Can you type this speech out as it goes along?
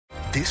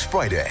This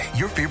Friday,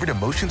 your favorite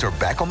emotions are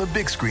back on the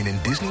big screen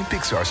in Disney and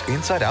Pixar's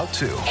Inside Out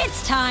 2.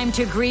 It's time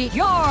to greet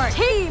your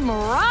Team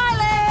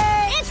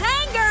Riley! It's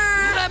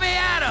anger! Let me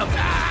at him!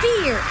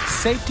 Fear!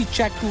 Safety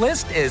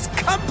checklist is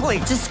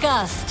complete!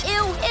 Disgust! Ew,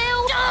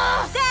 ew!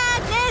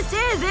 Sadness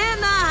is in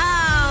the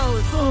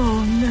house!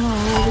 Oh, no.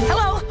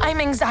 Hello, I'm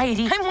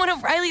anxiety. I'm one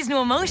of Riley's new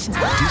emotions.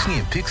 Disney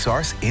and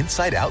Pixar's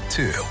Inside Out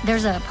 2.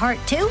 There's a part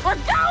 2? We're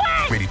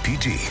going! Rated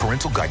PG.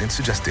 Parental guidance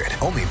suggested.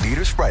 Only in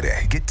theaters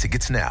Friday. Get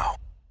tickets now.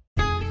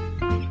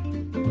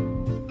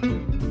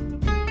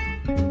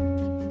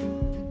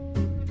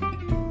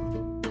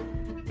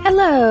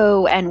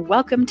 Hello, and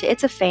welcome to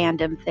It's a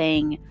Fandom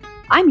Thing.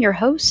 I'm your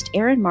host,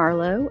 Erin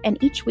Marlowe, and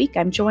each week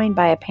I'm joined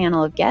by a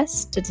panel of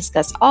guests to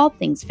discuss all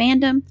things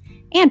fandom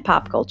and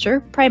pop culture,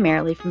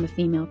 primarily from a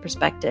female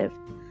perspective.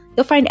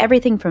 You'll find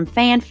everything from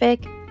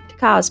fanfic, to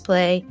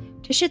cosplay,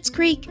 to Schitt's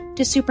Creek,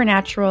 to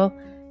Supernatural,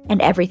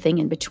 and everything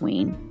in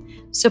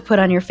between. So put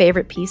on your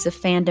favorite piece of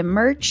fandom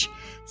merch,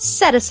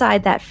 set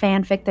aside that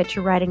fanfic that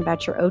you're writing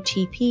about your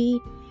OTP,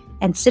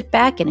 and sit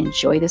back and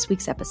enjoy this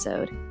week's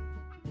episode.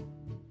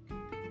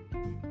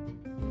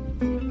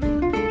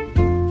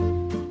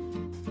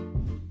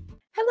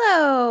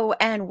 Hello,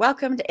 and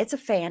welcome to It's a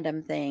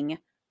Fandom Thing.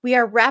 We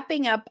are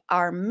wrapping up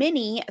our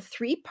mini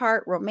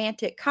 3-part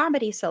romantic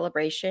comedy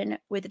celebration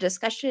with a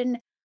discussion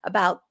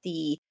about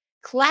the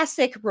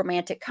classic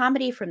romantic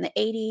comedy from the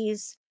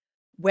 80s,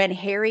 When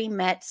Harry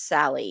Met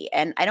Sally.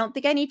 And I don't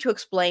think I need to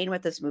explain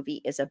what this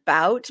movie is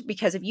about,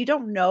 because if you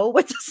don't know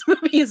what this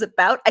movie is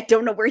about, I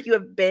don't know where you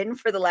have been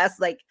for the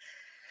last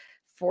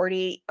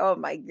 40. Oh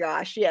my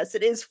gosh. Yes,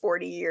 it is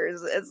 40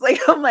 years. It's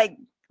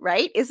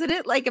right? Isn't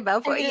it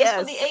about 40? Yes.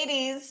 From the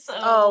 80s. So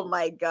oh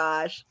my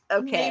gosh.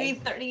 Okay. Maybe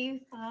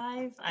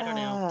 35. I don't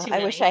know. Too I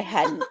many. wish I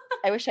hadn't.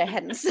 I wish I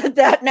hadn't said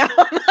that. Now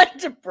I'm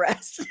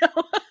depressed.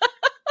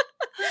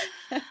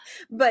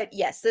 But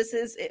yes, this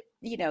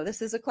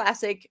is a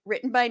classic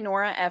written by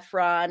Nora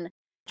Ephron,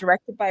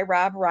 directed by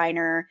Rob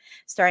Reiner,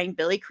 starring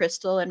Billy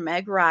Crystal and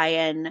Meg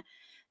Ryan.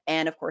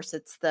 And of course,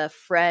 it's the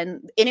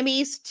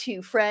enemies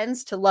to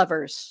friends to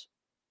lovers,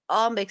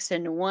 all mixed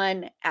into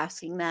one,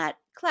 asking that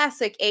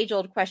classic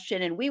age-old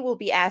question. And we will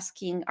be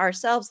asking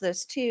ourselves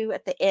this too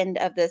at the end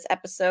of this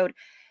episode.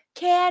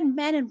 Can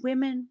men and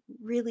women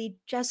really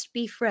just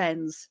be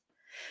friends?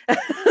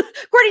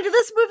 According to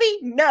this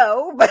movie,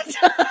 no, but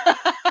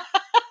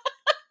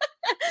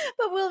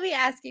but we'll be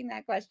asking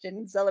that question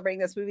and celebrating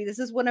this movie. This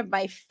is one of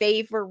my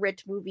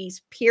favorite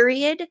movies,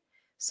 period.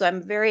 So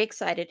I'm very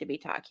excited to be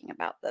talking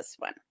about this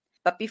one.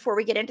 But before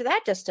we get into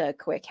that, just a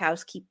quick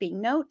housekeeping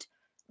note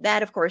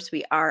that, of course,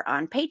 we are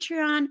on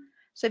Patreon.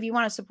 So if you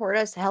want to support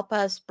us, help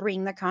us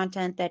bring the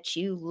content that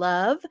you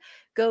love,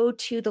 go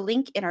to the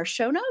link in our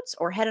show notes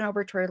or head on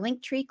over to our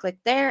link tree, click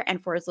there.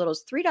 And for as little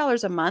as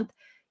 $3 a month,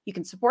 you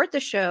can support the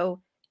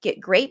show, get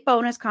great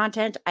bonus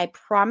content. I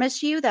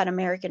promise you that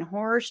American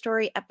Horror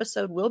Story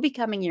episode will be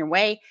coming your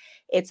way.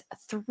 It's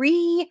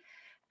 3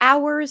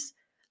 hours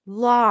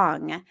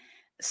long.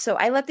 So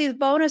I let these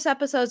bonus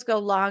episodes go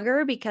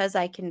longer because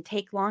I can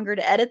take longer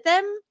to edit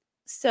them.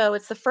 So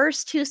it's the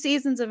first 2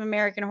 seasons of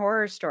American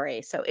Horror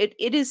Story. So it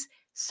is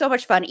so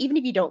much fun. Even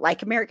if you don't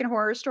like American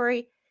Horror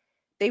Story,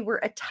 they were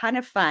a ton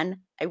of fun.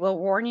 I will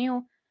warn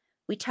you,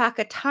 we talk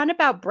a ton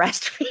about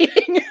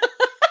breastfeeding.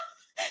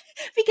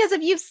 Because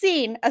if you've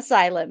seen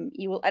Asylum,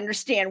 you will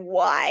understand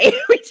why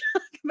we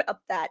talk about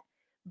that.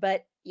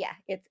 But yeah,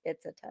 it's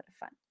a ton of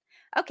fun.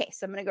 Okay,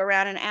 so I'm going to go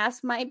around and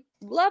ask my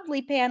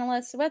lovely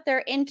panelists what they're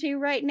into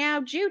right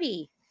now.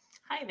 Judy.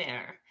 Hi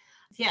there.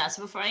 Yeah,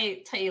 so before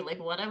I tell you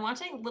what I'm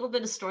watching, a little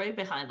bit of story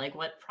behind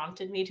what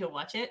prompted me to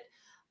watch it.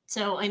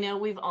 So I know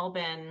we've all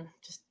been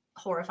just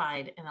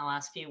horrified in the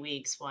last few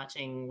weeks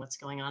watching what's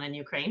going on in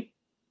Ukraine.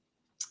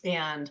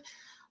 And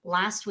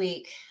last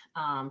week,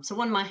 so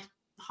one of my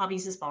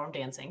hobbies is ballroom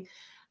dancing.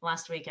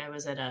 Last week I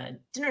was at a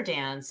dinner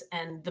dance,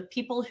 and the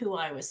people who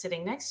I was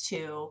sitting next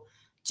to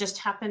just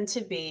happened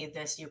to be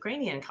this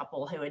Ukrainian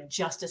couple who had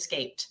just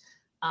escaped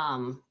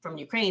from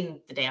Ukraine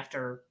the day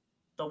after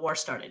the war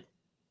started.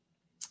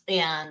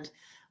 And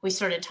we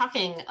started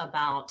talking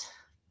about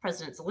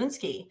President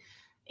Zelensky,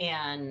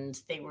 and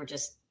they were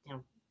just,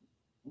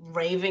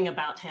 raving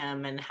about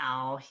him and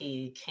how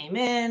he came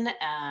in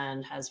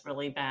and has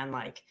really been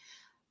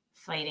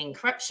fighting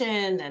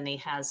corruption, and he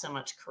has so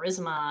much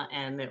charisma.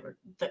 And they were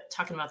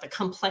talking about the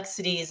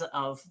complexities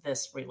of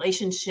this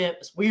relationship,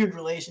 this weird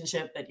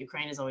relationship that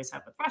Ukraine has always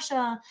had with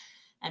Russia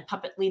and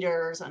puppet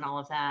leaders and all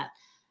of that.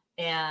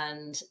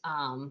 And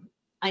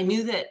I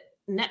knew that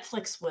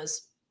Netflix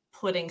was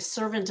putting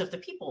Servant of the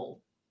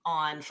People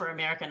on for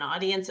American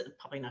audiences,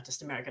 probably not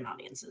just American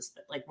audiences,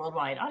 but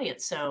worldwide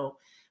audience. So,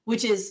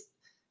 which is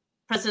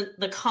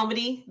the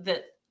comedy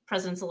that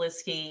President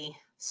Zelensky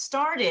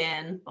starred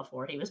in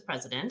before he was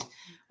president,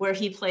 where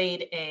he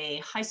played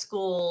a high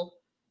school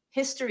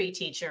history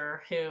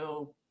teacher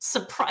who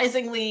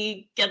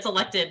surprisingly gets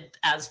elected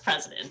as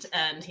president,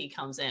 and he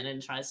comes in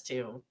and tries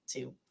to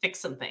fix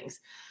some things.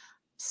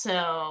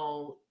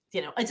 So,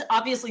 it's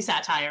obviously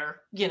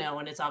satire,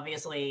 and it's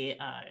obviously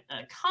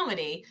a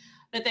comedy,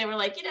 but they were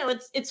like,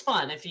 it's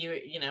fun if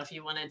if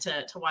you wanted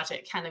to watch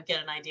it, kind of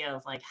get an idea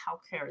of like how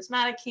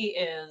charismatic he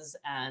is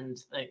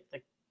and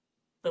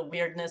the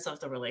weirdness of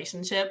the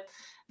relationship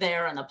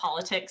there and the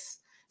politics.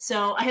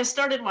 So I have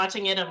started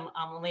watching it. I'm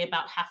only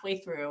about halfway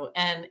through,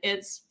 and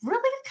it's really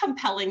a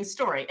compelling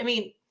story. I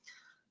mean,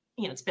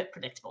 it's a bit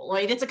predictable,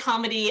 right? It's a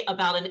comedy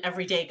about an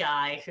everyday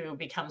guy who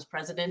becomes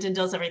president and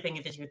does everything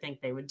that you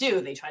think they would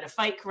do. They try to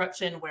fight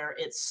corruption where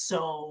it's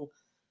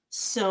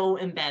so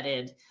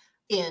embedded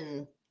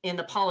in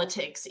the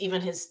politics. He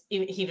even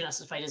has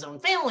to fight his own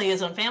family.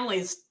 His own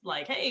family's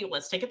like, hey,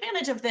 let's take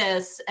advantage of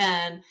this.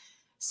 And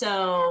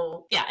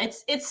so yeah,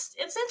 it's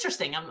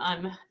interesting.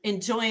 I'm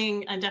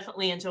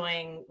definitely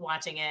enjoying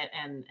watching it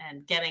and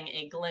getting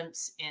a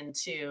glimpse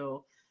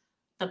into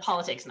the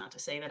politics. Not to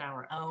say that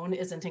our own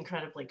isn't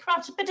incredibly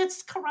corrupt, but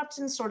it's corrupt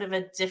in sort of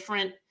a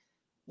different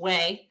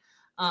way.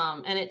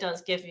 And it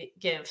does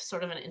give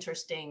sort of an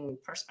interesting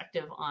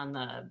perspective on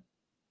the,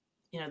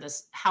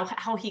 this,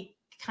 how he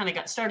kind of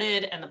got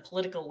started and the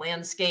political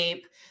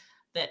landscape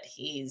that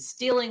he's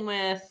dealing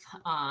with,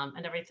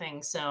 and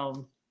everything.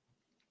 So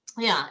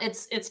yeah,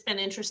 it's been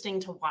interesting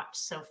to watch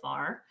so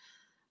far.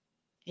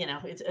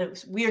 It's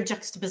a weird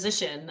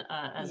juxtaposition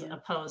as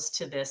opposed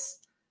to this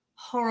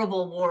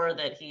horrible war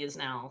that he is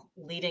now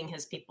leading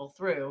his people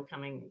through,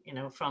 coming,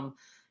 from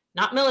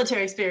not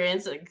military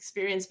experience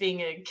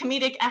being a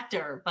comedic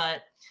actor.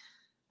 But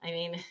I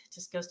mean, it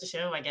just goes to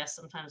show, I guess,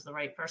 sometimes the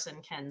right person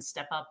can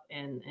step up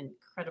in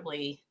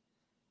incredibly,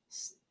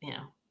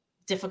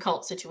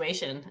 difficult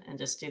situation and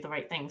just do the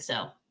right thing.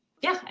 So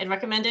yeah, I'd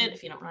recommend it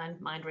if you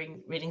don't mind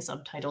reading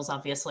subtitles,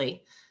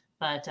 obviously,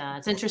 but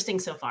it's interesting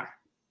so far.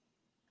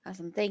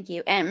 Awesome. Thank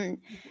you. And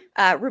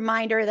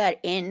reminder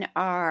that in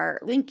our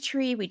link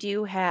tree, we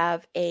do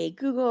have a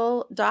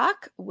Google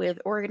Doc with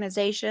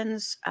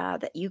organizations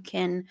that you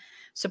can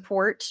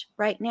support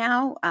right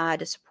now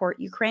to support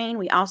Ukraine.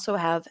 We also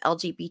have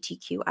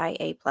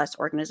LGBTQIA+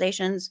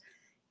 organizations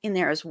in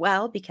there as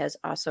well, because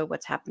also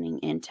what's happening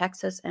in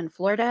Texas and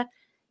Florida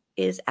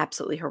is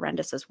absolutely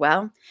horrendous as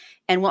well.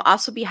 And we'll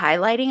also be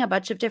highlighting a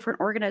bunch of different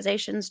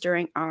organizations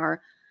during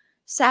our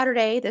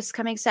this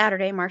coming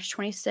Saturday, March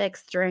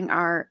 26th, during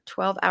our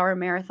 12-hour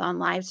marathon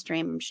live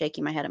stream. I'm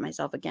shaking my head at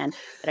myself again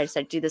that I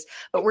decided to do this,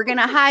 but we're going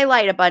to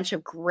highlight a bunch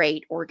of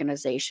great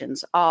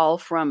organizations, all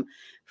from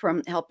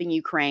helping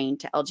Ukraine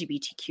to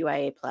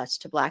LGBTQIA+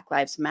 to Black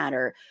Lives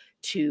Matter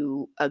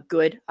to a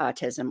good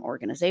autism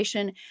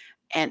organization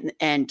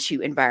and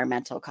to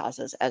environmental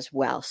causes as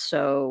well.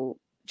 So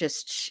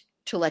just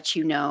to let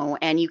you know,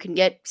 and you can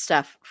get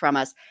stuff from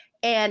us.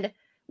 And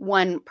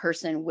one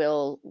person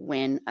will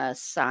win a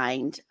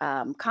signed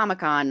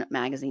Comic-Con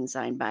magazine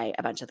signed by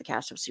a bunch of the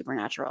cast of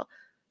Supernatural.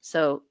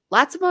 So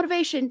lots of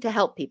motivation to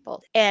help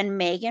people. And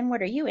Megan,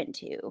 what are you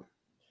into?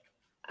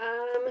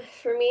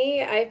 For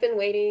me, I've been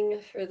waiting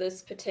for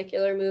this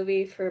particular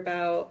movie for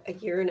about a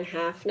year and a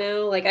half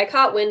now. Like, I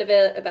caught wind of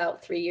it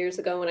about 3 years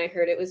ago when I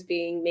heard it was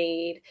being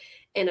made.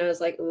 And I was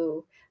like,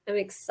 ooh, I'm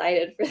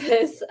excited for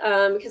this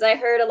because I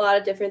heard a lot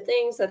of different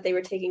things, that they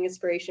were taking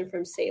inspiration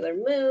from Sailor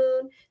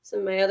Moon, some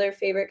of my other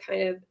favorite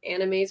kind of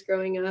animes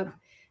growing up.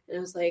 And I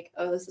was like,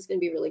 oh, this is going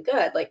to be really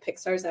good. Like,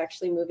 Pixar's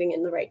actually moving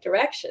in the right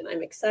direction.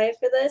 I'm excited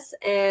for this.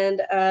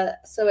 And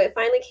so it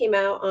finally came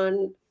out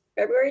on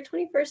February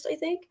 21st, I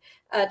think,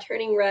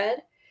 Turning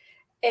Red.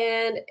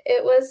 And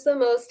it was the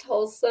most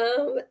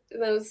wholesome,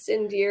 most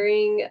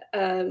endearing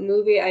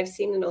movie I've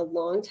seen in a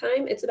long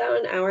time. It's about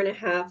an hour and a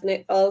half, and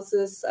it follows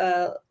this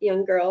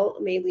young girl,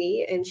 Mei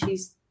Lee, and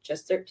she's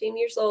just 13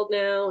 years old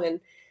now and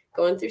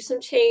going through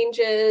some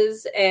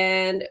changes.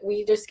 And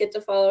we just get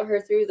to follow her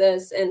through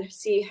this and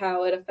see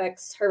how it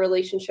affects her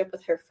relationship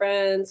with her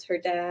friends, her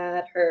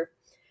dad, her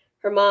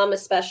mom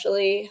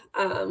especially,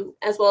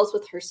 as well as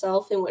with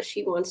herself and what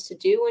she wants to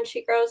do when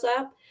she grows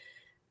up.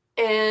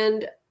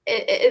 And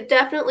it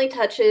definitely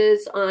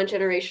touches on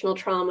generational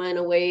trauma in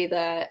a way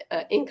that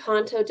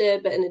Encanto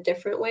did, but in a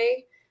different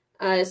way,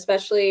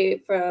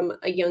 especially from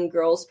a young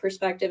girl's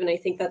perspective. And I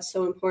think that's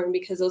so important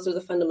because those are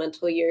the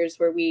fundamental years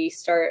where we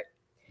start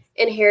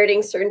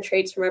inheriting certain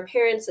traits from our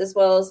parents, as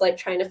well as like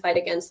trying to fight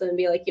against them and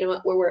be like, you know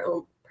what, we're our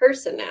own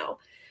person now.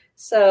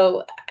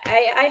 So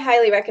I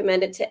highly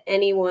recommend it to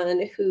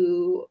anyone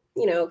who,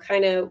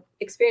 kind of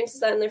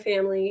experiences that in their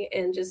family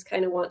and just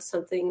kind of wants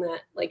something that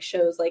like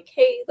shows like,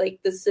 hey, like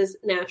this is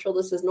natural,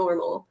 this is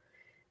normal.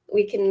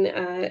 We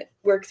can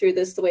work through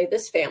this the way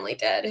this family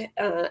did.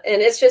 And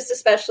it's just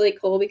especially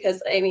cool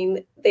because, I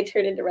mean, they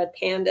turn into red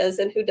pandas,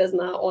 and who does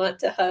not want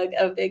to hug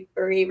a big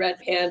furry red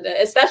panda,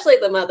 especially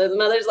the mother. The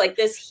mother's like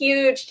this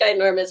huge,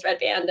 ginormous red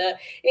panda.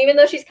 And even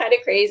though she's kind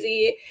of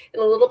crazy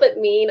and a little bit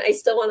mean, I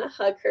still want to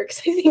hug her because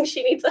I think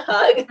she needs a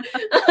hug.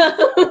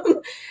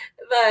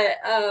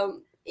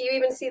 But you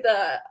even see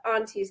the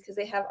aunties, because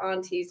they have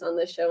aunties on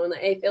the show, and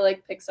I feel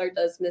like Pixar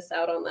does miss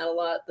out on that a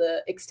lot,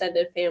 the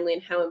extended family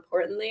and how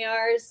important they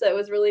are. So it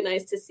was really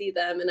nice to see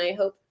them, and I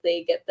hope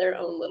they get their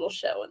own little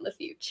show in the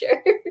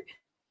future.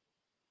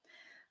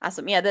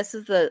 Awesome. Yeah, I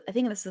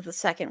think this is the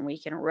second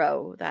week in a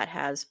row that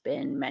has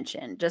been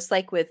mentioned. Just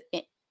like with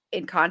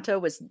Encanto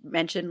was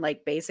mentioned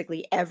like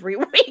basically every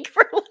week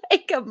for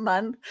like a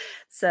month.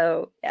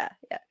 So yeah.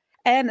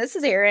 And this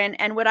is Erin.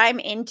 And what I'm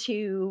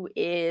into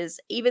is,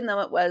 even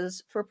though it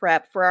was for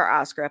prep for our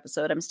Oscar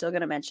episode, I'm still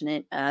going to mention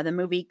it. The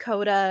movie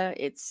Coda,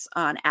 it's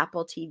on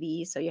Apple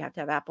TV. So you have to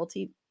have Apple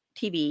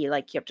TV.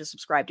 Like you have to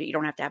subscribe to it. You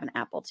don't have to have an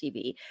Apple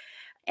TV.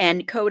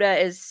 And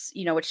CODA is,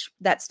 which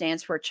that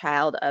stands for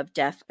Child of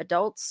Deaf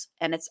Adults.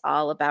 And it's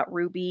all about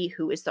Ruby,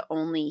 who is the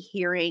only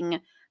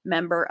hearing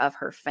member of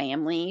her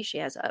family. She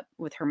has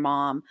with her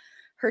mom,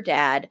 her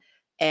dad,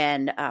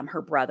 and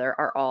her brother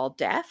are all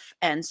deaf.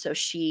 And so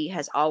she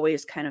has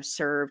always kind of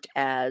served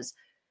as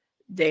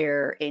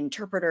their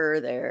interpreter,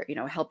 their,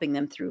 helping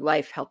them through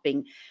life,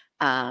 helping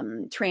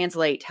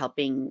translate,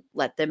 helping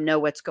let them know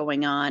what's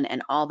going on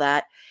and all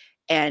that.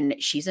 And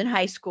she's in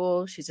high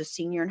school. She's a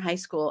senior in high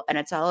school. And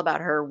it's all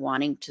about her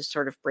wanting to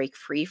sort of break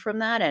free from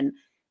that and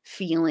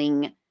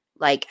feeling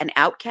like an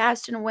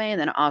outcast in a way. And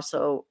then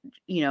also,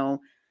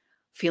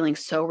 feeling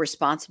so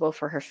responsible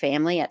for her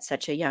family at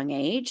such a young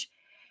age.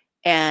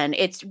 And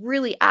it's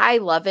really, I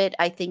love it.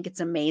 I think it's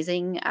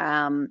amazing.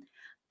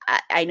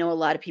 I know a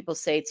lot of people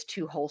say it's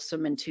too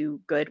wholesome and too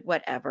good,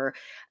 whatever.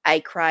 I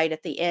cried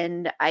at the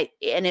end.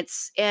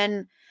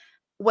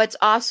 What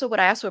I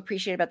also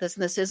appreciate about this,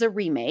 and this is a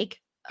remake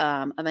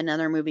of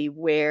another movie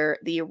where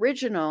the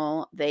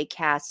original, they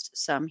cast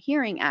some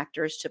hearing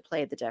actors to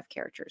play the deaf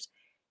characters.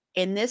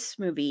 In this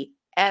movie,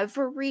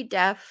 every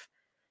deaf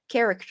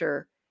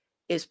character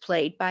is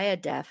played by a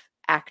deaf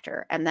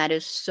actor. And that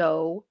is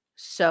so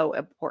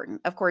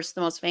important. Of course, the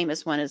most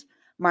famous one is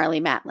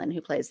Marlee Matlin, who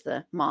plays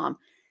the mom,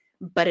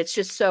 but it's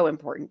just so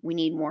important. We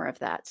need more of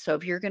that. So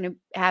if you're going to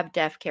have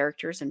deaf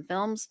characters in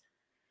films,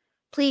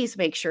 please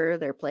make sure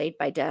they're played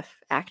by deaf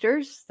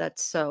actors.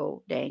 That's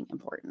so dang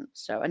important.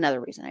 So another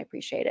reason I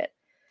appreciate it.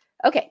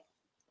 Okay,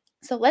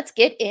 so let's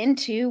get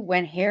into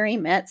When Harry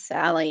Met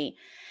Sally.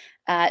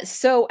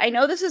 So I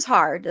know this is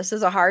hard. This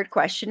is a hard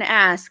question to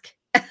ask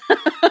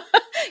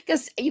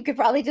because you could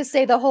probably just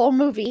say the whole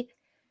movie.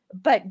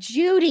 But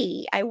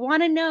Judy, I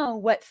want to know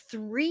what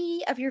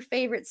 3 of your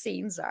favorite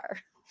scenes are.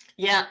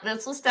 Yeah,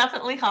 this was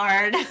definitely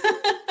hard.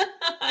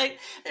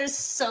 There's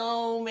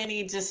so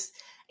many, just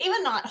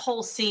even not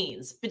whole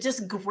scenes, but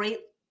just great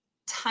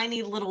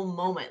tiny little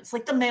moments,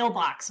 like the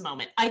mailbox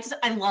moment. I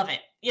love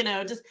it.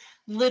 Just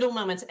little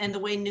moments. And the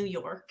way New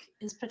York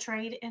is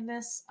portrayed in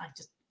this, I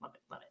just love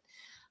it.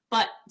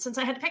 But since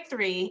I had to pick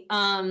 3,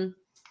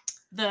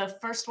 the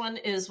first one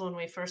is when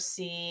we first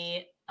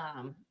see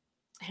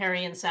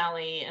Harry and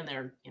Sally, and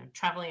they're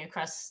traveling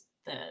across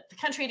the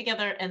country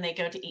together, and they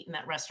go to eat in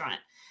that restaurant.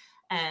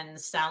 And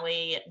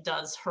Sally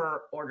does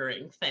her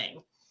ordering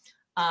thing.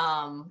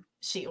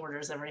 She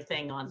orders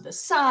everything on the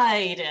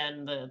side,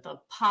 and the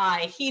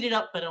pie heated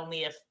up, but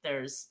only if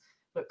there's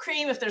whipped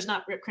cream. If there's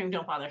not whipped cream,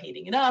 don't bother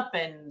heating it up.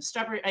 And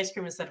strawberry ice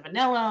cream instead of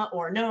vanilla,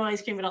 or no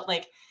ice cream at all.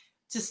 Like,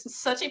 just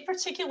such a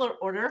particular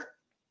order.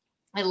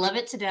 I love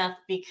it to death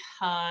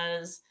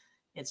because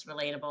it's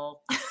relatable.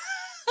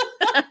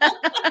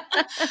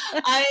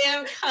 I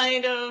am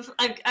kind of,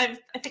 I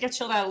think I've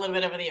chilled out a little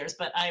bit over the years,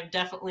 but I've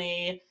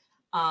definitely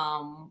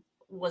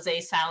was a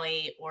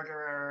Sally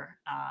orderer.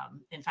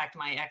 In fact,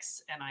 my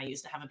ex and I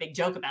used to have a big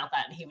joke about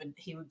that. And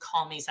he would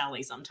call me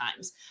Sally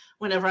sometimes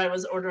whenever I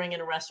was ordering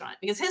in a restaurant,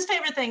 because his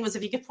favorite thing was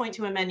if you could point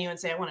to a menu and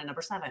say, I want a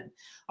number 7.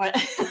 Or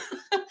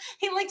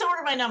he liked to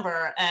order my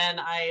number, and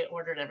I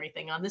ordered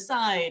everything on the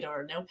side,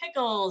 or no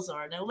pickles,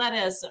 or no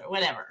lettuce, or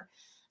whatever.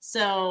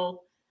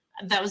 So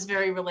that was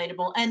very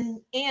relatable.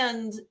 And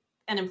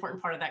an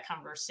important part of that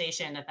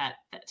conversation at that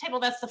table,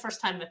 that's the first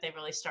time that they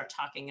really start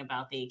talking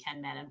about the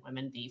can men and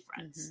women be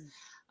friends?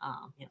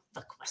 Mm-hmm.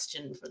 The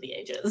question for the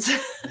ages.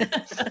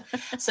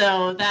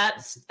 So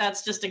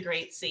that's just a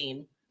great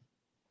scene.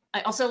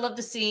 I also love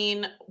the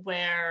scene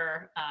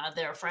where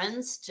their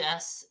friends,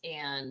 Jess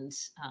and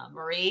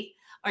Marie,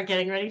 are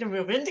getting ready to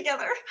move in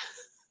together.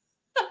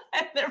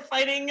 And they're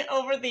fighting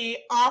over the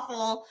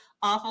awful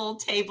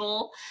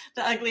table,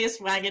 the ugliest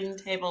wagon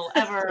table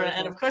ever.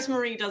 And of course,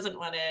 Marie doesn't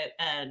want it.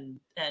 And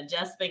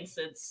Jess thinks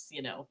it's,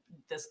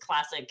 this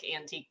classic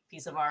antique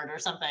piece of art or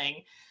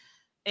something.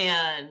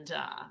 And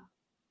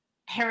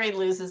Harry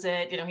loses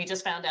it. He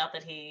just found out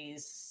that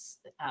his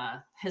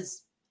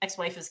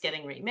ex-wife is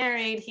getting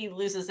remarried. He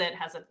loses it,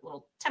 has a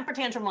little temper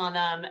tantrum on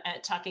them,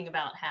 talking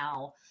about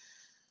how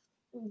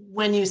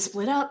when you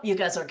split up, you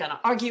guys are going to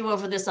argue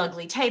over this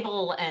ugly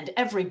table, and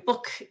every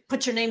book,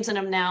 put your names in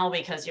them now,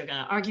 because you're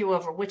going to argue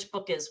over which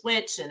book is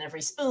which, and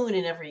every spoon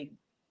in every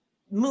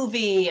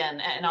movie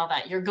and all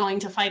that. You're going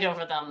to fight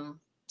over them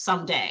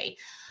someday.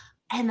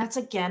 And that's,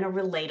 again, a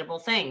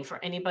relatable thing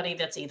for anybody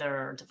that's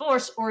either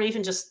divorced or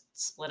even just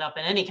split up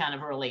in any kind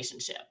of a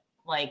relationship.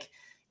 Like,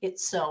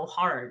 it's so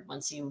hard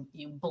once you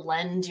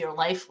blend your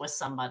life with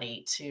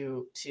somebody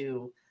to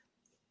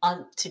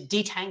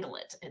detangle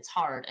it. It's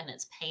hard, and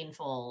it's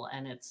painful,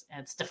 and it's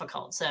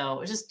difficult.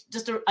 So it's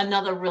just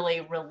another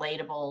really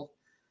relatable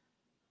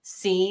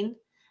scene.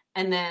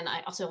 And then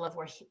I also love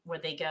where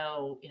they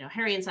go,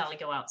 Harry and Sally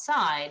go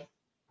outside,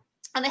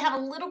 and they have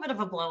a little bit of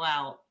a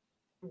blowout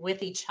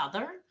with each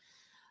other.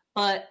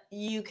 but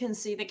you can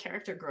see the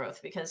character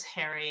growth because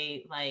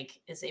Harry like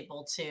is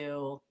able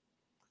to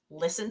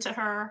listen to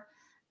her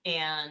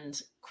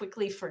and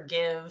quickly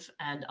forgive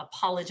and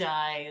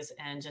apologize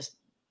and just,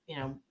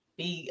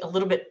 be a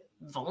little bit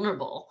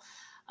vulnerable.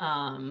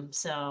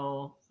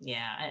 So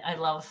yeah, I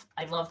love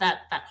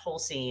that whole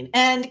scene.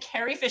 And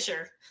Carrie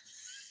Fisher,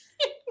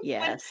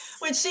 Yes.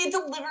 when she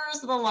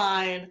delivers the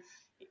line,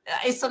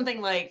 it's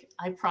something like,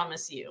 "I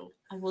promise you,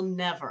 I will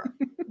never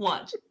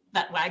want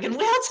that wagon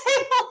wheel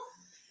table."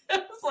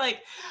 It was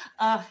like,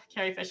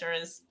 Carrie Fisher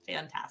is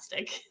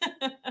fantastic.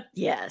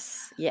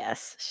 Yes,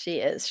 she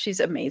is. She's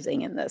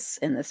amazing in this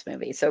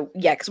movie. So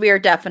yeah, because we are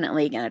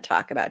definitely going to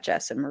talk about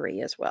Jess and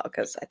Marie as well,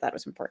 because I thought it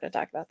was important to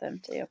talk about them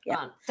too.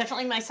 Yeah,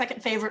 definitely my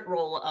second favorite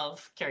role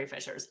of Carrie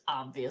Fisher's.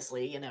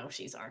 Obviously,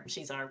 she's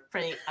our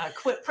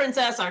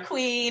princess, our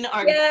queen,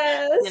 our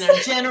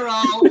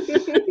general.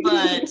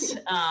 But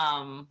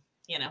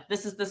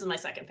this is my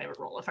second favorite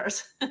role of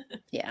hers.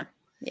 Yeah,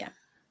 I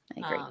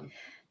agree.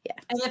 Yeah.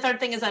 And the third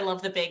thing is I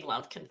love the big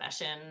love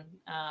confession.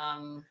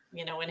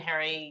 When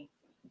Harry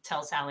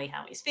tells Sally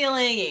how he's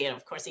feeling,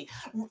 of course, the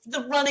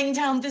running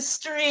down the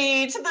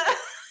street.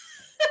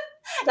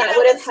 That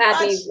would have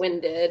had me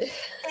winded.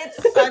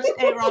 It's such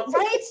a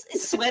right?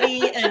 It's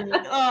sweaty and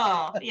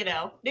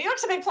New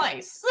York's a big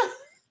place.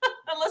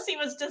 Unless he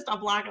was just a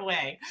block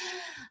away.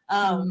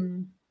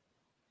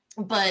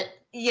 But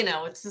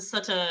it's just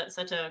such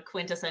a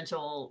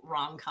quintessential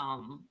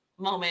rom-com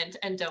moment,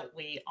 and don't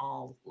we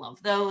all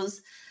love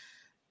those?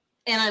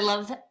 And I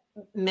love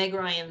Meg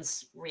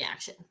Ryan's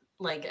reaction.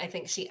 Like, I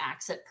think she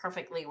acts it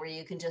perfectly, where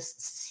you can just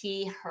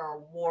see her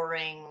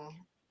warring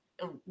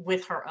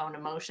with her own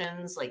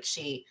emotions. Like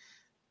she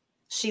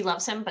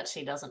loves him, but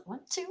she doesn't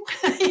want to.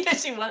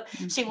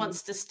 She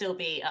wants to still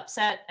be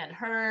upset and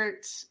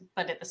hurt,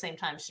 but at the same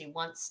time she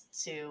wants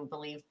to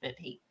believe that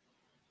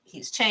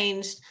he's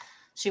changed.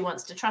 She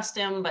wants to trust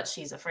him, but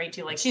she's afraid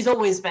to. Like, she's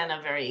always been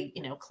a very,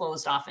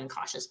 closed off and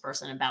cautious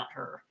person about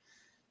her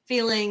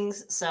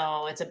feelings.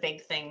 So it's a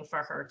big thing for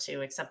her to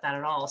accept that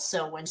at all.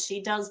 So when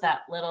she does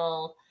that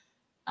little,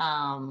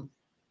 her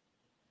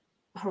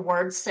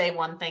words say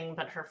one thing,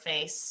 but her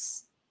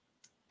face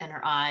and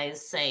her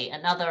eyes say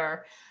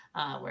another,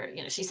 where,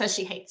 she says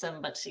she hates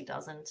him, but she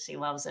doesn't. She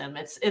loves him.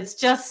 It's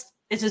just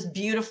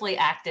beautifully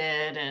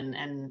acted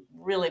and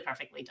really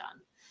perfectly done.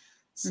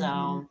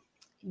 So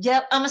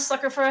Yep, I'm a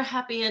sucker for a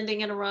happy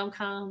ending in a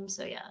rom-com.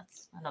 So yeah,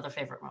 it's another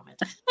favorite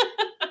moment.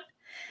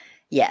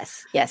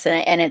 Yes.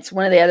 And it's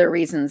one of the other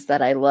reasons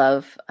that I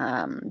love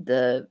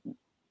the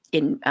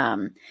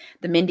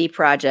Mindy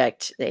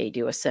Project. They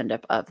do a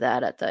send-up of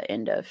that at the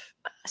end of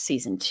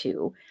season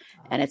 2.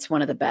 And it's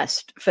one of the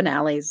best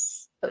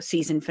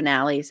season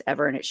finales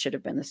ever. And it should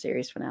have been the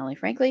series finale,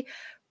 frankly.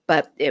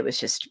 But it was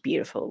just a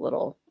beautiful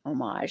little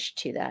homage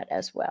to that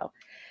as well.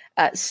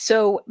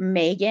 So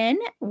Megan,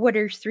 what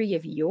are 3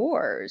 of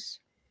yours?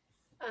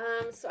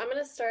 So I'm going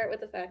to start with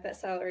the fact that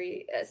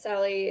Sally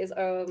is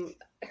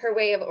her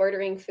way of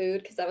ordering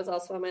food, because that was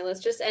also on my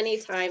list. Just any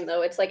time,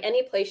 though, it's like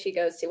any place she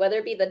goes to, whether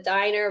it be the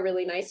diner, a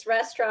really nice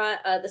restaurant,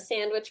 the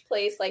sandwich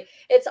place, like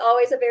it's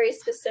always a very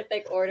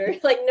specific order,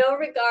 like no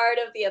regard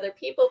of the other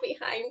people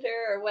behind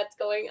her or what's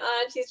going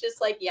on. She's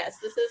just like, yes,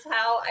 this is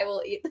how I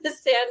will eat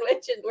this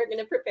sandwich, and we're going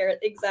to prepare it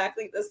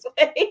exactly this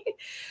way.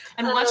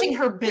 And watching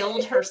her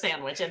build her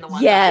sandwich in the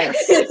one. Yes.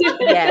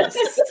 Exactly.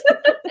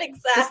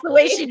 Just the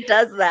way she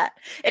does that.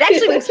 It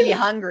actually makes me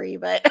hungry,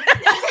 but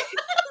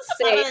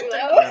same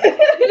though.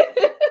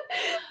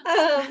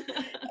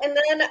 And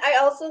then I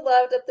also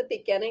loved at the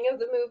beginning of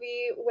the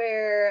movie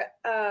where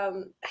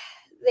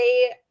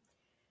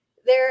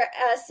they're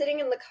sitting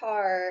in the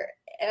car,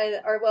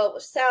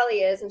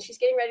 Sally is, and she's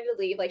getting ready to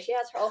leave. Like, she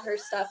has all her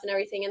stuff and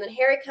everything, and then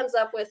Harry comes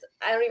up with,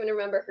 I don't even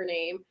remember her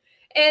name.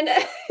 And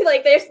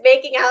like they're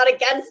making out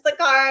against the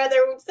car.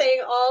 They're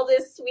saying all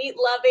this sweet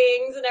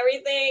lovings and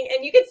everything.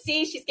 And you can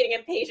see she's getting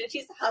impatient.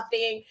 She's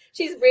huffing.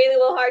 She's breathing a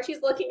little hard.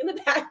 She's looking in the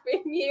back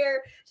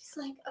mirror. She's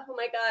like, oh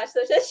my gosh.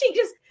 So she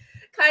just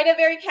kind of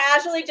very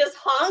casually just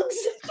honks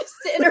just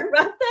to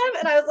interrupt them.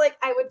 And I was like,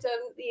 I would have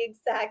done the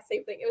exact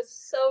same thing. It was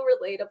so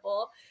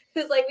relatable. It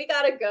was like, we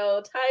got to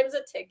go. Time's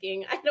a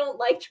ticking. I don't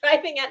like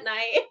driving at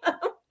night.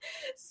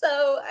 So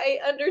I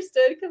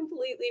understood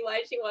completely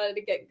why she wanted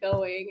to get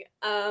going.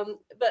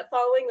 But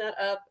following that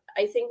up,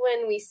 I think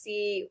when we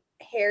see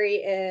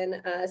Harry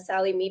and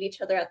Sally meet each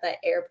other at that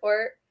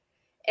airport,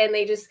 and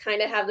they just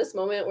kind of have this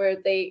moment where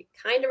they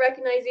kind of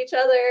recognize each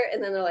other,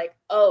 and then they're like,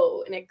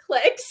 oh, and it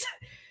clicks.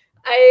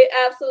 I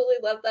absolutely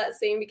love that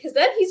scene, because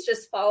then he's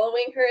just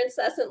following her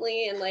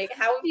incessantly and like,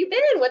 how have you been?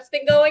 What's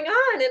been going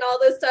on? And all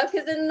this stuff.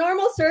 Because in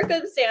normal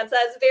circumstance,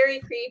 that's very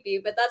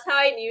creepy. But that's how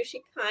I knew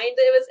she kind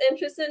of was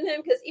interested in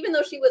him. Because even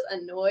though she was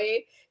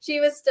annoyed, she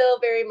was still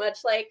very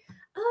much like,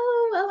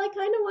 oh, well, I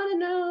kind of want to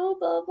know,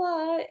 blah,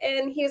 blah.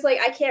 And he's like,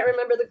 I can't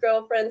remember the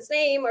girlfriend's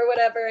name or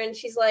whatever. And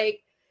she's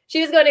like, she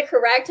was going to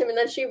correct him, and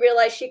then she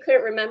realized she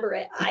couldn't remember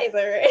it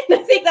either. And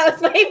I think that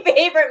was my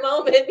favorite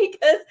moment,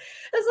 because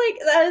I was like,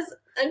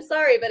 I'm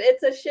sorry, but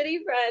it's a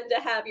shitty friend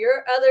to have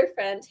your other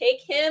friend take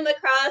him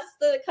across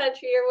the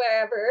country or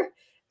wherever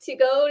to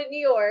go to New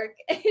York,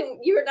 and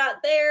you're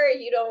not there.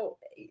 You don't,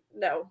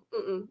 no,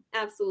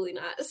 absolutely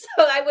not. So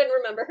I wouldn't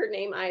remember her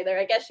name either.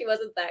 I guess she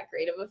wasn't that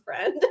great of a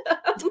friend.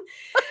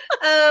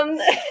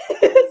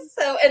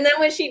 So, and then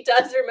when she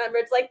does remember,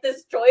 it's like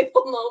this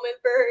joyful moment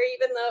for her,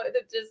 even though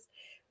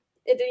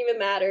it didn't even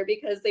matter,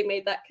 because they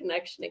made that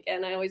connection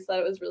again. I always thought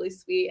it was really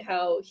sweet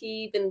how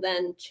he even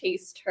then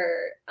chased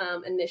her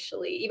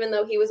initially, even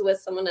though he was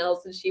with someone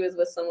else and she was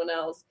with someone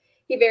else.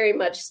 He very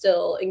much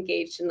still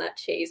engaged in that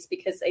chase,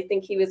 because I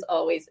think he was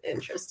always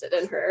interested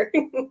in her.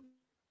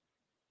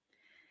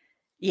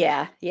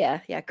 Yeah.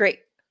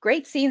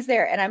 Great scenes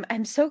there. And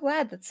I'm so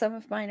glad that some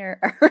of mine are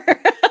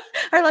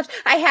left.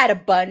 I had a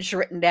bunch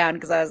written down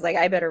because I was like,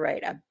 I better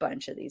write a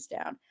bunch of these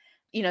down.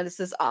 This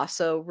is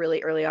also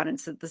really early on.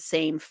 It's the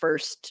same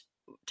first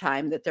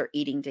time that they're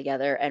eating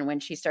together. And when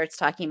she starts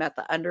talking about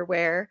the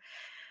underwear,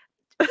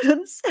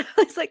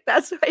 it's like,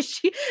 that's why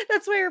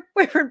her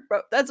boyfriend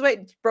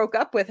broke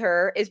up with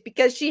her, is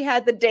because she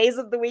had the days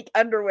of the week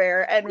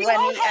underwear. And We when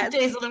all he had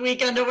days of the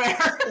week underwear.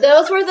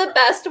 Those were the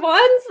best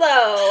ones,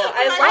 though.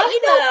 I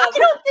I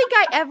them. don't think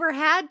I ever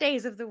had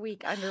days of the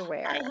week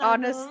underwear, I have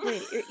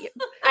honestly.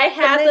 I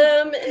had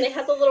them, and they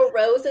had the little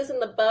roses in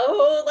the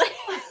bow.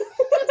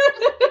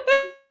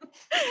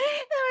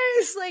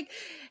 It's like,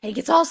 and he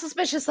gets all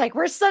suspicious, like,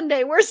 where's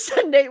Sunday? It's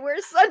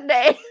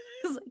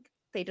like,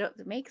 they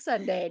don't make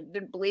Sunday. I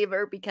didn't believe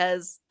her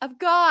because of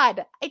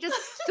God.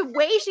 The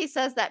way she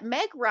says that,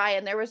 Meg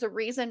Ryan, there was a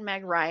reason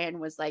Meg Ryan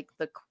was like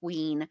the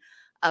queen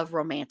of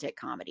romantic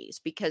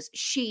comedies, because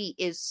she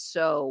is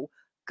so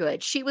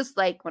good. She was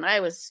like, when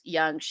I was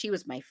young, she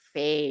was my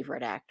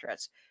favorite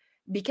actress,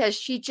 because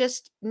she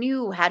just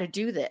knew how to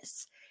do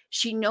this.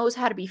 She knows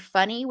how to be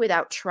funny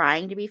without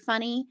trying to be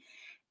funny.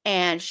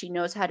 And she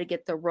knows how to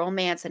get the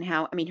romance, and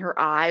her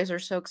eyes are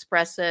so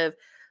expressive.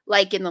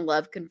 Like in the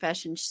love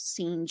confession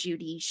scene,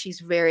 Judy,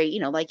 she's very,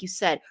 like you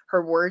said,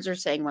 her words are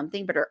saying one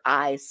thing, but her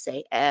eyes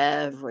say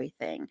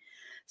everything.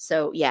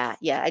 So yeah.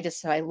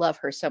 I love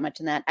her so much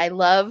in that. I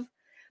love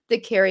the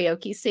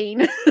karaoke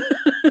scene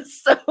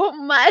so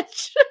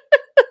much.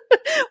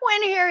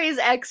 When Harry's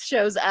ex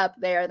shows up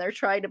there and they're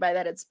trying to buy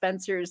that at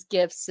Spencer's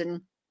Gifts,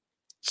 and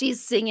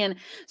she's singing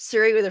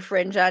Surrey with a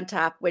Fringe on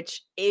Top,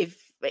 which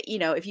if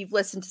you've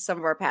listened to some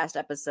of our past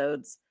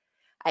episodes,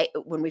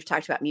 when we've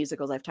talked about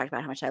musicals, I've talked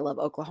about how much I love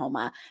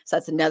Oklahoma. So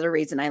that's another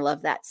reason I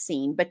love that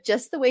scene. But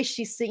just the way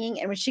she's singing,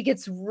 and when she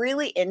gets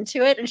really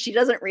into it and she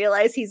doesn't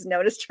realize he's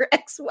noticed her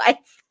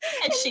ex-wife.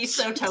 And she's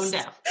so tone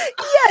deaf.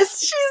 Yes,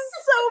 she's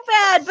so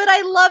bad. But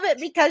I love it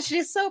because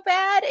she's so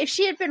bad. If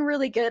she had been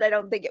really good, I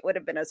don't think it would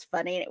have been as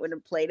funny, and it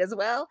wouldn't have played as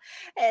well.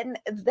 And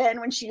then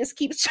when she just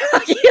keeps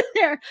talking in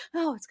there,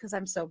 oh, it's because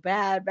I'm so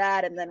bad.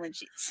 And then when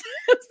she says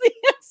the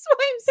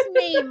ex-wife's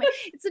name,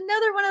 it's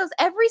another one of those.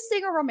 Every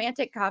single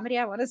romantic comedy,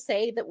 I want to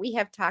say, that we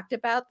have talked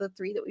about, the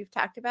three that we've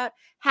talked about,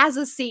 has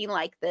a scene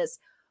like this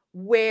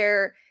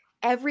where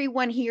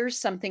everyone hears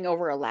something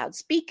over a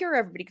loudspeaker,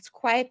 everybody gets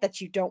quiet,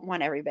 that you don't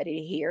want everybody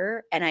to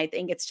hear. And I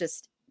think it's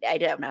just, I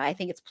don't know, I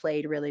think it's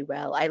played really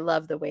well. I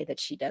love the way that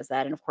she does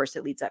that. And of course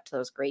it leads up to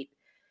those great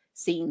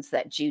scenes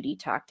that Judy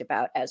talked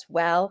about as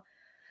well.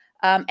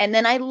 And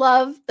then I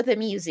love the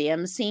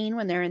museum scene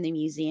when they're in the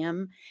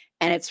museum,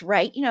 and it's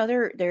right,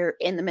 they're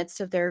in the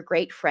midst of their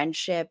great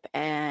friendship,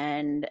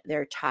 and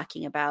they're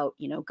talking about,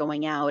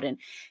 going out,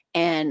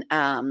 and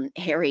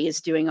Harry is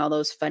doing all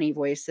those funny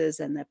voices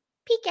and the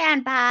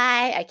pecan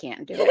pie. I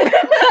can't do it.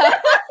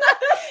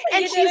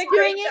 And she's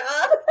doing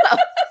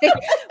it.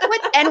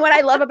 And what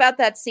I love about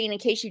that scene, in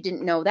case you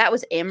didn't know, that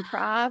was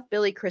improv.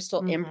 Billy Crystal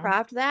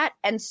improv'd that.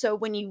 And so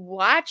when you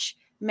watch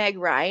Meg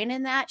Ryan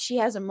in that, she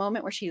has a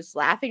moment where she's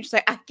laughing. She's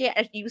like, I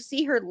can't. You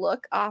see her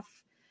look off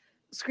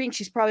screen.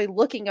 She's probably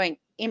looking, going,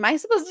 am I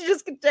supposed to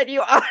just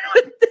continue on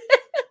with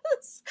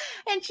this?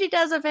 And she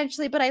does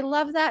eventually. But I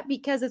love that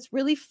because it's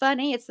really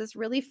funny. It's this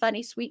really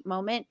funny, sweet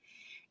moment.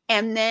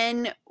 And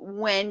then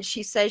when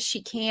she says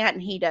she can't,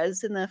 and he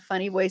does in the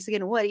funny voice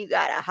again, what, you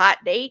got a hot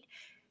date?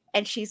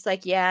 And she's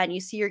like, yeah. And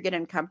you see her get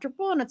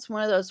uncomfortable. And it's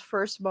one of those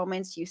first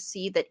moments you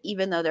see that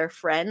even though they're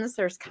friends,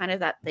 there's kind of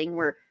that thing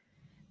where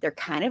they're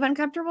kind of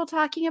uncomfortable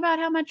talking about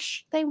how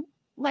much they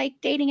like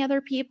dating other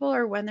people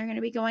or when they're going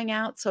to be going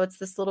out. So it's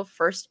this little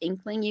first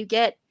inkling you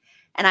get.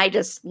 And I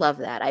just love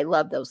that. I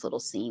love those little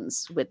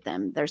scenes with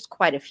them. There's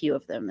quite a few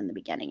of them in the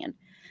beginning and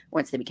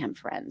once they become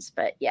friends.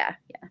 But yeah.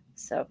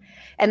 So,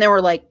 and there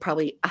were like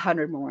probably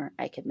 100 more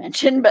I could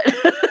mention, but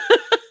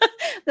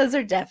those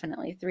are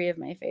definitely three of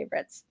my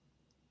favorites.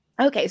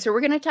 Okay, so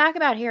we're going to talk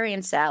about Harry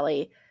and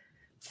Sally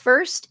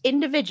first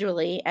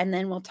individually, and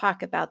then we'll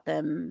talk about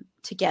them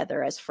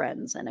together as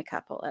friends and a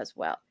couple as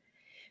well.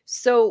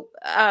 So,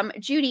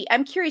 Judy,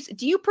 I'm curious,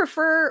 do you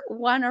prefer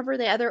one over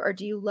the other, or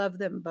do you love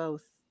them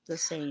both the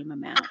same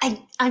amount.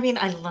 I mean,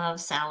 I love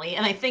Sally,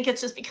 and I think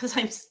it's just because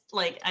I'm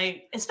like,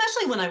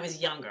 especially when I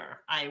was younger,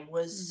 I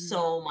was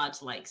so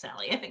much like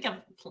Sally. I think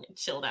I've like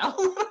chilled out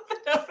a little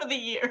bit over the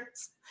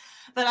years,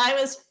 but I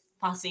was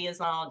fussy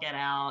as all get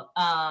out.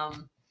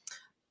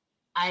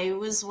 I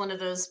was one of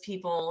those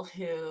people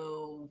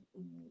who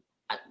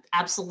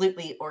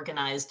absolutely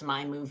organized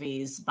my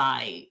movies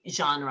by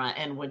genre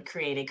and would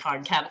create a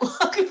card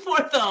catalog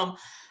for them.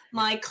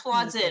 My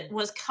closet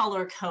was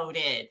color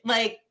coded.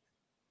 Like,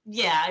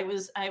 yeah, I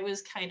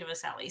was kind of a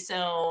Sally.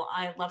 So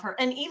I love her.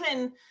 And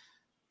even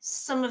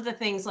some of the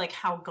things like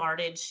how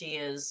guarded she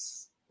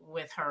is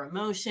with her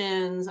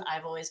emotions.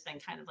 I've always been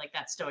kind of like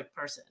that stoic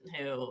person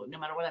who, no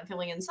matter what I'm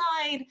feeling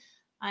inside,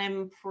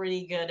 I'm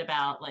pretty good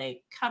about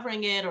like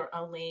covering it or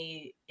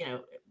only,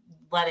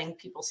 letting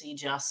people see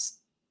just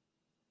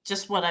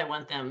what I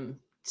want them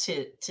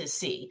to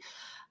see.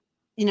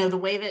 The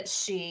way that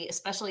she,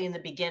 especially in the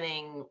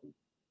beginning,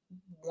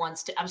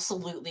 wants to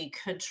absolutely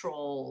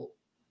control,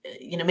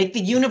 make the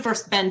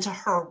universe bend to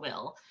her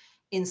will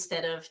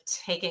instead of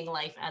taking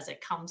life as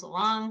it comes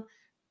along.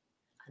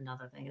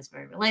 Another thing is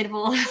very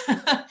relatable.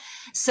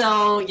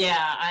 So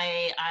yeah,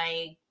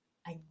 I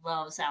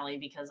love Sally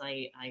because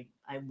I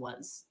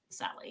was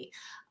Sally.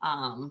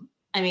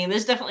 I mean,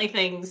 there's definitely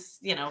things,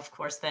 of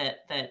course,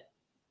 that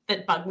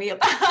bug me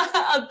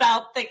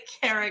about the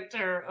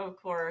character, of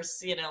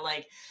course,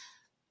 like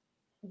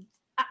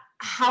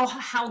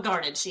how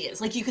guarded she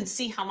is. Like you can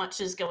see how much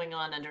is going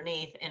on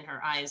underneath in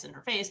her eyes and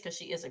her face because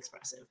she is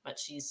expressive, but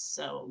she's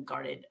so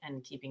guarded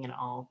and keeping it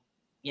all,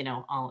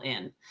 all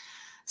in.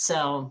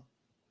 So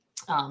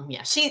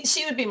yeah, she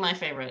would be my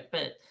favorite,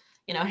 but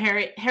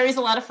Harry's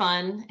a lot of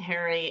fun.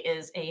 Harry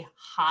is a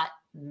hot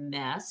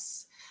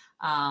mess.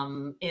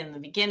 In the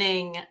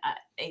beginning,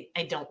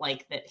 I don't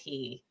like that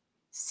he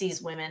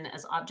sees women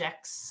as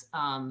objects,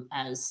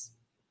 as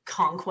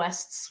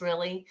conquests,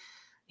 really.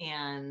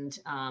 And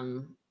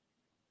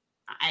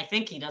I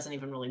think he doesn't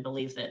even really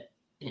believe that,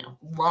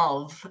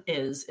 love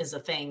is a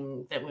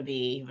thing that would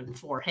be even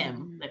for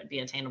him, that would be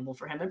attainable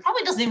for him. And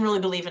probably doesn't even really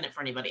believe in it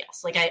for anybody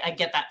else. Like I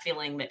get that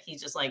feeling that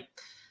he's just like,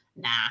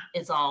 nah,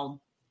 it's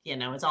all,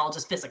 it's all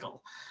just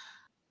physical.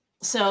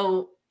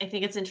 So I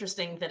think it's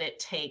interesting that it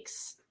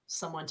takes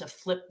someone to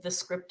flip the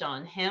script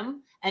on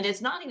him. And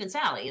it's not even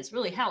Sally, it's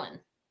really Helen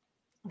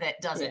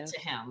that does it to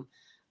him,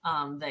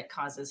 that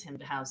causes him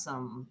to have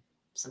some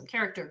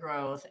character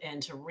growth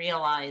and to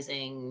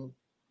realizing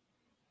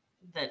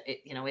that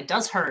it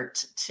does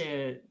hurt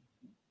to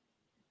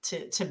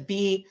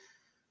be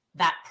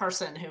that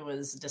person who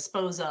was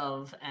disposed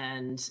of.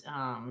 And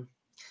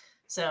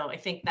so I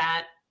think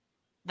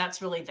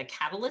that's really the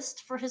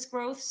catalyst for his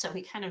growth. So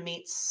he kind of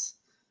meets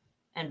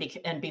and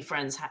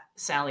befriends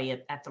Sally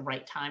at the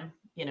right time,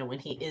 when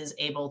he is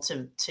able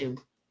to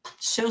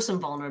show some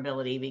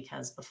vulnerability,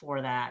 because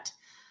before that,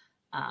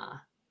 I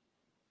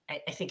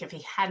think if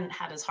he hadn't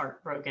had his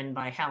heart broken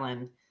by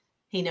Helen,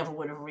 he never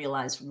would have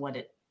realized what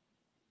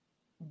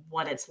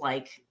it's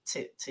like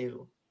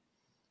to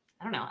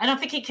I don't know. I don't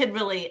think he could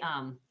really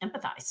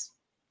empathize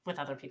with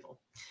other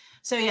people.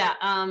 So yeah,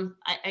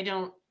 I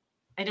don't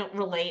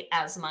relate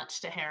as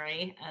much to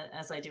Harry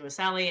as I do with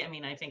Sally. I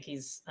mean, I think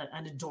he's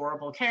an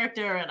adorable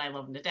character and I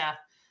love him to death,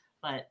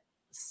 but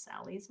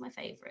Sally's my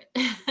favorite.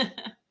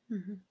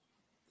 Mm-hmm.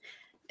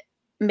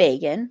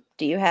 Megan,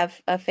 do you have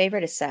a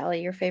favorite? Is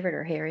Sally your favorite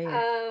or Harry?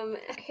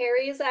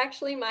 Harry is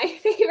actually my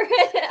favorite.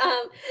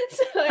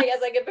 So I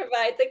guess I could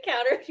provide the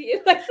counter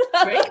view.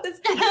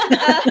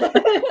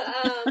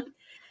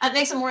 That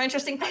makes a more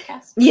interesting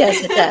podcast.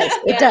 Yes, it does.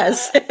 It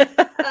does.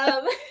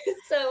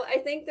 So I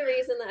think the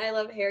reason that I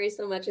love Harry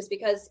so much is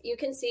because you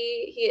can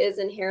see he is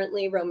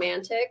inherently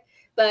romantic,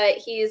 but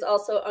he's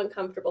also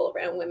uncomfortable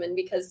around women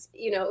because,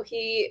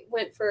 he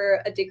went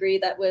for a degree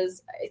that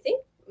was, I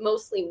think,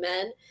 mostly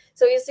men.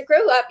 So he used to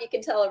grow up, you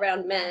can tell,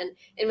 around men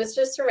and was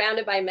just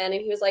surrounded by men.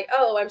 And he was like,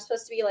 oh, I'm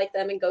supposed to be like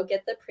them and go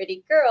get the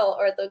pretty girl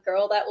or the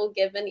girl that will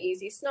give an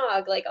easy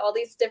snog, like all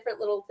these different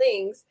little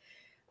things.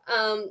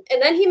 And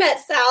then he met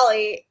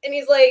Sally and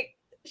he's like,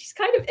 she's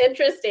kind of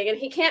interesting. And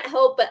he can't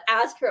help but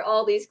ask her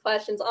all these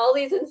questions, all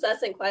these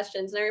incessant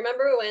questions. And I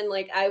remember when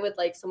I would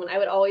like someone, I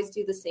would always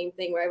do the same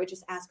thing where I would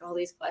just ask all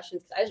these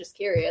questions because I was just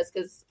curious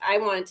because I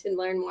wanted to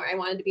learn more. I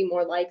wanted to be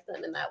more like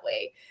them in that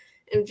way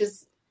and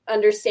just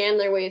understand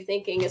their way of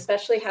thinking,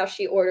 especially how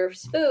she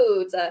orders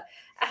foods,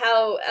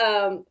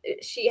 how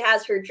she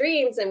has her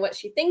dreams and what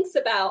she thinks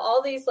about,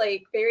 all these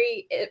like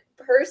very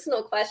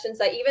personal questions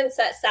that even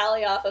set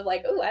Sally off of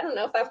like, oh, I don't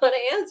know if I want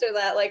to answer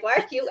that. Like, why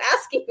are you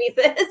asking me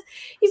this?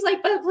 He's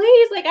like, but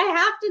please, like, I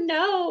have to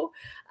know.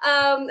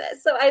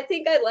 So I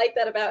think I like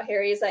that about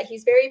Harry is that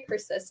he's very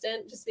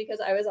persistent, just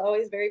because I was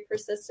always very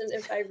persistent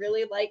if I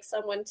really like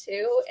someone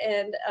too.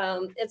 And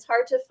it's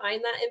hard to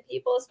find that in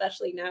people,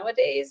 especially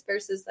nowadays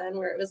versus then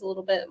where it was a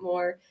little bit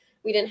more,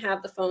 we didn't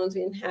have the phones,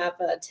 we didn't have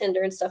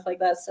Tinder and stuff like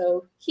that.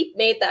 So he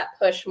made that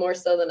push more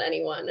so than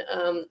anyone.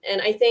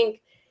 And I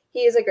think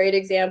he is a great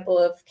example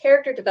of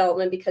character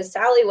development, because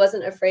Sally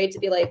wasn't afraid to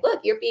be like,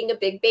 look, you're being a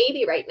big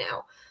baby right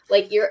now.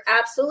 Like, you're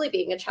absolutely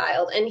being a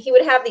child. And he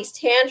would have these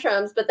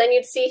tantrums, but then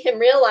you'd see him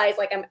realize,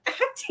 like, I'm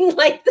acting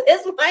like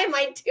this. Why am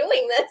I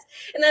doing this?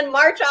 And then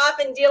march off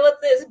and deal with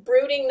this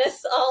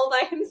broodingness all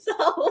by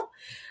himself.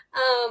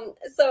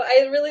 So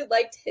I really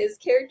liked his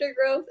character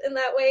growth in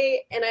that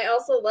way. And I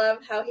also love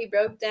how he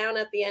broke down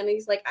at the end.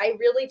 He's like, I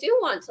really do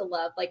want to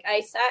love. Like, I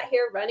sat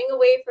here running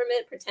away from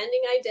it, pretending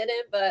I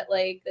didn't, but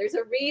like, there's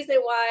a reason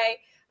why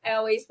I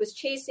always was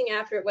chasing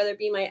after it, whether it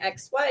be my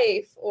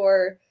ex-wife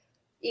or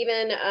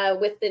even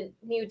with the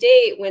new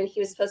date when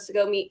he was supposed to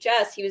go meet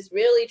Jess, he was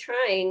really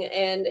trying.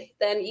 And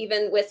then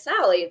even with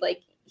Sally,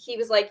 like, he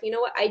was like, you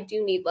know what, I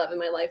do need love in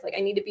my life. Like,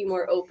 I need to be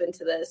more open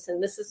to this.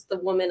 And this is the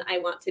woman I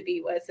want to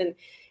be with and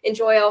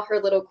enjoy all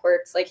her little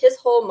quirks. Like, his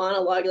whole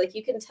monologue, like,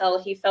 you can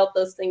tell he felt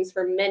those things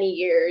for many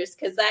years,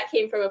 because that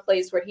came from a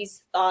place where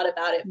he's thought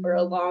about it for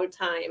a long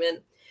time. And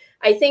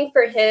I think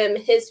for him,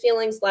 his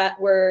feelings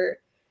were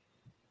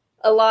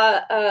a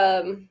lot,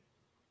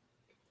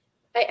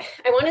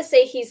 I want to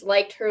say he's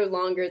liked her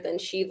longer than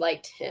she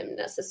liked him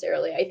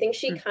necessarily. I think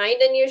she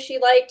kind of knew she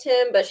liked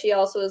him, but she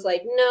also was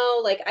like, no,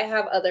 like, I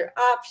have other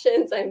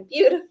options. I'm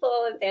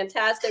beautiful and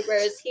fantastic.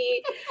 Whereas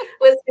he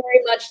was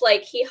very much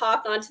like, he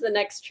hopped onto the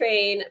next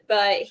train,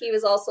 but he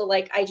was also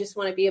like, I just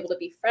want to be able to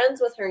be friends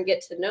with her and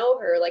get to know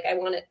her. Like, I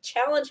want to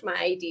challenge my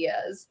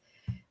ideas.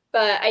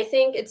 But I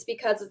think it's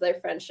because of their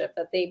friendship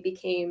that they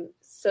became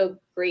so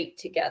great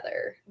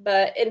together.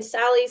 But in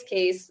Sally's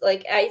case,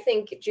 like, I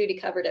think Judy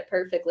covered it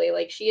perfectly.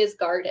 Like, she is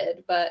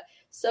guarded, but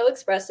so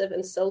expressive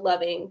and so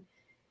loving.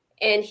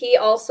 And he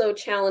also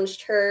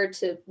challenged her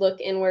to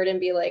look inward and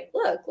be like,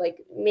 look, like,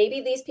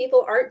 maybe these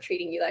people aren't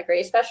treating you that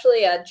great,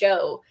 especially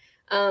Joe,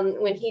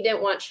 when he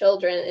didn't want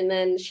children. And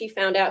then she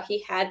found out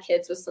he had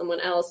kids with someone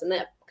else, and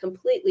that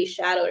completely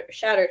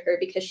shattered her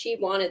because she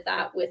wanted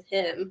that with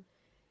him.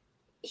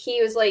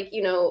 He was like,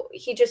 you know,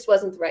 he just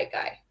wasn't the right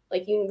guy.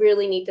 Like, you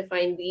really need to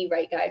find the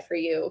right guy for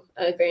you.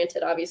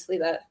 Granted, obviously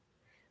that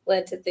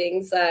led to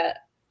things that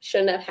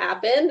shouldn't have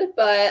happened,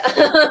 but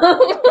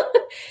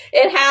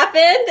it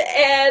happened,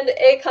 and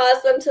it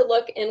caused them to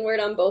look inward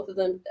on both of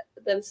them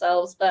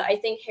themselves. But I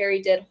think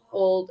Harry did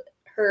hold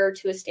her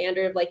to a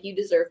standard of like, you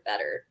deserve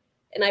better.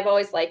 And I've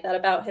always liked that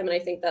about him. And I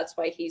think that's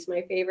why he's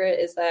my favorite,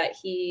 is that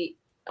he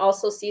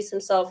also sees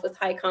himself with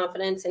high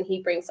confidence, and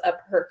he brings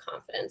up her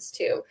confidence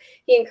too.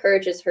 He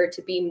encourages her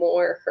to be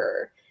more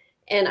her.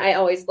 And I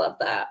always love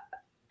that.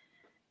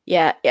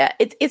 Yeah.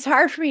 It's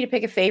hard for me to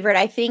pick a favorite.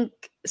 I think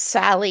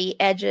Sally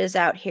edges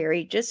out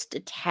Harry just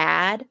a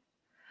tad.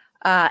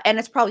 And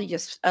it's probably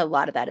just a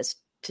lot of that is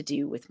to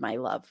do with my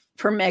love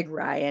for Meg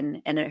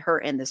Ryan and her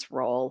in this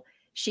role.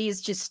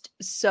 She's just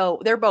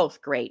they're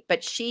both great,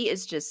 but she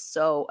is just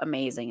so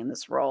amazing in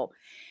this role.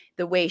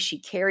 The way she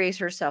carries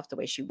herself, the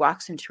way she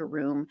walks into a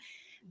room,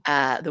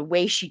 the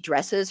way she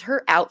dresses,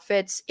 her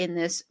outfits in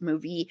this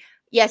movie.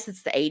 Yes,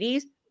 it's the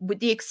 80s. With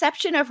the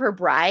exception of her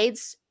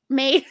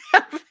bridesmaid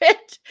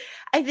outfit,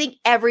 I think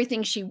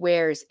everything she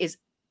wears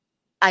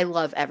I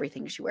love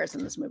everything she wears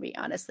in this movie,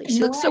 honestly.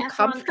 She looks so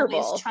comfortable.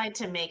 Always tried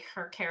to make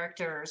her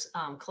characters'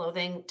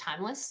 clothing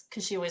timeless,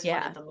 because she always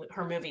wanted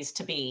her movies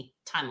to be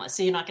timeless.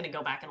 So you're not going to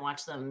go back and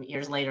watch them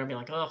years later and be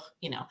like, oh,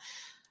 you know.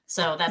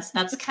 So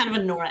that's kind of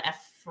a Nora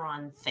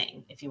Ephron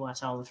thing if you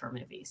watch all of her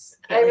movies.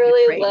 I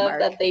really love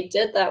that they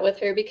did that with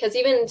her, because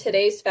even in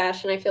today's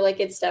fashion, I feel like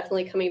it's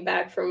definitely coming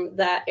back from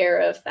that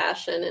era of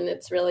fashion, and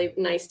it's really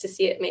nice to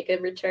see it make a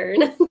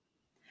return.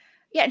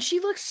 Yeah, and she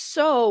looks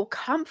so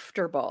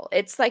comfortable.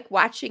 It's like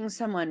watching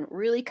someone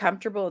really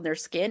comfortable in their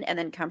skin and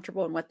then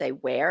comfortable in what they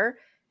wear.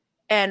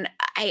 And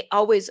I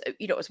always,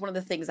 you know, it was one of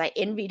the things I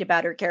envied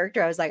about her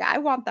character. I was like, I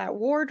want that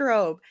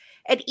wardrobe.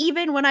 And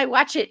even when I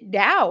watch it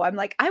now, I'm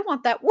like, I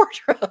want that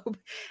wardrobe.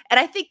 And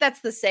I think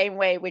that's the same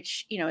way,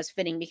 which, you know, is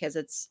fitting because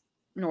it's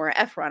Nora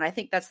Ephron. I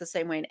think that's the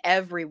same way in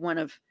every one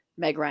of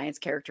Meg Ryan's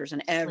characters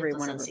and every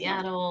one of them.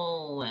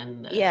 Seattle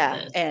and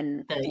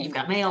and You've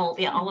Got Mail.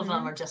 Yeah, all of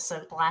them are just so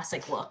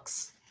classic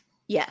looks.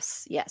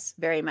 Yes,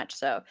 very much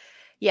so.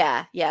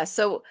 Yeah.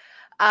 So,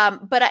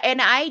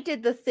 and I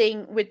did the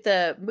thing with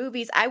the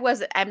movies.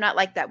 I'm not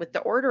like that with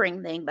the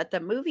ordering thing, but the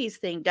movies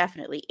thing,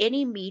 definitely.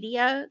 Any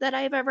media that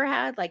I've ever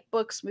had, like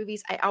books,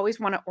 movies, I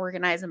always want to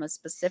organize them a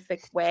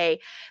specific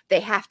way.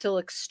 They have to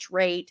look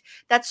straight.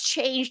 That's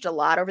changed a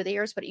lot over the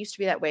years, but it used to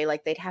be that way.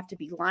 Like, they'd have to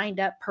be lined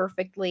up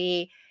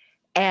perfectly.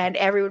 And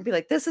everyone would be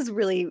like, this is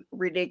really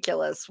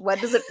ridiculous. What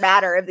does it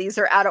matter if these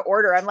are out of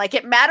order? I'm like,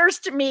 it matters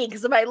to me,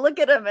 because if I look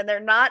at them and they're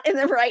not in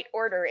the right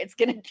order, it's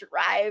going to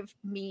drive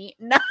me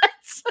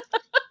nuts.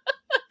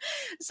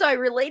 So I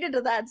related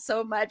to that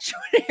so much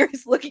when I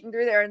was looking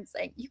through there and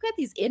saying, you got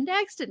these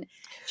indexed? And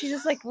she's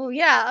just like, well,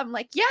 yeah. I'm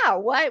like, yeah,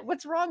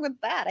 what's wrong with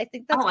that? I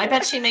think that's I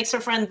bet she makes her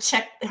friends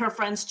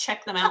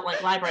check them out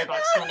like library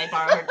books when they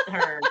borrow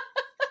her.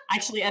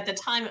 Actually, at the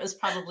time, it was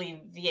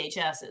probably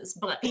VHSs,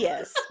 but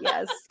yes.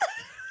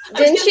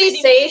 Didn't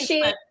she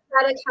say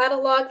had a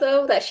catalog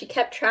though that she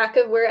kept track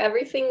of where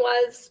everything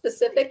was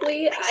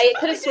specifically. I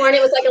could have sworn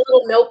it was like a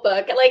little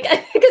notebook, like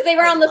because they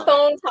were on the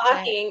phone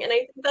talking, and I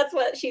think that's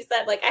what she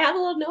said. Like, I have a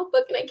little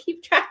notebook and I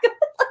keep track of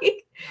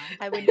it. Like,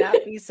 I would not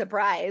be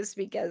surprised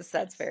because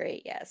that's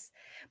very, yes.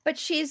 But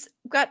she's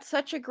got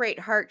such a great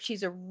heart.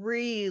 She's a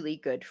really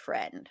good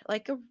friend,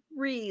 like a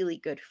really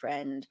good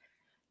friend,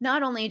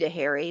 not only to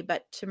Harry,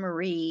 but to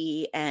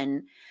Marie.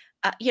 And,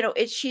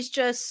 she's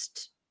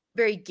just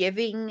very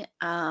giving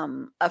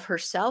of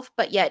herself,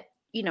 but yet,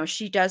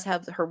 she does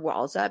have her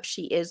walls up.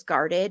 She is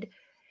guarded.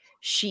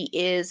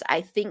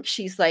 I think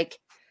she's like,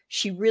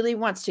 she really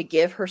wants to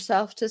give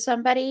herself to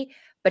somebody,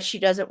 but she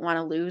doesn't want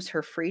to lose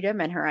her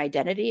freedom and her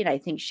identity. And I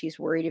think she's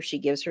worried if she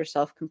gives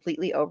herself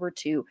completely over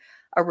to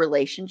a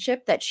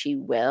relationship that she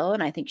will.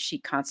 And I think she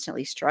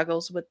constantly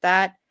struggles with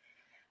that.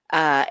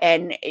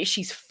 And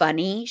she's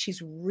funny.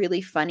 She's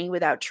really funny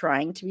without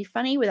trying to be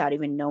funny, without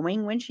even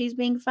knowing when she's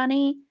being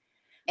funny.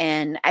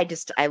 And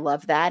I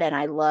love that. And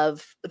I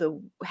love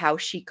how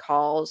she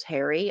calls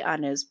Harry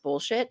on his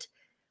bullshit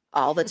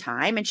all the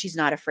time. And she's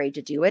not afraid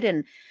to do it.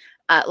 And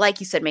like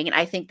you said, Megan,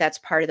 I think that's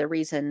part of the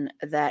reason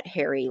that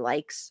Harry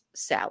likes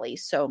Sally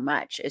so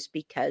much, is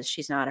because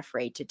she's not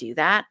afraid to do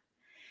that.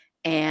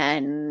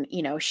 And,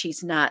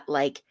 she's not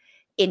like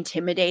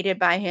intimidated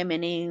by him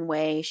in any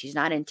way. She's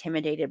not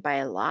intimidated by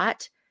a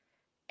lot.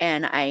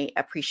 And I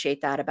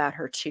appreciate that about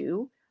her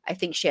too. I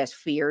think she has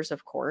fears,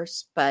 of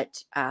course,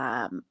 but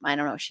I don't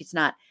know.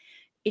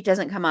 It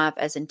doesn't come off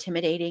as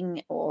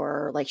intimidating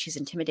or like she's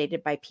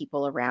intimidated by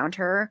people around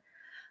her.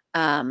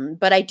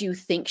 But I do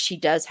think she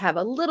does have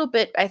a little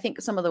bit. I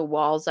think some of the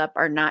walls up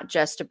are not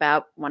just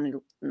about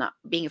not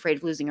being afraid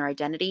of losing her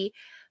identity,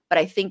 but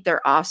I think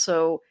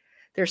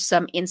there's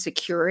some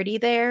insecurity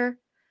there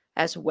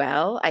as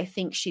well. I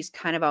think she's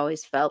kind of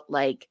always felt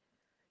like,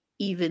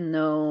 even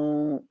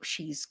though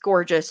she's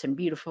gorgeous and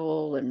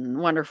beautiful and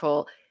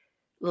wonderful,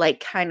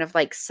 like kind of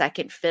like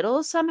second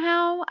fiddle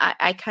somehow.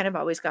 I kind of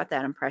always got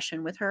that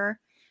impression with her.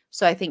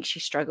 So I think she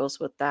struggles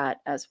with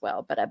that as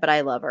well, but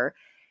I love her.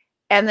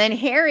 And then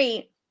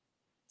Harry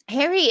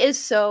is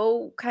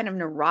so kind of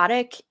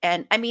neurotic.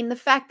 And I mean, the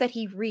fact that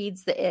he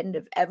reads the end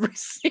of every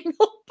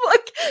single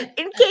book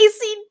in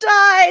case he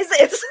dies,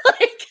 it's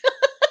like,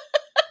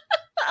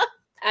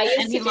 I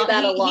used to do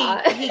that a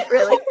lot. He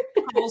really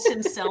calls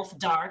himself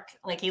dark.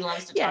 Like, he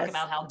loves to talk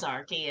about how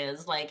dark he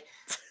is. Like,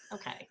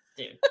 okay,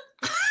 dude.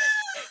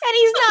 And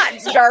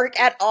he's not dark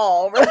at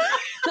all.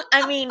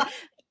 I mean,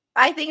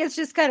 I think it's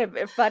just kind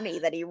of funny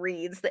that he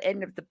reads the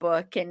end of the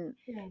book and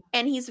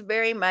he's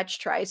very much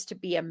tries to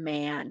be a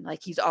man.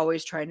 Like, he's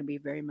always trying to be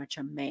very much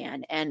a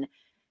man. And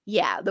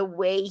yeah, the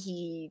way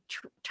he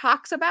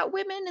talks about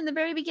women in the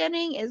very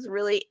beginning is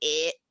really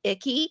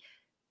icky,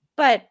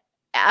 but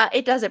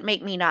it doesn't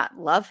make me not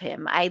love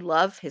him. I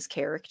love his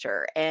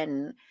character.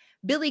 And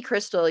Billy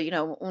Crystal,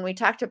 when we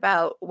talked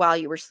about While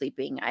You Were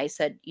Sleeping, I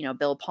said,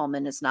 Bill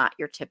Pullman is not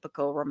your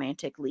typical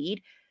romantic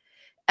lead.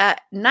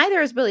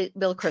 Neither is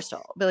Billy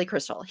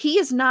Crystal. He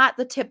is not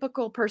the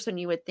typical person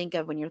you would think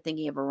of when you're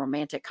thinking of a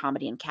romantic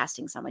comedy and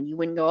casting someone. You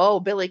wouldn't go, oh,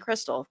 Billy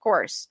Crystal, of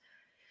course.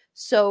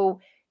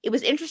 So it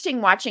was interesting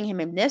watching him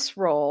in this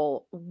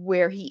role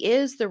where he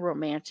is the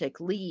romantic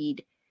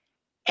lead.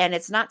 And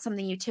it's not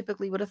something you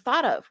typically would have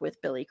thought of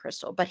with Billy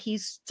Crystal, but he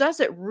does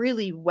it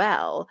really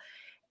well.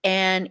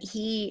 And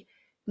he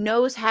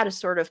knows how to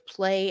sort of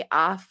play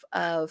off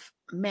of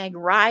Meg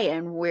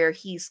Ryan, where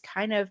he's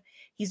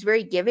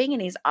very giving.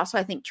 And he's also,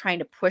 I think, trying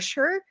to push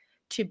her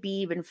to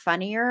be even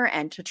funnier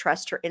and to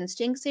trust her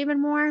instincts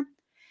even more.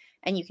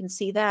 And you can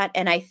see that.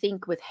 And I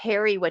think with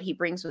Harry, what he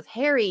brings with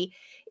Harry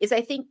is,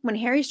 I think when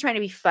Harry's trying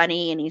to be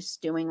funny and he's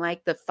doing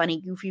like the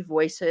funny, goofy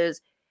voices,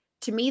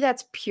 to me,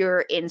 that's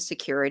pure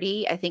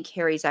insecurity. I think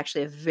Harry's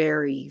actually a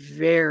very,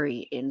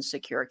 very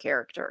insecure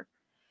character.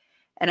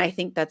 And I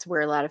think that's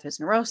where a lot of his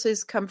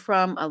neuroses come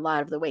from. A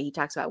lot of the way he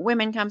talks about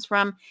women comes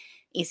from,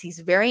 is he's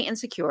very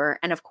insecure.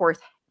 And of course,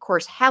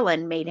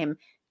 Helen made him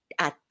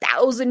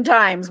 1,000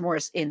 times more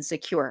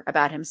insecure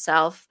about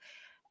himself,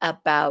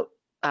 about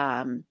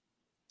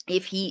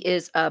if he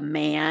is a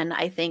man.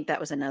 I think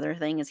that was another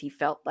thing, is he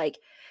felt like,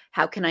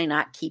 how can I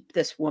not keep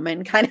this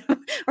woman kind of,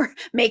 or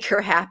make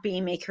her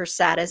happy, make her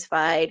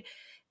satisfied,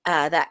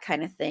 that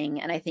kind of thing.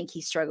 And I think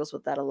he struggles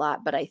with that a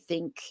lot. But I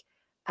think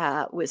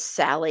with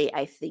Sally,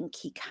 I think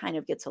he kind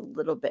of gets a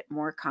little bit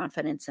more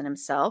confidence in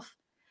himself.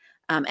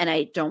 And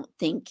I don't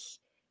think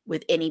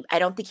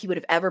he would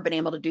have ever been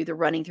able to do the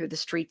running through the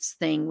streets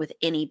thing with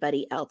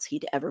anybody else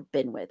he'd ever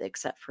been with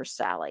except for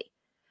Sally.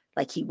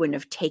 Like, he wouldn't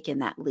have taken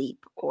that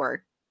leap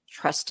or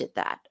trusted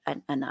that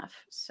enough.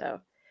 So,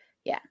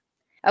 yeah.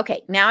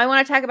 Okay, now I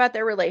want to talk about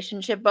their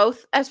relationship,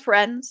 both as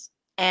friends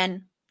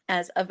and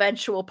as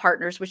eventual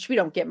partners, which we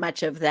don't get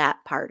much of that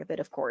part of it,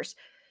 of course.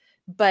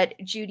 But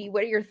Judy,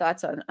 what are your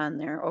thoughts on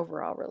their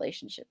overall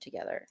relationship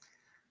together?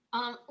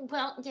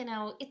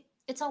 Well,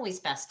 it's always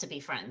best to be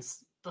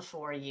friends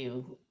before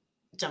you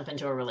jump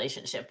into a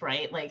relationship,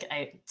 right? Like,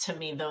 to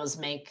me, those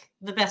make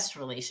the best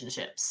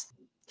relationships.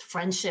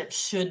 Friendship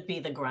should be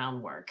the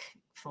groundwork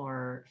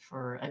for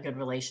a good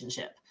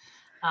relationship.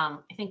 I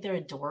think they're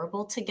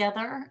adorable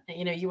together.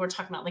 You know, you were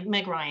talking about like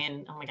Meg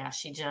Ryan. Oh my gosh,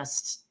 she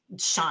just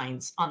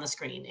shines on the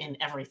screen in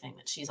everything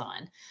that she's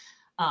on.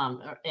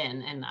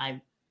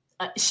 And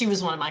she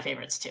was one of my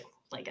favorites too.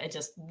 Like I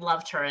just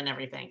loved her and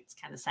everything. It's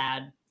kind of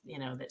sad, you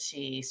know, that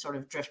she sort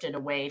of drifted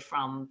away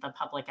from the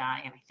public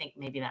eye. And I think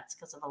maybe that's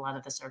because of a lot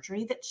of the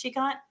surgery that she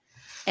got.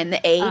 And the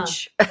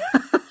age,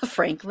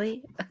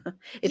 frankly,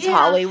 it's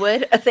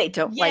Hollywood. They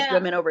don't like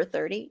women over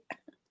 30.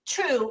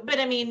 True. But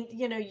I mean,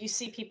 you know, you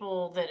see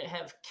people that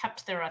have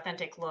kept their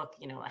authentic look,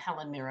 you know,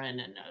 Helen Mirren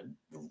and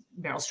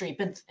Meryl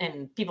Streep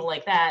and people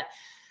like that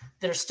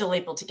are still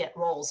able to get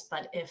roles.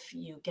 But if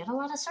you get a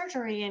lot of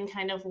surgery and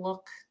kind of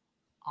look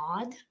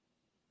odd,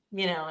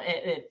 you know,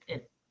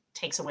 it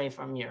takes away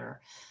from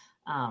your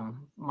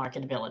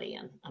marketability,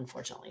 and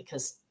unfortunately,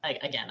 because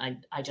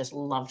I just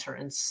loved her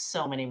in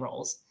so many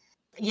roles.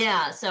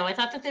 Yeah, so I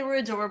thought that they were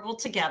adorable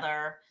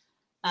together.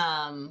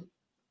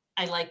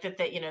 I like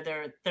that you know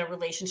their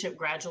relationship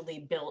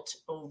gradually built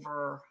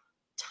over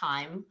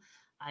time.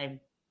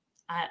 I'm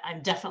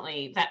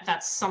definitely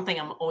that's something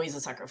I'm always a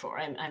sucker for.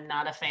 I'm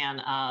not a fan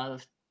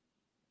of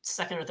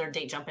second or third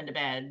date jump into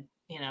bed.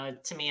 You know,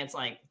 to me, it's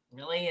like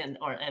really, and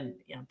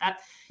you know that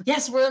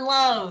yes, we're in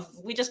love.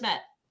 We just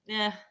met.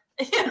 Yeah.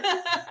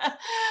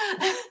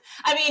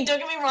 I mean, don't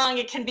get me wrong,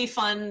 it can be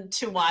fun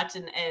to watch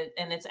and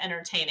it's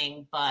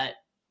entertaining, but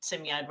to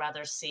me, I'd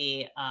rather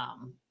see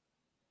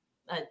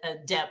a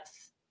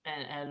depth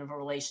and of a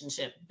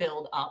relationship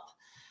build up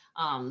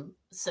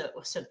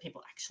so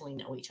people actually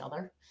know each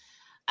other.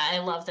 I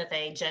love that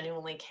they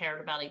genuinely cared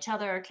about each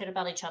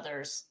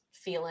other's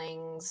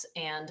feelings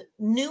and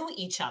knew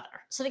each other.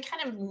 So they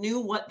kind of knew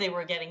what they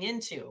were getting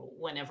into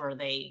whenever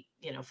they,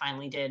 you know,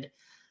 finally did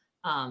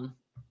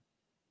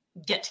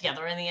get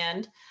together in the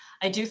end.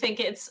 I do think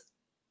it's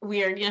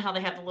weird, you know, how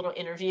they have the little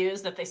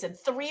interviews that they said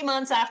 3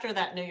 months after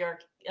that New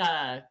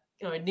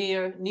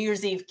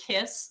Year's Eve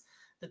kiss,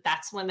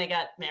 that's when they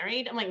got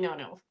married. I'm like,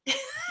 no.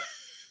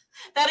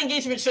 That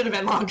engagement should have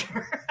been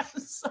longer.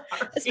 I'm sorry.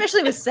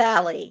 Especially with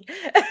Sally.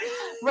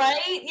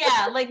 Right?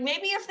 Yeah. Like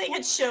maybe if they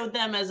had showed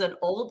them as an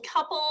old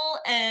couple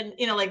and,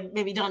 you know, like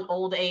maybe done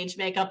old age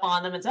makeup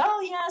on them and said,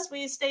 oh yes,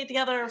 we stayed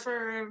together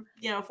for,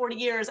 you know, 40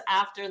 years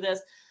after this.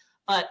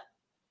 But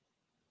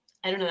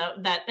I don't know,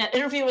 that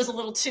interview was a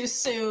little too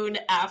soon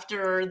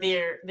after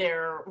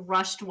their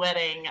rushed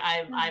wedding.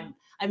 I'm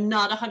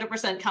not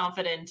 100%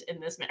 confident in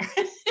this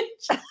marriage.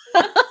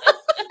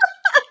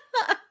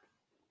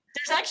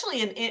 There's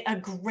actually a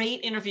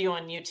great interview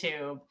on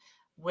YouTube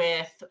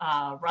with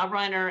Rob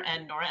Reiner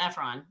and Nora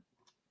Ephron,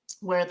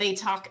 where they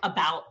talk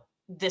about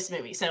this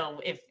movie. So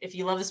if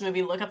you love this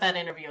movie, look up that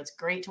interview. It's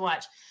great to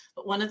watch.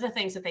 But one of the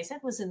things that they said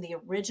was in the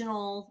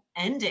original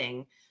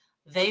ending,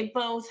 they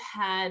both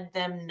had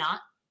them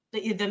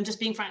just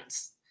being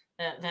friends,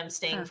 them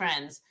staying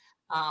friends.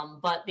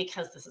 But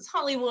because this is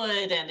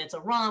Hollywood and it's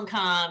a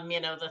rom-com, you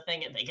know, the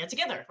thing, they get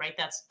together, right?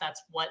 That's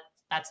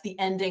the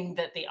ending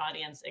that the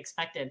audience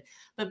expected.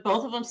 But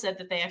both of them said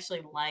that they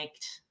actually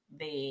liked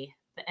the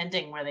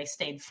ending where they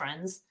stayed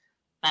friends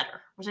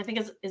better, which I think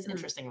is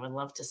interesting. I would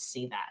love to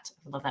see that.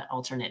 I love that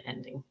alternate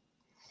ending.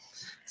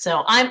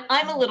 So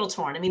I'm a little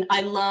torn. I mean,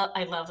 I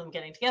love them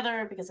getting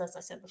together because, as I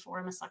said before,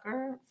 I'm a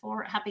sucker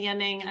for happy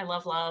ending. I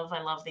love love.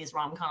 I love these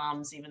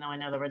rom-coms, even though I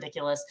know they're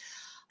ridiculous.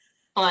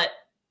 But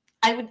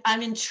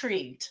I'm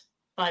intrigued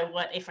by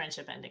what a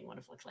friendship ending would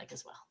have looked like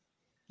as well.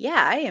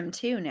 Yeah, I am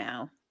too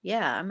now.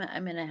 Yeah, I'm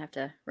gonna have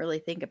to really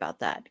think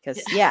about that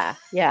because yeah.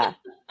 Yeah,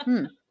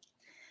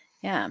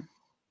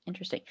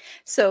 interesting.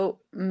 So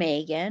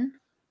Megan,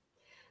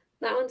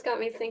 that one's got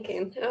me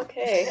thinking.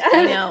 Okay,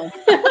 I know.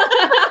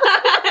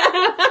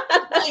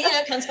 Well, you know,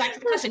 it comes back to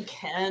the question: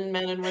 can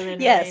men and women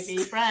really be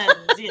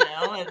friends? You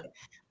know, and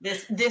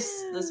this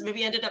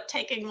movie ended up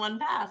taking one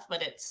path,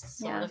 but it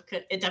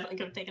definitely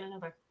could have taken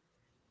another.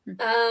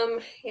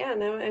 Yeah,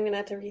 now I'm gonna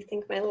have to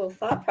rethink my little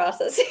thought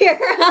process here.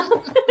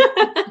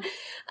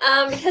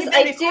 Because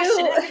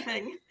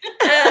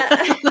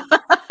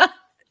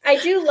I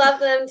do love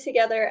them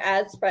together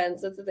as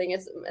friends. That's the thing.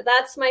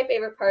 That's my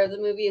favorite part of the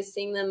movie is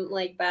seeing them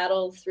like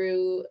battle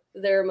through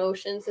their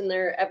emotions in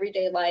their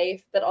everyday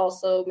life, but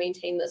also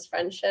maintain this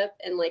friendship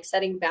and like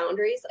setting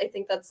boundaries. I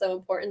think that's so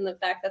important. The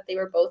fact that they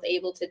were both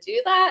able to do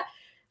that,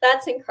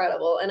 that's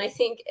incredible. And I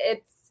think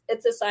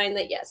it's a sign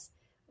that yes,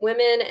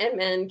 women and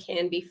men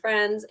can be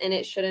friends, and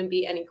it shouldn't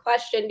be any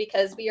question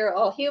because we are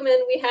all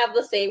human. We have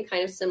the same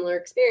kind of similar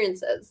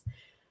experiences.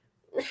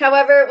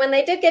 However, when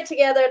they did get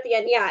together at the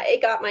end, yeah,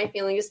 it got my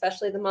feeling,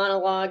 especially the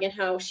monologue and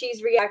how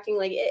she's reacting.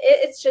 Like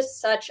it's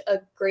just such a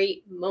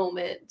great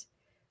moment.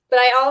 But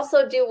I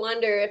also do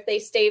wonder if they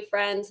stayed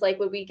friends, like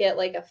would we get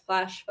like a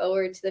flash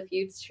forward to the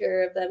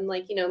future of them,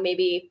 like, you know,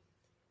 maybe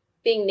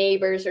being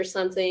neighbors or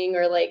something,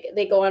 or like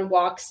they go on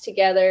walks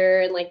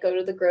together and like go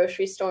to the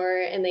grocery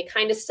store and they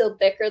kind of still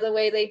bicker the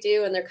way they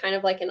do. And they're kind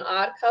of like an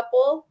odd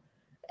couple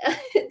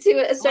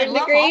to a certain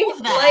degree.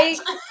 Like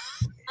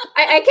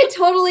I could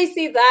totally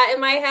see that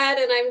in my head.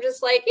 And I'm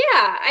just like,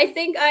 yeah, I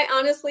think I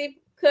honestly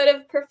could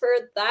have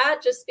preferred that,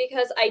 just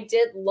because I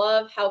did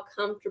love how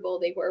comfortable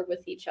they were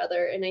with each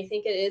other. And I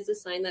think it is a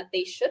sign that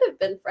they should have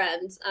been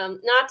friends.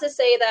 Not to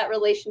say that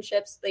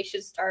relationships, they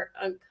should start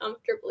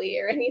uncomfortably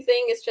or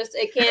anything. It's just,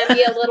 it can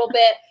be a little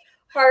bit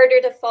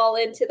harder to fall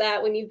into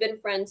that when you've been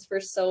friends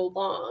for so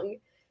long.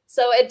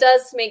 So it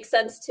does make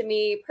sense to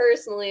me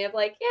personally of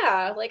like,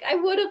 yeah, like I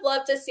would have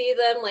loved to see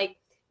them, like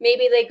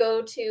maybe they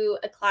go to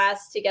a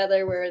class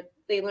together where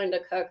they learn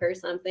to cook or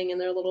something and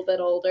they're a little bit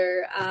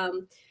older.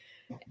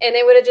 And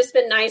it would have just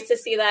been nice to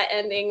see that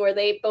ending where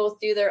they both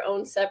do their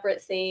own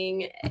separate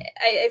thing.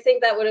 I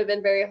think that would have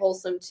been very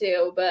wholesome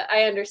too, but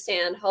I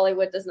understand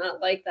Hollywood does not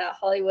like that.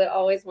 Hollywood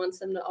always wants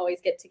them to always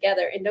get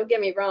together. And don't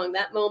get me wrong,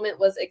 that moment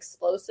was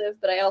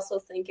explosive, but I also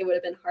think it would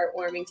have been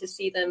heartwarming to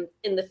see them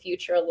in the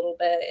future a little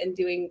bit and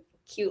doing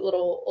cute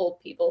little old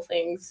people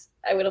things.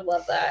 I would have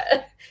loved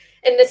that.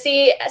 And to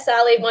see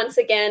Sally once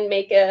again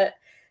make a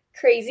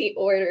crazy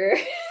order,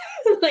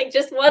 like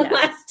just one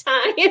last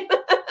time.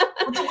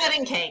 With the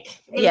wedding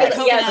cake. Yes,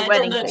 The the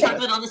wedding and the cake.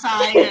 chocolate on the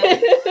side.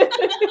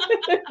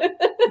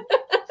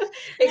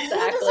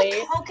 Exactly.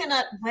 A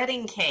coconut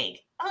wedding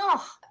cake.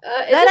 Oh,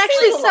 That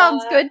actually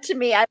sounds good to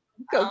me. I love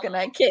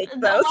coconut cake, a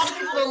though. lot of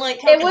people don't like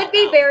It coconut would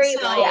be though, very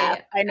so- light.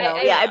 Yeah, I know.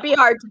 I It'd be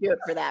hard to do it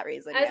for that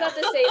reason. I was yeah. about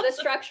to say the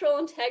structural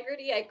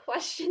integrity, I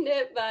questioned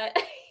it, but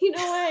you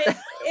know what?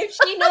 If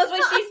she knows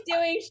what she's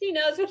doing, she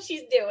knows what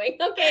she's doing.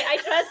 Okay, I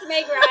trust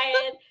Meg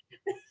Ryan.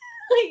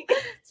 Like,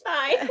 it's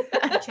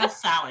fine.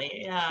 Just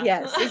Sally. Yeah.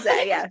 Yes,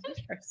 exactly. Yeah,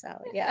 for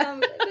Sally. Yeah.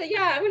 But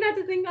yeah, I'm gonna have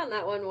to think on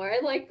that one more. I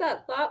like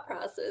that thought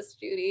process,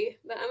 Judy.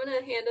 But I'm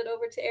gonna hand it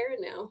over to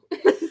Erin now.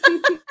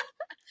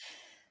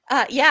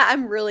 Yeah,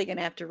 I'm really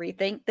gonna have to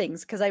rethink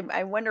things because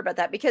I wonder about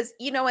that because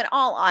in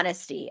all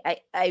honesty,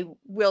 I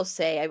will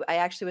say I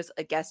actually was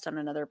a guest on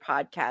another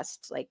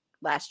podcast like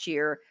last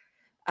year,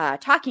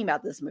 talking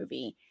about this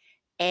movie,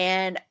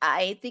 and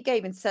I think I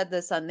even said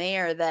this on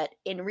there that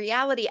in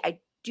reality I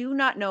do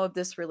not know if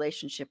this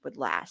relationship would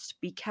last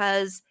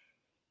because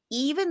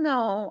even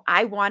though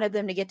I wanted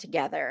them to get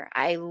together,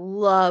 I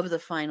love the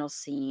final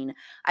scene.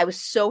 I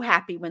was so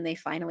happy when they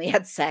finally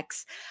had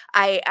sex.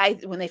 I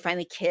when they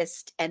finally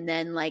kissed, and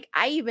then like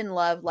I even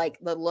love like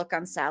the look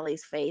on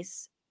Sally's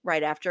face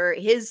right after.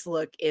 His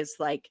look is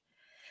like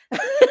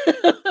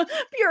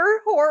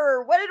pure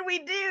horror. What did we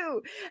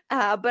do?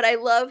 But I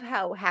love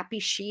how happy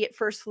she at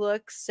first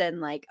looks, and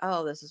like,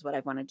 oh, this is what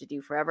I've wanted to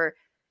do forever.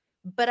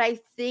 But I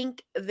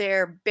think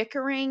their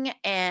bickering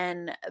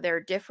and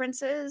their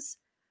differences,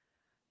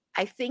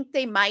 I think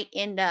they might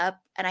end up,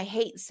 and I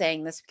hate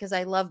saying this because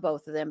I love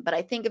both of them, but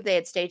I think if they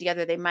had stayed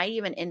together, they might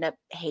even end up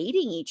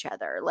hating each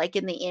other. Like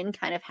in the end,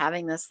 kind of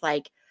having this,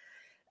 like,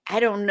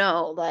 I don't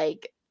know,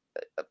 like,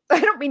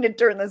 I don't mean to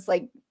turn this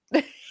like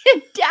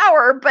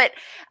dour, but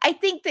I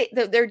think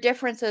that their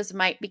differences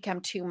might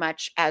become too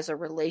much as a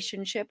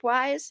relationship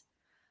wise.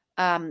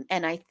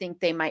 And I think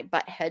they might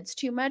butt heads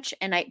too much.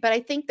 But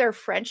I think their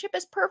friendship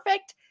is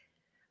perfect,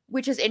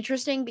 which is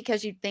interesting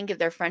because you'd think if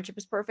their friendship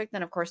is perfect,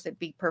 then of course they'd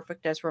be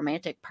perfect as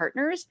romantic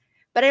partners.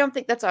 But I don't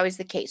think that's always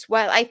the case.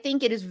 While I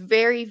think it is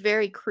very,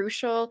 very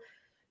crucial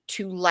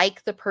to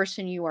like the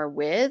person you are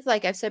with.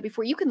 Like I've said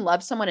before, you can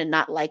love someone and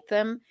not like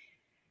them,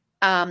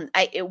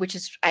 which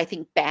is, I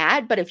think,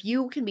 bad. But if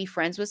you can be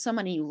friends with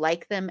someone and you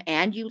like them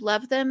and you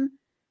love them,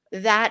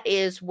 that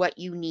is what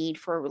you need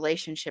for a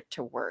relationship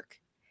to work.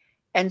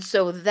 And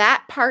so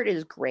that part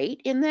is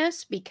great in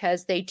this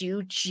because they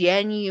do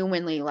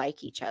genuinely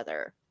like each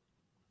other.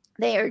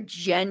 They are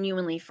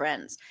genuinely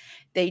friends.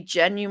 They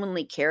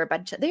genuinely care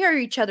about each other. They are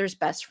each other's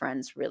best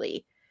friends,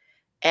 really.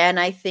 And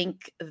I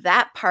think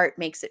that part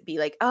makes it be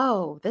like,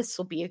 oh, this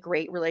will be a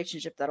great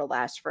relationship that'll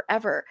last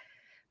forever.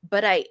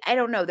 But I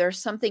don't know. There's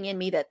something in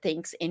me that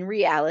thinks in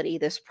reality,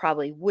 this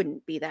probably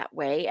wouldn't be that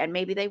way. And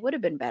maybe they would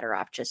have been better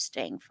off just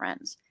staying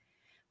friends.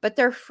 But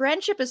their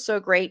friendship is so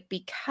great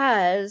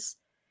because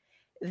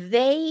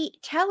they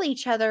tell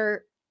each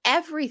other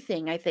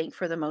everything, I think,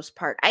 for the most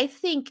part. I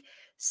think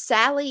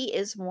Sally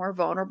is more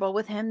vulnerable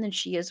with him than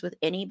she is with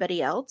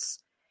anybody else.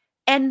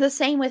 And the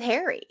same with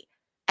Harry.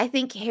 I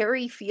think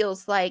Harry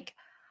feels like,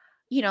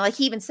 like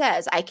he even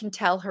says, I can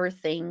tell her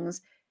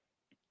things,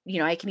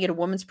 I can get a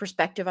woman's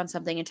perspective on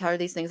something and tell her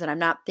these things, and I'm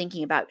not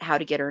thinking about how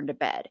to get her into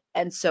bed.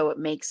 And so it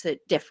makes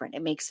it different.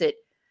 It makes it,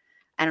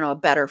 I don't know, a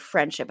better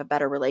friendship, a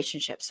better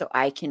relationship. So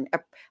I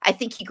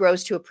think he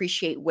grows to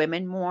appreciate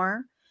women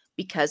more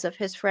because of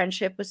his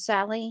friendship with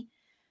Sally.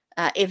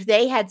 If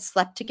they had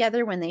slept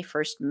together when they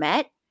first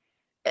met,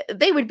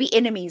 they would be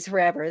enemies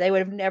forever. They would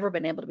have never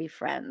been able to be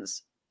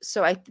friends.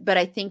 But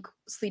I think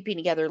sleeping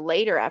together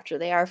later after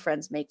they are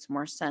friends makes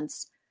more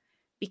sense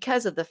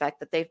because of the fact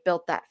that they've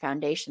built that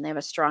foundation. They have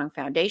a strong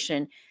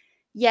foundation.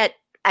 Yet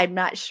I'm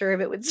not sure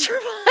if it would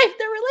survive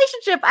their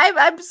relationship.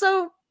 I'm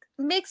so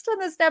mixed on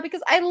this now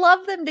because I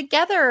love them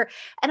together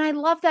and I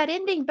love that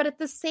ending. But at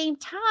the same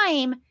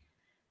time,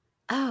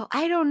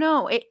 I don't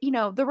know.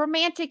 The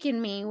romantic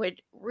in me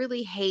would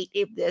really hate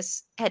if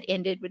this had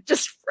ended with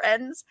just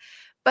friends.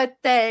 But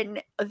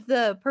then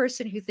the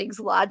person who thinks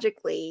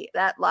logically,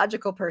 that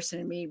logical person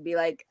in me would be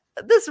like,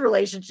 this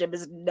relationship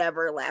is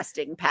never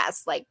lasting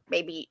past like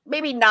maybe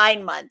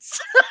 9 months.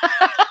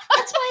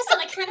 That's why I said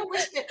I kind of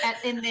wish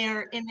that in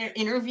their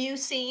interview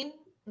scene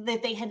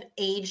that they had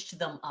aged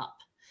them up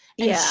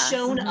and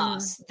shown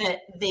us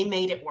that they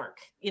made it work.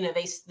 You know,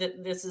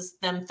 that this is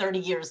them 30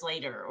 years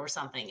later or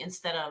something,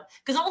 instead of,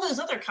 because all those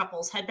other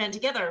couples had been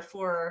together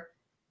for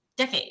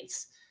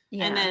decades.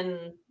 Yeah. And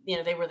then, you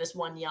know, they were this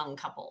one young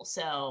couple.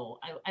 So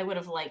I would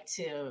have liked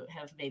to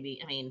have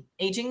maybe, I mean,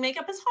 aging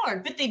makeup is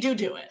hard, but they do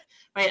it,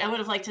 right? I would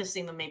have liked to have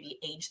seen them maybe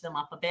age them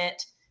up a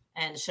bit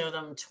and show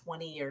them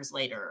 20 years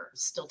later,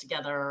 still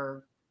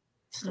together,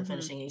 still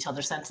finishing each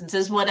other's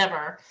sentences,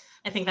 whatever.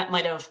 I think that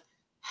might have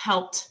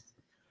helped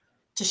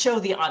to show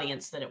the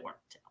audience that it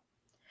worked.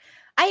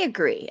 I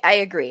agree.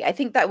 I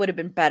think that would have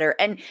been better.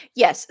 And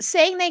yes,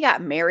 saying they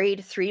got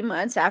married 3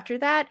 months after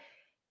that,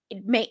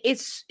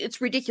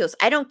 it's ridiculous.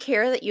 I don't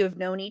care that you have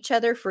known each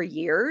other for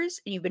years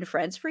and you've been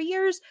friends for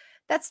years.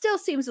 That still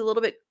seems a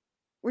little bit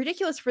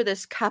ridiculous for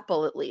this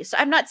couple, at least.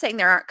 I'm not saying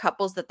there aren't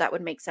couples that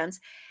would make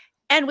sense.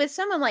 And with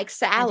someone like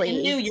Sally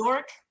in New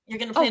York, you're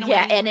going to plan a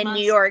wedding. Yeah, and in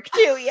New York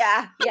too.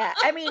 Yeah.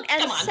 I mean,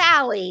 and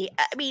Sally,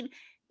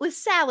 with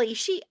Sally,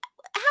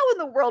 how in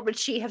the world would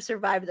she have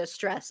survived the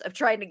stress of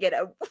trying to get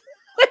a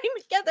wedding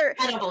together?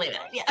 I don't believe it.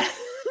 Yeah.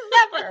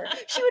 Never.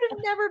 She would have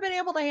never been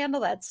able to handle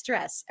that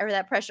stress or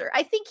that pressure.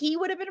 I think he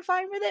would have been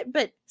fine with it,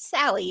 but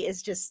Sally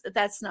is just,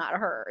 that's not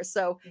her.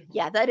 So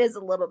yeah, that is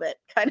a little bit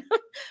kind of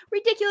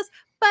ridiculous,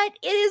 but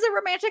it is a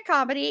romantic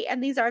comedy.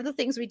 And these are the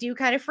things we do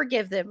kind of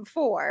forgive them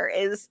for,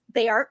 is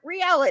they aren't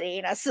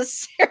reality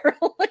necessarily.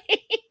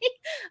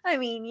 I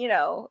mean, you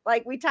know,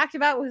 like we talked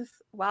about with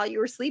While You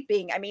Were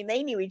Sleeping. I mean,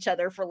 they knew each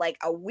other for like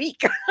a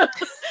week.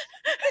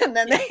 And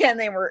then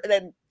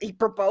then he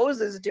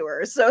proposes to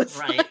her. So it's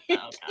right. Like, oh,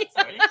 God,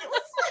 so ridiculous.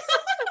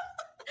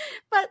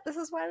 But this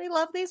is why we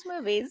love these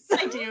movies.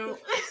 I do.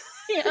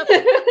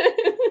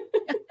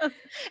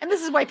 And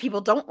this is why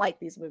people don't like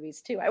these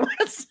movies too, I want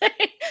to say.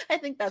 I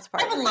think that's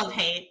part of it. Love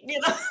hate, you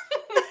know.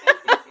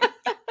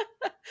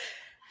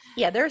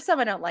 Yeah, there are some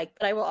I don't like,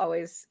 but I will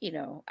always,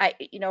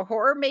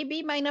 horror may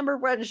be my number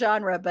one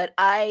genre, but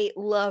I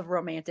love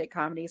romantic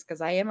comedies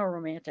because I am a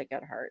romantic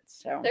at heart.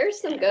 So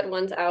there's some good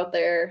ones out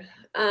there.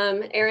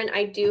 Erin,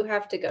 I do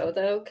have to go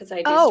though, because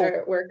I do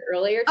start work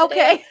earlier today.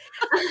 Okay.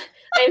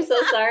 I'm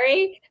so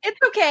sorry. It's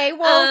okay.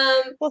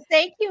 Well,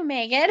 thank you,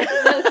 Megan.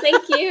 No,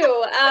 thank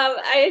you.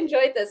 I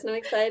enjoyed this, and I'm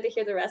excited to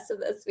hear the rest of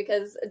this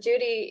because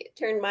Judy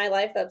turned my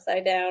life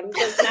upside down.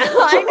 Just now.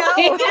 I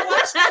know.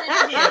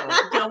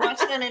 Go watch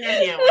that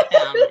interview with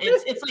them.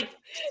 It's like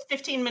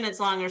 15 minutes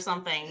long or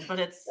something, but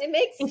it's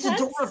sense.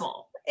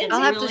 Adorable. It's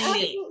I'll really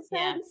neat.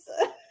 Yeah.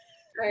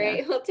 All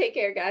right. Well, take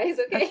care, guys.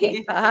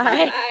 Okay.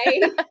 Bye.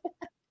 Bye.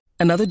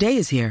 Another day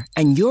is here,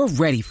 and you're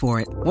ready for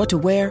it. What to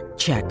wear?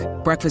 Check.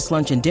 Breakfast,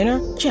 lunch, and dinner?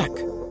 Check.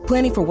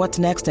 Planning for what's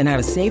next and how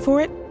to save for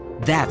it?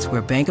 That's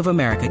where Bank of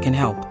America can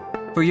help.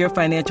 For your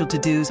financial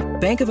to-dos,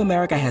 Bank of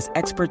America has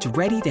experts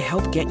ready to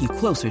help get you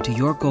closer to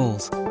your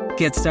goals.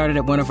 Get started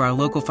at one of our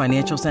local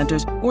financial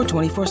centers or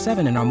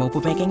 24/7 in our mobile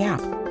banking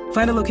app.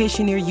 Find a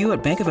location near you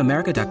at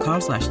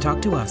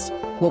bankofamerica.com/talktous.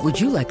 What would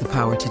you like the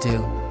power to do?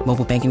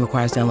 Mobile banking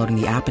requires downloading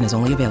the app and is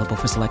only available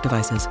for select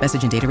devices.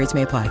 Message and data rates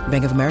may apply.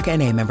 Bank of America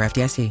NA, member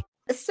FDIC.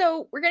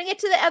 So we're going to get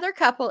to the other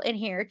couple in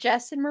here,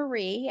 Jess and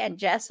Marie. And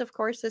Jess, of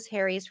course, is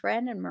Harry's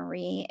friend, and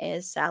Marie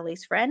is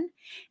Sally's friend.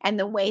 And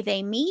the way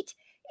they meet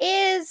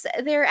is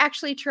they're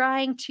actually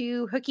trying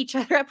to hook each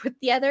other up with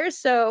the other.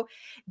 So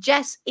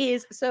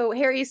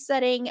Harry's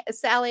setting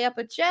Sally up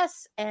with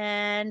Jess,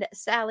 and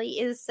Sally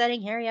is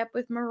setting Harry up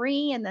with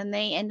Marie. And then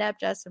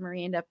Jess and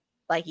Marie end up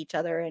like each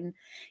other and,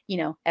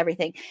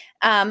 everything.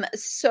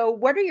 So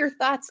what are your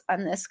thoughts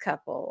on this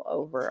couple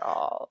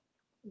overall?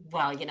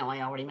 Well,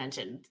 I already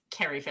mentioned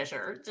Carrie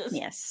Fisher.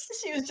 Yes.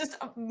 She was just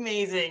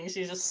amazing.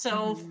 She's just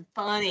so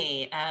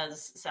funny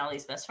as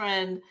Sally's best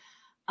friend.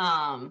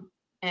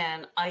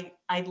 And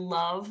I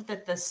love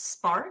that the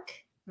spark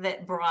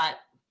that brought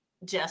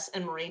Jess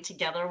and Marie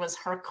together was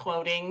her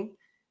quoting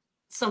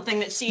something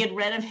that she had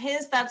read of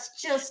his.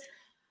 That's just,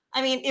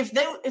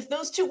 if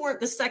those two weren't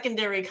the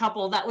secondary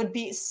couple, that would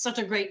be such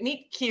a great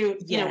meet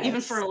cute,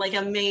 even for like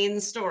a main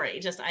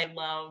story. Just, I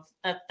love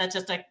that. That's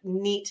just a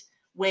neat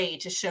way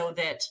to show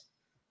that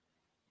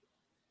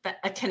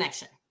a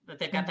connection, that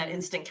they've got that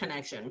instant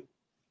connection,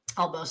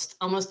 almost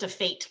a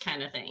fate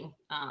kind of thing.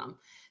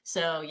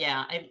 So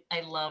yeah,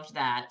 I loved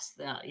that,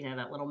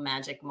 that little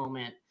magic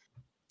moment.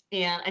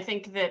 And I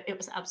think that it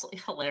was absolutely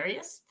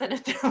hilarious that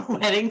at their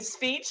wedding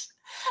speech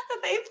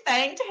that they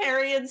thanked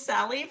Harry and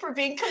Sally for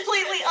being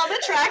completely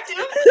unattractive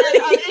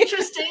and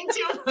uninteresting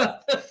to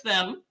both of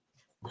them.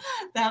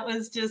 That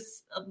was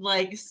just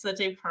like such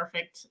a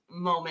perfect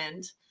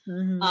moment.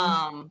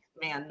 Man,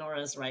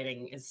 Nora's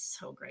writing is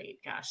so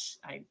great. Gosh,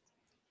 I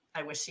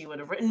wish she would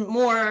have written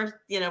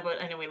more,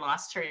 but I know we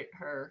lost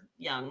her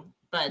young,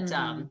 but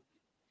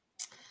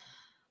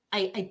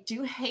I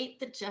do hate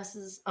that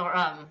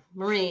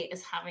Marie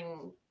is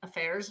having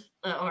affairs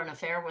or an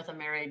affair with a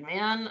married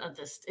man.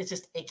 It's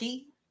just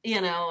icky,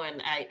 and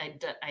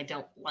I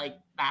don't like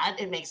that.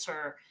 It makes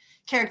her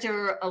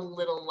character a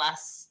little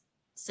less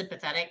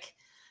sympathetic.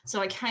 So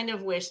I kind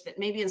of wish that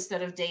maybe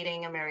instead of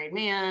dating a married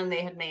man,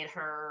 they had made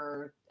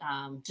her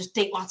just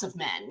date lots of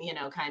men, you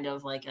know, kind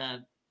of like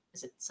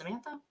is it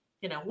Samantha?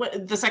 You know,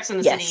 what the Sex and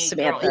the City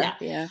Samantha, girl.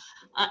 Yeah.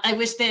 I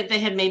wish that they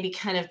had maybe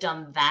kind of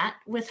done that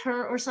with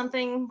her or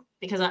something,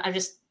 because I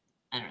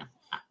don't know.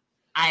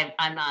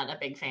 I'm not a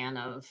big fan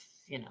of,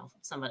 you know,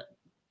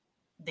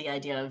 the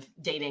idea of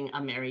dating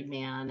a married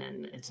man,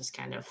 and it's just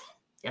kind of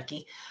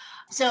yucky.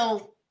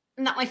 So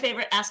not my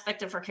favorite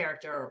aspect of her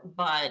character,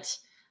 but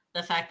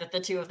the fact that the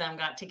two of them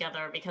got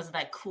together because of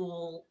that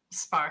cool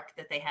spark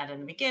that they had in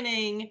the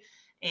beginning,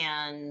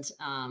 and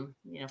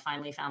you know,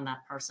 finally found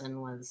that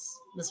person was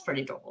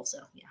pretty adorable. So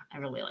yeah, I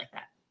really like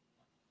that.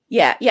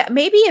 Yeah.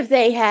 Maybe if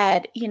they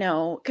had, you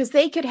know, because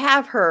they could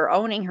have her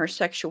owning her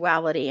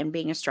sexuality and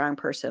being a strong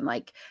person.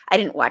 Like, I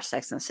didn't watch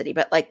Sex and the City,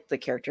 but like the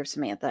character of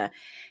Samantha,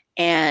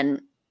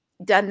 and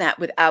done that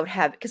without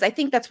having, because I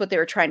think that's what they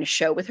were trying to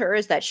show with her,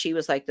 is that she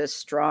was like this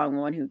strong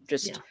one who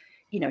just,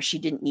 you know, she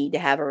didn't need to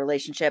have a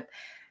relationship.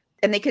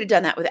 And they could have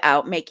done that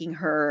without making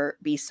her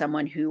be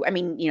someone who, I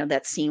mean, you know,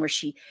 that scene where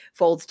she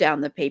folds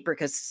down the paper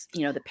because,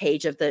 you know, the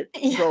page of the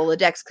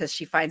Rolodex, because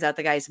she finds out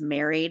the guy's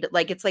married.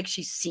 Like, it's like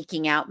she's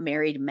seeking out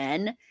married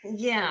men.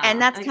 Yeah.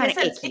 And that's kind of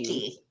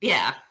icky.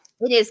 Yeah.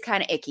 It is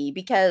kind of icky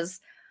because,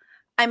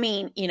 I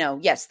mean, you know,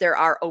 yes, there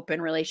are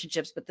open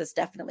relationships, but this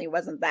definitely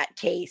wasn't that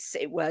case.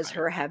 It was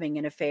her having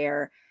an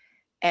affair.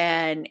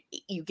 And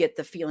you get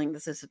the feeling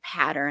this is a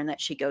pattern,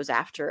 that she goes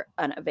after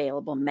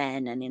unavailable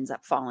men and ends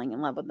up falling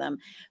in love with them.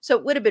 So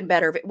it would have been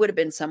better if it would have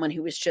been someone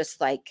who was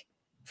just like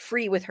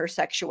free with her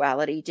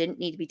sexuality, didn't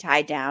need to be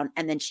tied down.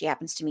 And then she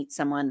happens to meet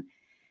someone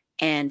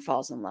and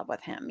falls in love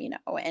with him, you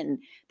know, and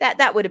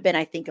that would have been,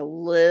 I think, a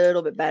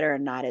little bit better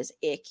and not as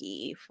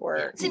icky for.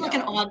 It seemed like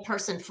an odd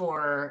person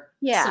for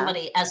Yeah.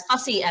 somebody as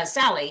fussy as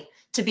Sally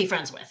to be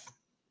friends with.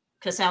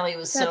 Because Sally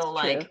was That's so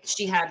like, true.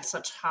 she had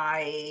such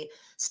high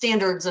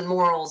standards and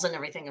morals and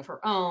everything of her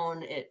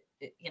own. It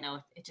you know,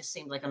 it just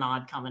seemed like an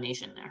odd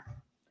combination there.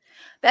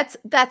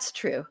 That's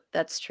true.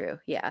 That's true.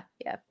 Yeah.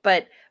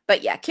 But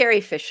yeah,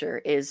 Carrie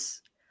Fisher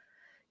was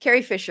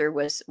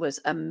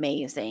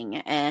amazing,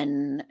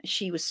 and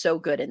she was so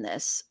good in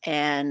this,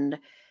 and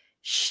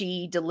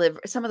she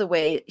delivered some of the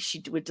way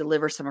she would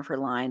deliver some of her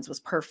lines was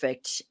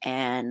perfect.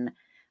 And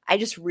I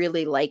just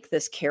really like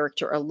this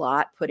character a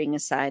lot, putting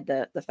aside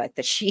the fact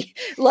that she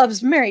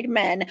loves married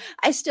men.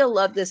 I still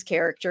love this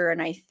character,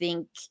 and I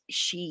think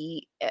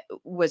she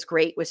was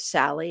great with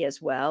Sally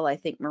as well. I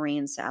think Marie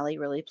and Sally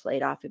really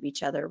played off of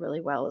each other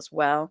really well as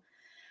well.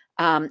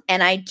 And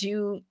I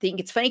do think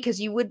it's funny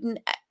because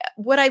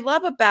what I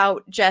love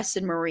about Jess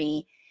and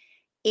Marie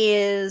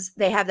is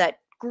they have that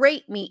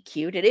great meet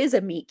cute. It is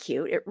a meet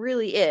cute. It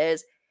really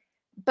is.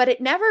 But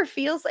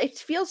it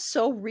feels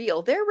so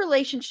real. Their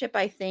relationship,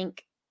 I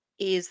think,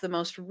 is the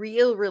most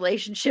real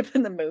relationship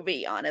in the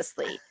movie,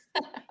 honestly.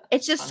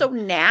 It's just so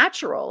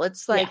natural.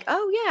 It's like,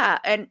 oh yeah.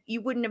 And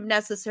you wouldn't have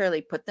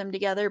necessarily put them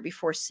together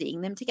before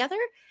seeing them together.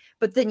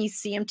 But then you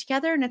see them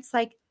together and it's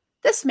like,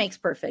 this makes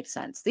perfect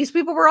sense. These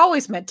people were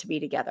always meant to be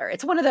together.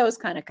 It's one of those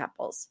kind of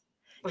couples.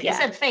 Like you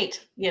said,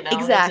 fate, you know,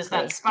 exactly. Just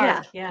that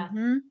spark. Yeah.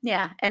 Mm-hmm.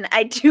 Yeah. And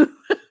I do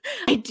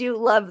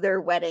love their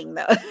wedding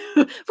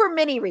though, for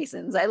many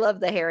reasons. I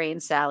love the Harry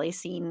and Sally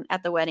scene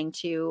at the wedding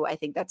too. I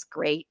think that's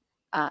great.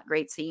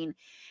 Great scene.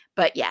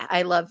 But yeah,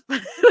 I love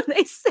when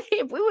they say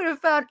if we would have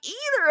found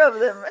either of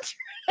them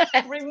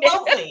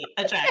remotely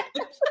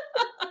attractive.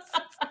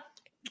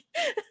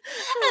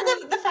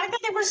 And the fact that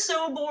they were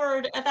so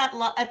bored at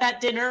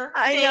that dinner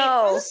I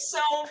know. was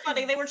so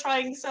funny. They were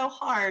trying so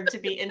hard to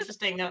be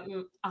interesting.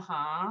 Oh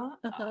God,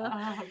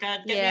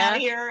 get me out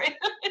of here.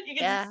 You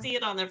can see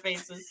it on their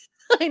faces.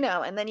 I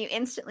know. And then you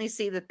instantly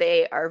see that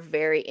they are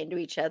very into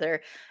each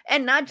other.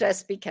 And not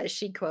just because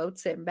she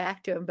quotes him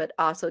back to him, but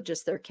also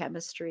just their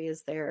chemistry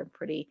is there,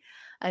 pretty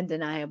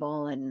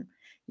undeniable. And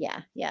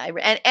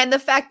and the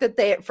fact that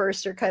they at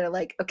first are kind of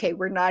like, okay,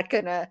 we're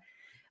going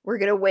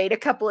to wait a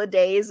couple of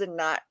days and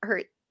not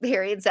hurt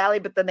Harry and Sally.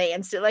 But then they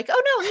instantly like,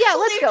 oh no, yeah,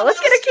 let's go. Let's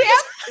get a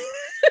camp.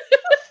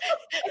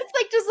 It's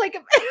like, just like,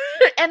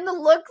 and the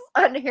looks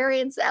on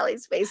Harry and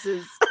Sally's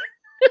faces.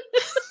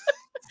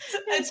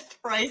 It's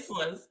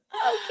priceless.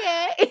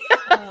 Okay.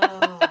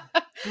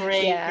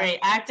 Great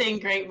acting,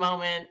 great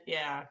moment.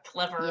 Yeah,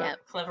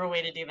 clever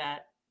way to do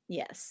that.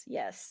 Yes.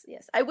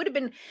 I would have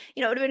been,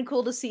 it would have been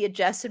cool to see a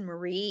Jess and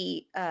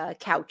Marie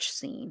couch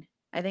scene.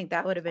 I think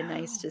that would have been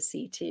nice to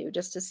see too,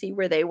 just to see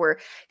where they were.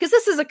 Because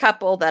this is a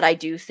couple that I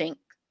do think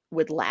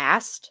would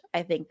last.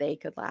 I think they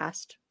could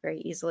last very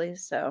easily.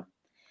 So,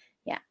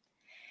 yeah.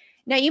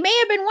 Now, you may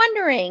have been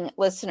wondering,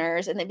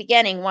 listeners, in the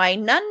beginning, why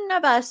none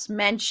of us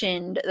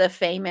mentioned the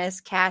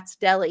famous Cat's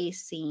Deli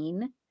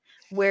scene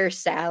where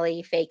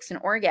Sally fakes an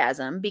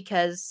orgasm,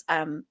 because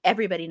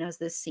everybody knows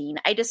this scene.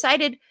 I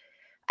decided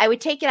I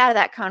would take it out of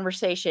that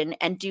conversation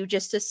and do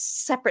just a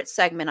separate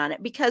segment on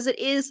it, because it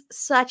is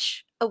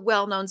such a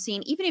well-known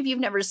scene. Even if you've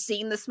never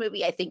seen this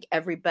movie, I think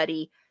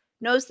everybody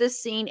knows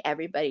this scene.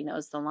 Everybody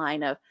knows the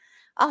line of,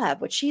 I'll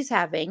have what she's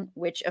having,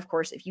 which, of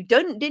course, if you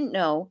didn't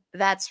know,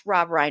 that's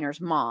Rob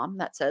Reiner's mom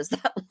that says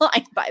that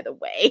line, by the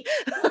way.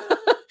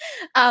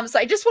 So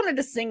I just wanted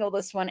to single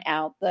this one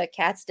out, the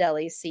Cat's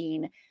Deli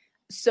scene.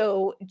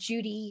 So,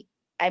 Judy,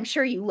 I'm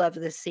sure you love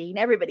this scene.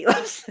 Everybody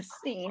loves this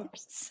scene.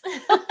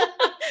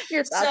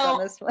 Your thoughts on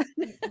this one?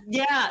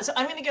 Yeah, so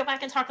I'm going to go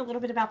back and talk a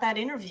little bit about that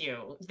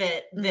interview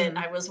that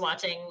I was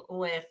watching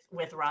with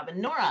Rob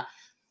and Nora.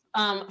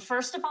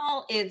 First of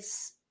all,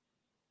 it's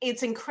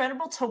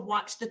incredible to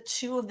watch the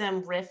two of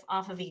them riff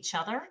off of each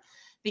other,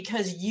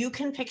 because you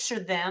can picture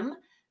them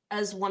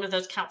as one of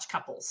those couch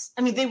couples.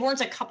 I mean, they weren't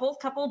a couple,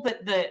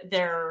 but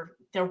their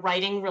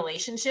writing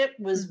relationship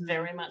was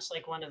very much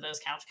like one of those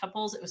couch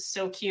couples. It was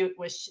so cute.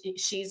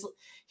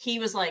 He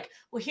was like,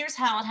 well, here's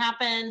how it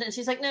happened. And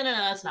she's like, no,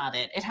 that's not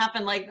it. It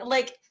happened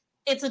like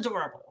it's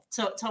adorable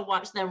to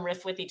watch them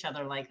riff with each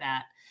other like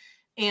that.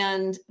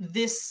 And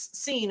this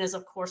scene is,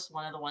 of course,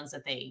 one of the ones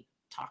that they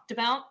talked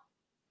about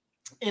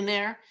in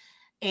there.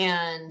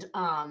 And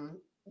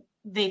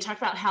they talked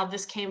about how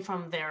this came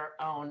from their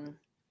own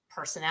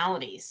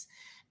personalities.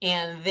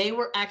 And they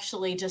were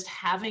actually just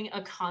having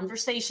a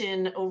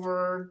conversation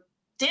over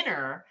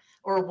dinner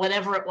or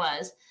whatever it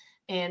was,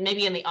 and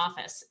maybe in the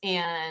office.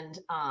 And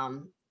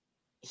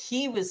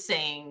he was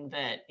saying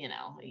that,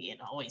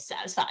 always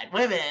satisfied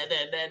women.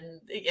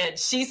 And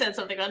she said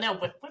something about, no,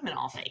 but women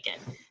all fake it.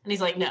 And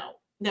he's like, no,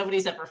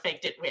 nobody's ever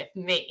faked it with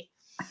me.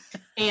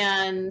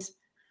 And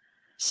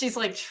she's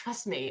like,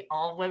 trust me,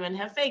 all women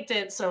have faked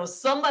it. So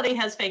somebody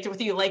has faked it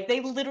with you. Like,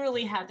 they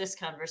literally had this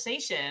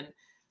conversation.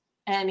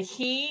 And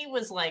he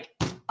was like,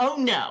 oh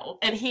no.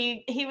 And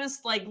he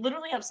was like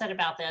literally upset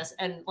about this,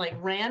 and like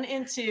ran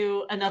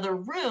into another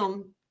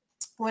room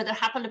where there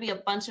happened to be a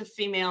bunch of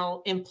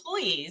female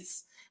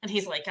employees. And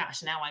he's like,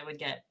 gosh, now I would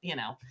get,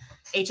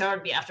 HR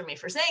would be after me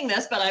for saying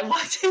this. But I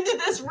walked into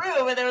this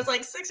room and there was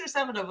like 6 or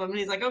 7 of them. And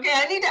he's like, okay,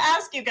 I need to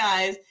ask you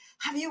guys,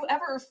 have you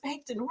ever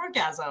faked an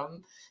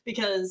orgasm?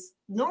 Because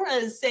Nora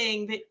is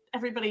saying that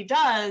everybody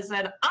does,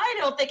 and I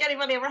don't think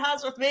anybody ever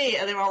has with me.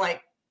 And they were all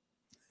like,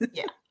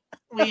 yeah.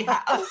 We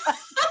have. And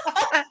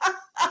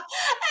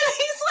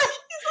he's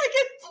like,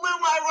 it blew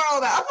my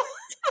world up.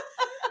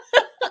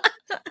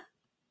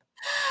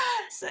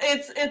 So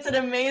it's an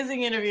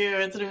amazing interview.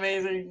 It's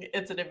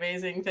an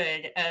amazing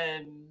thing.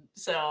 And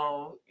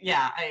so,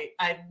 yeah,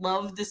 I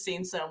love this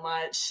scene so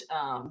much.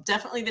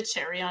 Definitely the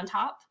cherry on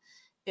top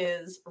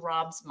is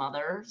Rob's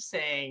mother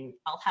saying,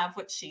 I'll have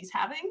what she's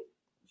having.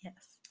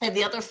 Yes. And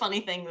the other funny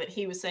thing that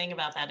he was saying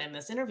about that in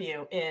this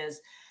interview is,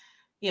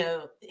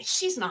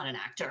 she's not an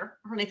actor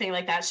or anything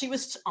like that. She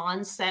was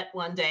on set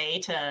one day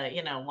to,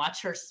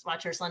 watch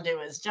her son do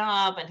his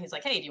job. And he's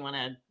like, hey, do you want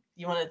to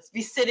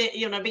be sitting,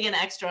 be an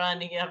extra?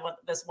 And you have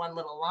this one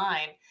little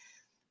line.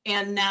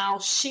 And now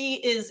she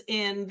is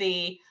in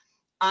the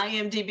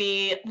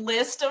IMDb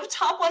list of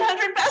top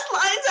 100 best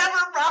lines ever.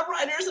 Rob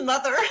Reiner's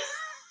mother.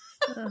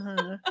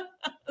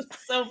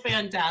 So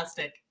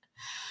fantastic.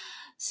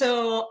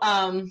 So,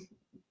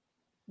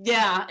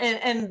 yeah.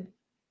 And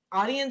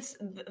audience,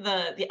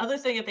 the other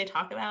thing that they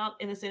talk about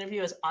in this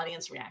interview is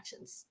audience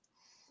reactions.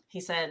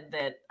 He said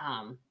that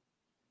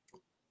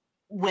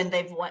when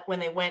they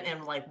went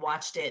and like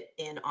watched it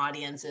in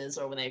audiences,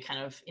 or when they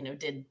kind of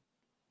did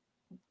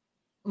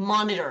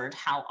monitored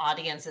how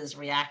audiences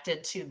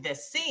reacted to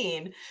this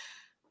scene,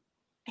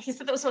 he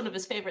said that was one of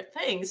his favorite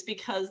things,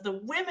 because the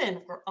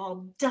women were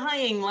all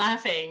dying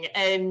laughing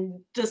and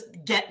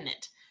just getting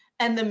it,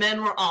 and the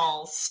men were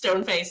all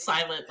stone-faced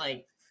silent,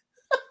 like,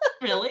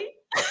 really?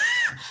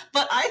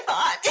 But I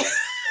thought,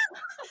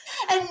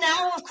 and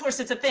now of course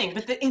it's a thing,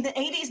 but in the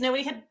 80s,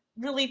 nobody had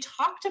really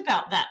talked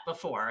about that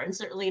before, and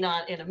certainly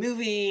not in a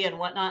movie and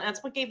whatnot.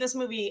 That's what gave this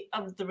movie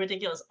the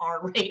ridiculous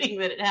R rating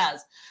that it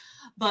has.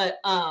 But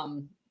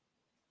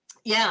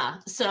yeah,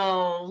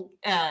 so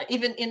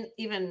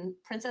even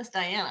Princess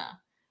Diana,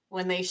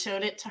 when they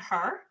showed it to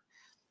her,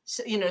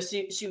 so,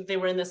 they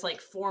were in this like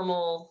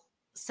formal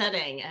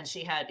setting, and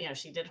she had,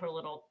 she did her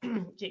little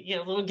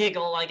little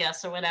giggle, I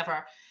guess, or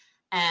whatever.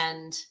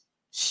 And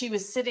she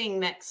was sitting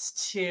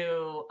next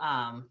to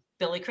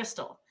Billy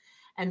Crystal.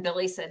 And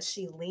Billy said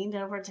she leaned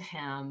over to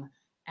him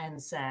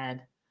and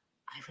said,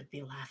 I would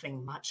be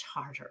laughing much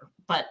harder,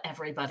 but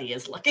everybody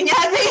is looking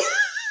at me.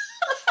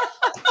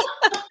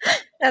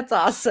 That's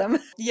awesome.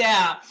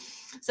 Yeah.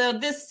 So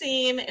this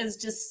scene is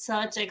just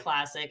such a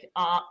classic.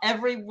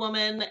 Every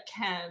woman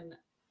can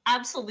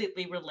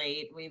absolutely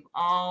relate. We've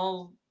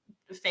all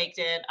faked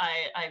it.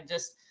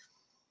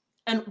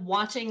 And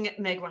watching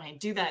Meg Ryan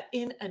do that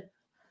in a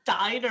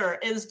diner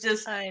is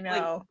just, I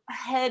know, like,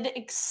 head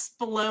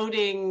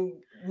exploding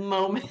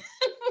moment.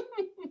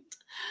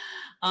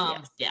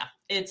 Yes. Yeah,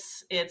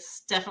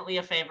 it's definitely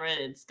a favorite.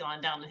 It's gone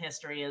down in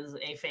history as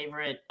a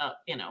favorite,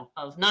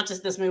 of not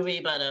just this movie,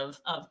 but of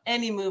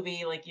any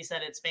movie. Like you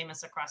said, it's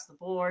famous across the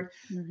board.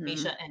 Mm-hmm.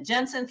 Misha and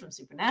Jensen from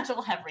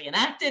Supernatural have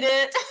reenacted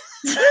it.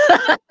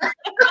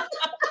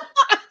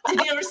 Did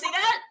you ever see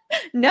that?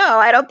 No,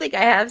 I don't think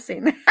I have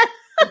seen that.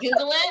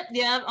 Google it.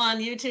 Yeah, on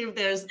YouTube.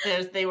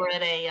 They were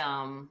at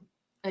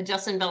a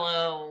Justin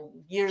Bellow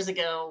years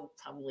ago,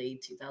 probably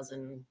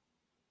 2000.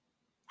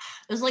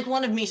 It was like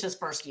one of Misha's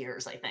first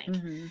years, I think.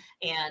 Mm-hmm.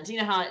 And you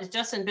know how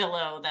Justin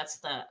Billow, that's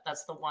the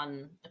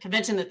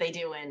convention that they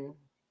do in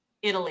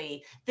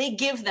Italy. They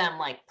give them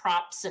like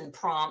props and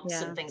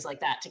prompts and things like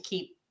that to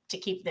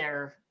keep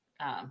their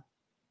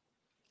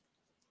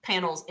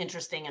panels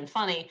interesting and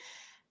funny.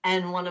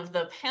 And one of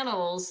the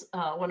panels,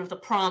 one of the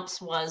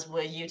prompts was,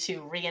 will you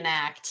two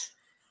reenact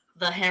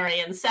the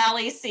Harry and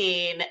Sally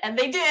scene? And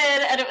they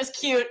did, and it was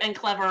cute and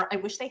clever. I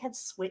wish they had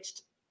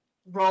switched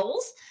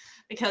roles,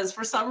 because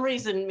for some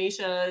reason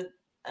Misha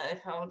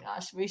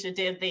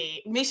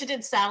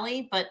did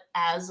Sally, but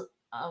as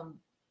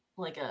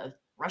like a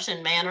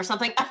Russian man or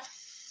something.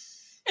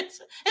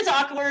 It's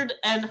awkward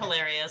and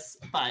hilarious,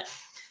 but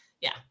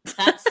yeah,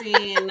 that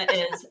scene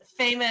is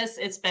famous.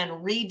 It's been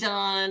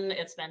redone.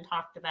 It's been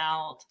talked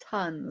about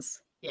Tons.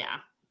 Yeah.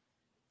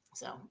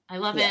 So I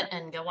love it,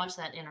 and go watch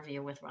that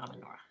interview with Rob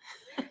and Nora.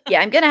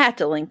 Yeah, I'm gonna have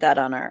to link that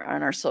on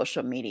our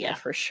social media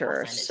for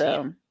sure.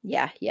 So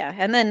yeah.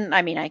 And then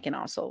I mean I can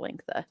also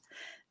link the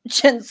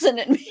Jensen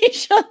and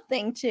Misha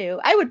thing too.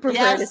 I would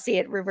prefer to see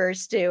it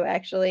reversed too,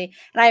 actually.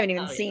 And I haven't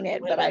even seen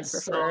it, but I'd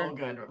prefer so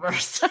good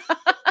reversed.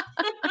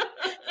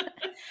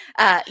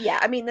 Yeah,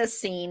 I mean this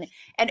scene,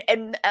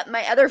 and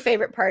my other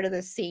favorite part of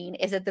this scene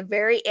is at the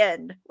very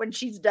end when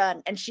she's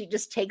done and she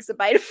just takes a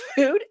bite of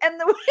food, and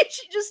the way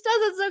she just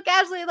does it so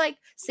casually, like,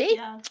 see,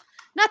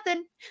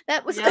 nothing.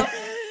 That was yeah,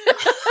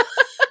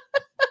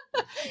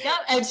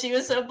 and she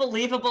was so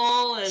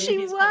believable, and she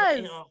was.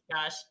 Oh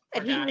gosh,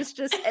 and he was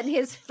just, and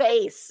his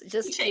face,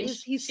 just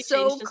he's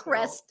so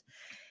crest.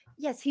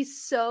 Yes,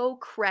 he's so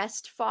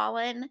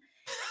crestfallen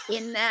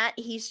in that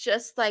he's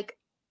just like,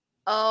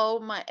 oh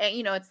my,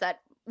 you know, it's that.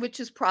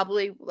 Which is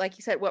probably, like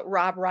you said, what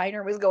Rob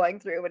Reiner was going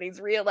through when he's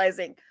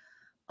realizing,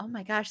 oh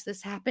my gosh,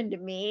 this happened to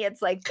me.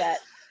 It's like that,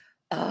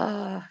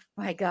 oh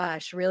my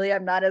gosh, really?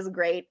 I'm not as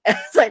great as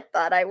I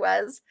thought I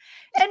was.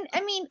 And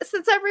I mean,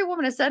 since every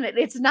woman has done it,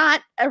 it's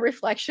not a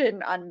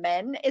reflection on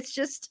men. It's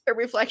just a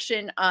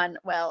reflection on,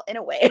 well, in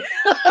a way.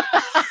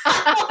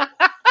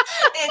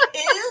 It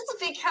is,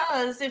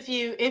 because if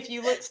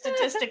you look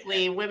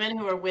statistically, women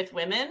who are with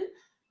women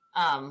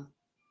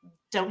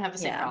don't have the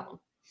same problem.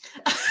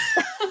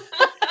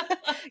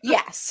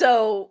 Yeah,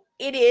 so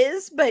it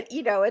is, but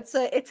you know, it's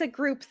a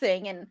group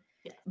thing, and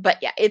but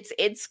yeah,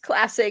 it's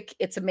classic.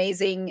 It's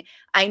amazing.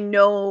 I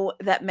know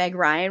that Meg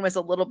Ryan was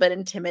a little bit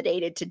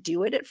intimidated to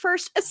do it at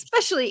first,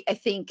 especially I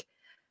think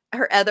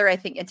her other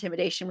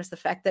intimidation was the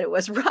fact that it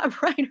was Rob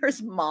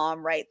Reiner's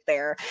mom right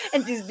there,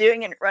 and she's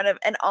doing it in front of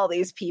and all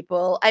these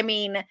people. I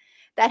mean,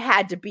 that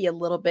had to be a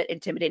little bit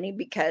intimidating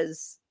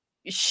because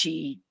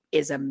she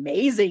is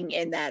amazing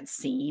in that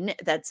scene.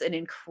 That's an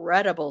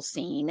incredible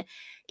scene.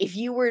 If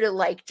you were to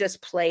like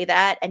just play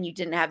that and you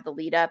didn't have the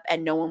lead up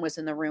and no one was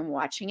in the room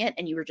watching it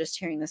and you were just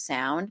hearing the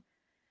sound,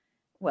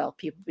 well,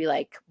 people would be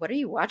like, what are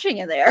you watching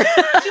in there?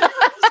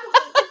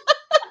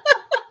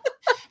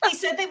 They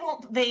said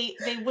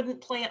they wouldn't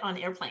play it on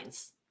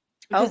airplanes.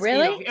 Because, oh,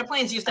 really? You know,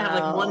 airplanes used to have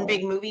like one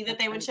big movie that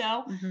they would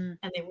show, and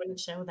they wouldn't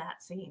show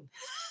that scene.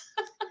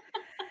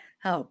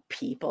 Oh,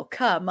 people,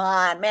 come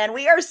on, man.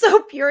 We are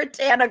so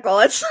puritanical.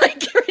 It's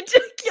like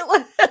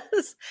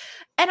ridiculous.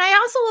 And I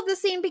also love the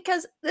scene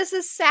because this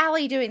is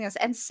Sally doing this.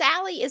 And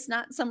Sally is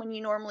not someone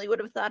you normally would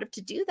have thought of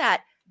to do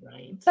that.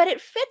 Right. But it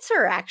fits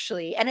her,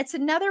 actually. And it's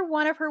another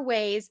one of her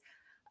ways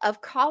of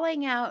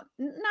calling out,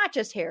 not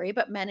just Harry,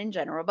 but men in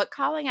general, but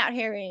calling out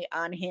Harry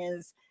on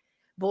his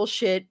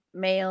bullshit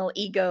male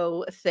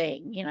ego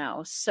thing, you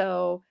know?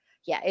 So,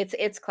 yeah,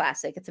 it's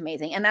classic. It's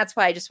amazing. And that's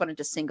why I just wanted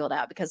to single it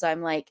out, because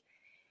I'm like,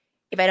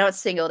 if I don't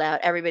single it out,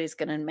 everybody's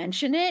going to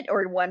mention it,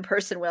 or one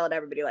person will, and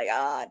everybody like,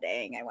 ah,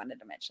 dang, I wanted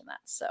to mention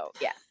that. So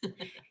yeah.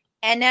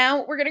 And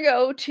now we're going to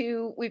go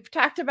to, we've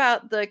talked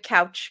about the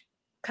couch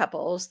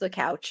couples, the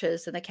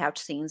couches and the couch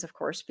scenes, of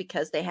course,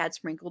 because they had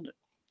sprinkled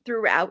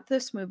throughout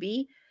this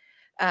movie,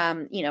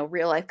 you know,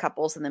 real life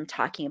couples and them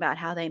talking about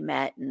how they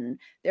met and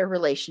their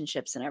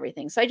relationships and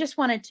everything. So I just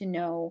wanted to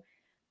know,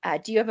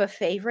 do you have a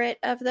favorite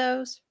of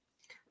those?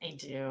 I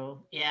do.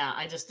 Yeah,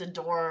 I just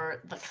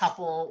adore the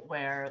couple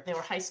where they were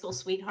high school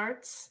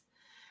sweethearts,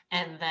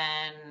 and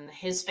then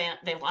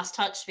they lost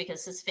touch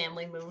because his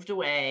family moved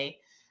away,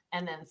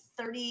 and then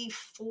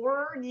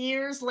 34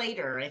 years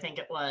later, I think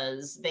it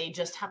was, they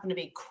just happened to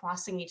be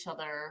crossing each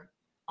other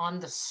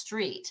on the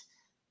street,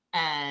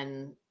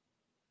 and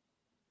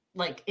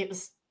like it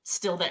was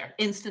still there,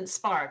 instant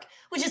spark,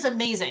 which is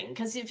amazing,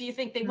 because if you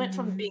think they went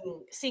from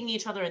seeing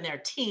each other in their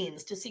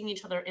teens to seeing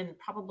each other in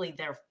probably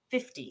their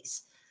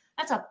 50s.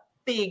 That's a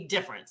big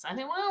difference. I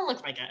think, well,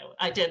 look like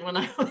I did when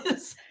I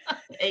was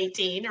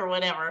 18 or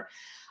whatever.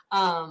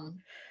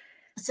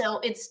 So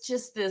it's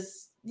just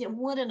this, you know,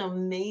 what an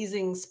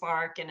amazing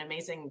spark and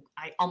amazing,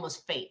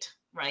 almost fate,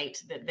 right?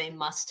 That they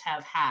must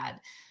have had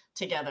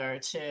together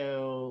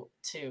to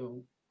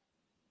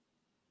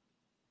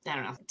I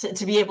don't know,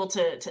 to be able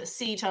to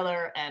see each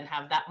other and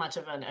have that much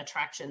of an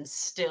attraction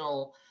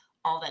still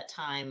all that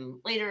time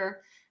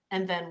later.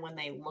 And then when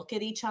they look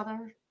at each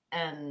other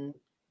and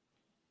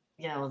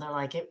they're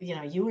like,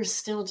 you were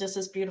still just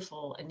as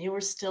beautiful and you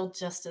were still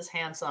just as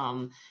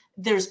handsome.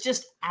 There's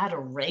just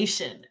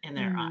adoration in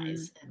their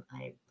eyes. And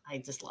I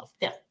just love,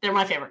 they're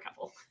my favorite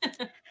couple.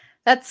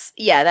 That's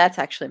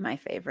actually my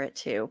favorite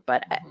too.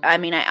 But I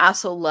mean, I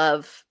also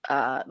love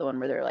the one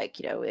where they're like,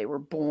 they were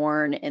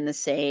born in the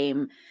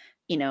same,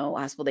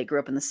 hospital. They grew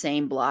up in the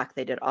same block.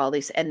 They did all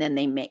these, and then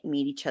they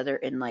meet each other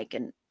in like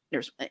in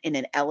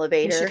an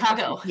elevator. In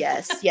Chicago.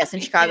 Yes, in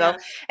Chicago. Yeah.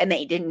 And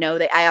they didn't know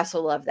that. I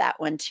also love that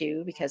one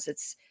too, because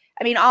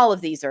all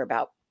of these are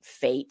about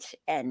fate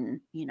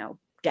and,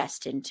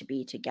 destined to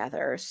be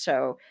together.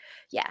 So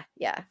yeah.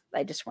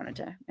 I just wanted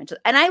to mention,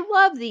 and I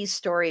love these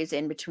stories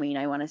in between,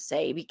 I want to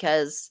say,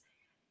 because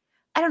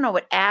I don't know,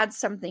 it adds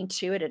something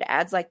to it. It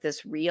adds like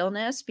this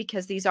realness,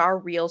 because these are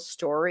real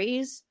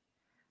stories.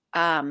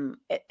 And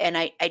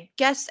I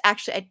guess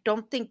actually, I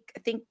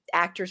think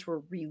actors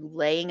were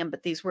relaying them,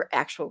 but these were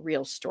actual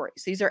real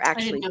stories. These are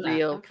actually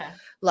real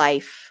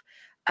life.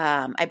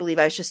 I believe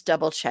I was just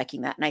double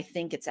checking that. And I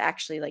think it's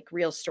actually like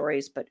real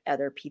stories, but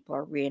other people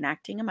are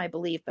reenacting them, I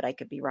believe, but I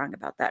could be wrong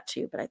about that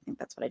too. But I think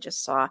that's what I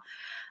just saw.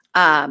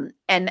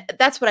 And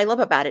that's what I love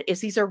about it,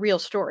 is these are real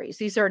stories.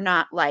 These are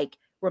not like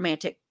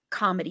romantic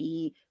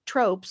comedy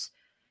tropes,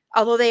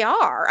 although they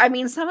are. I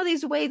mean, some of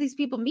these way these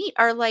people meet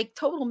are like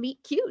total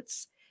meet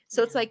cutes.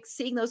 So it's like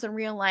seeing those in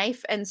real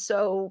life. And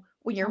so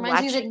when you're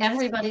watching, that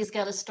everybody's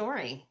got a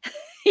story.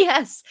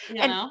 Yes.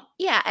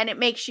 And it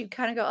makes you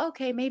kind of go,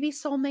 okay, maybe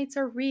soulmates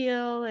are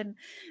real, and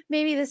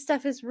maybe this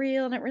stuff is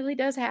real and it really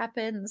does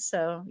happen.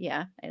 So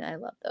yeah, and I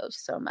love those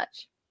so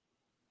much.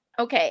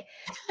 Okay.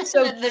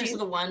 So there's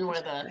the one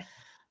where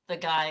the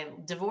guy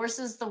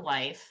divorces the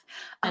wife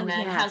and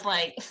then has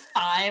like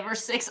 5 or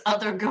 6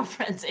 other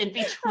girlfriends in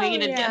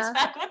between and gets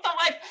back with the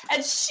wife,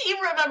 and she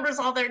remembers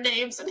all their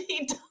names and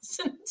he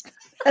doesn't.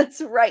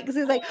 That's right. Because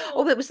he's like,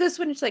 oh, it was this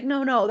one. It's like,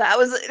 no, that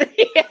was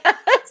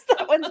yes,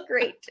 that one's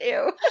great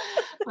too.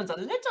 One's a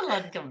little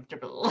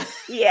uncomfortable.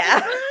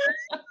 Yeah.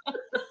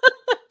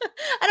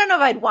 I don't know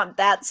if I'd want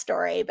that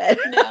story, but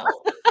no.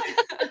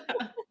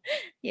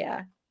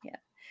 Yeah.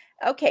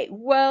 Okay.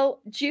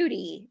 Well,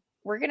 Judy,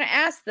 we're going to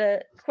ask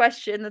the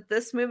question that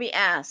this movie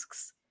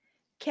asks.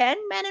 Can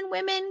men and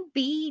women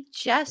be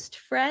just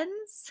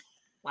friends?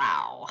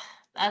 Wow.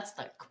 That's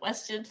the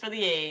question for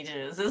the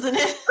ages, isn't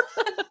it?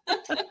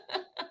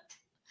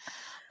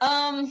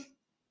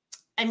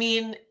 I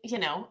mean,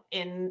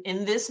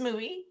 in this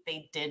movie,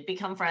 they did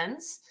become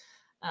friends.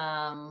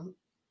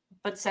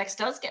 But sex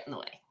does get in the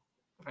way,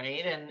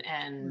 right?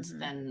 And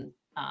then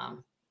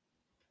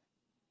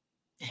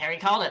Harry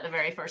called it the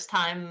very first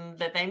time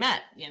that they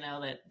met,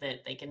 that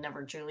they can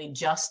never truly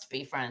just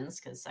be friends,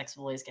 because sex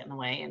will always get in the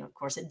way. And of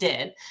course it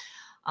did.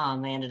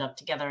 They ended up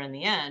together in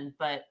the end.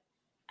 But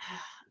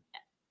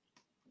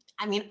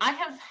I mean, I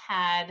have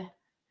had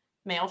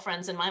male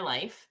friends in my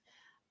life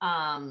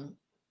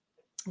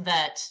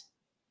that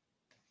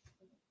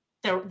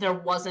there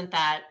wasn't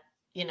that,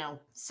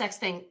 sex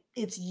thing.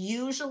 It's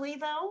usually,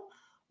 though,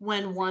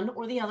 when one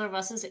or the other of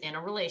us is in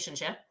a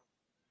relationship,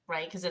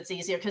 right? Because it's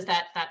easier, because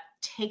that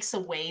takes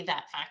away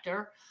that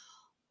factor.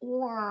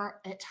 Or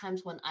at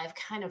times when I've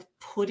kind of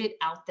put it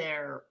out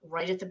there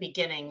right at the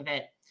beginning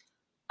that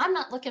I'm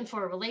not looking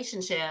for a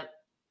relationship,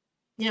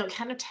 it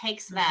kind of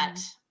takes that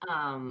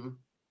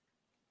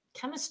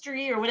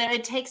chemistry or whatever.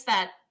 It takes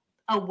that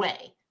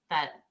away.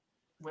 That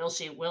will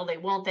they,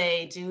 won't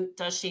they,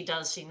 does she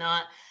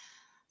not?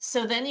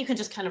 So then you can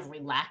just kind of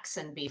relax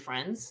and be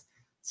friends.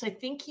 So I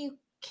think you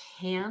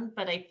can,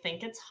 but I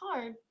think it's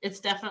hard. It's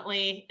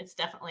definitely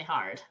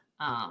hard.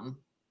 And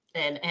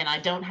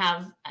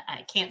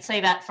I can't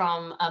say that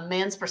from a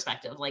man's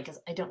perspective, like, 'cause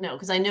I don't know.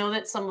 'Cause I know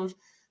that some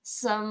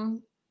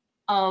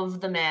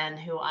of the men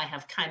who I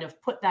have kind of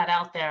put that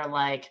out there,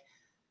 like,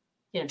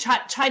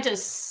 try to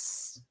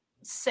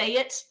say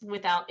it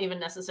without even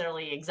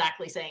necessarily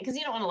exactly saying, 'cause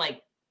you don't want to,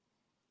 like,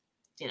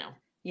 I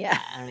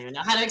don't even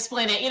know how to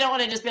explain it. You don't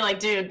want to just be like,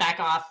 dude, back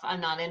off, I'm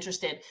not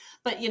interested.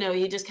 But,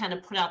 you just kind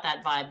of put out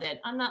that vibe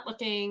that I'm not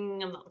looking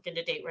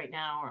to date right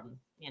now, or,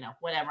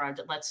 whatever.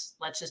 Let's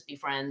just be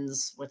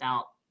friends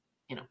without,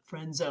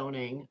 friend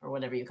zoning or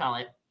whatever you call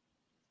it.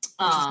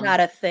 Which is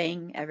not a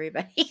thing,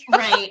 everybody.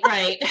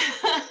 Right.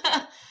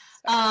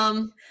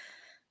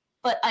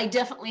 But I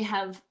definitely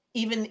have,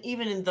 even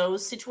in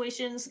those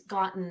situations,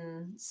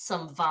 gotten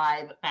some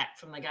vibe back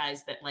from the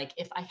guys that, like,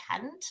 if I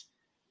hadn't,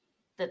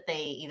 that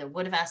they either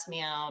would have asked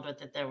me out, or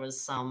that there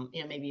was some,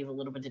 maybe a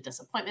little bit of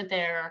disappointment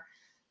there.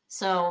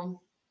 So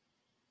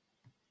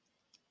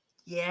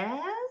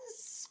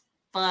yes,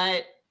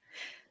 but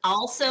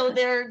also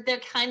there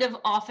kind of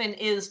often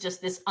is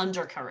just this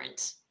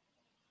undercurrent.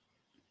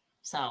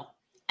 So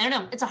I don't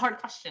know. It's a hard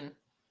question.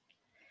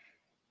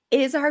 It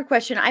is a hard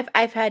question.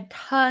 I've had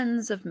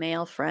tons of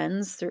male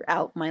friends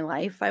throughout my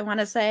life, I want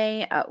to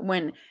say.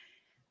 When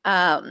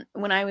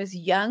I was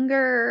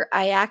younger,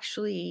 I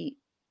actually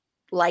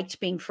liked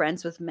being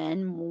friends with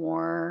men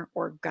more,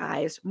 or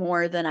guys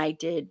more, than I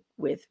did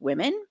with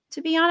women,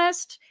 to be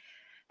honest.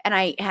 And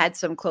I had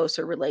some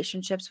closer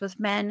relationships with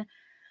men.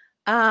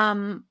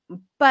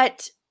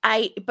 But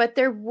but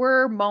there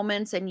were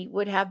moments, and you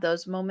would have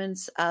those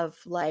moments of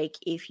like,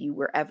 if you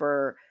were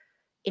ever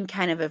in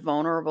kind of a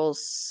vulnerable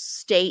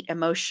state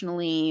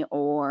emotionally,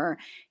 or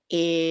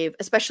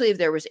especially if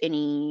there was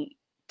any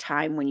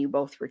time when you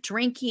both were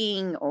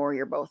drinking or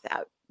you're both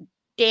out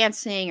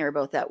dancing or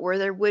both out, where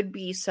there would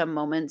be some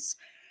moments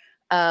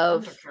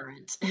of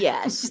Undercurrent.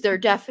 yes, there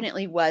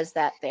definitely was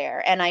that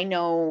there. And I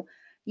know,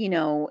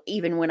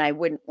 even when I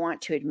wouldn't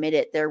want to admit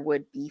it, there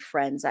would be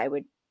friends I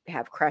would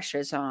have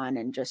crushes on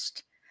and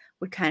just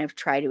would kind of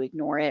try to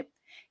ignore it.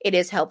 It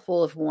is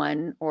helpful if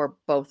one or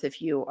both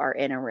of you are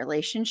in a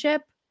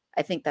relationship.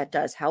 I think that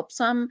does help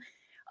some,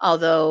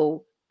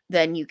 although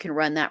then you can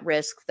run that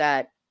risk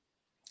that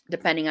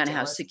depending on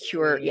how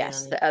secure,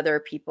 yes, the other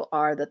people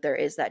are, that there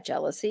is that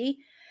jealousy.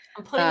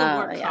 I'm putting the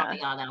work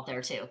caveat out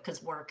there too,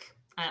 because work,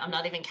 I'm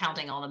not even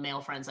counting all the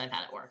male friends I've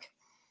had at work.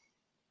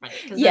 Right.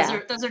 Because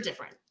those are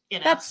different.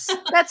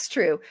 That's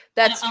true.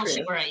 That's I'll true.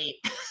 shoot where I eat.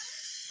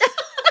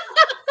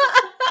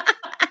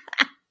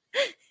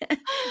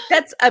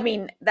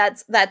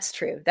 That's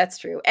true. That's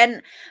true.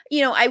 And,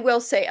 I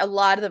will say a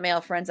lot of the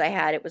male friends I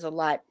had, it was a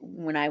lot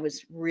when I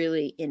was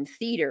really in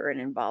theater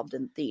and involved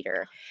in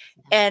theater.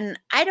 And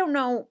I don't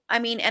know. I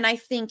mean, and I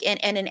think,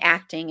 and in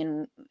acting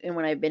and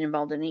when I've been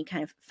involved in any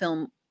kind of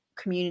film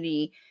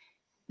community,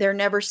 there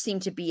never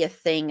seemed to be a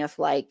thing of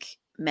like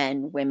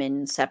men,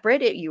 women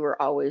separate. You were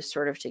always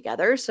sort of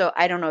together. So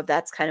I don't know if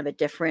that's kind of a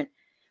different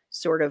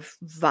sort of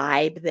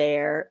vibe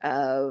there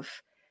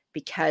of,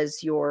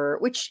 because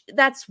which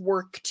that's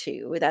work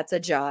too. That's a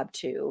job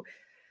too.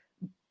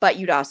 But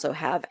you'd also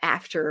have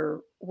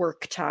after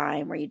work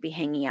time where you'd be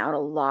hanging out a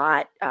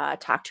lot,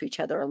 talk to each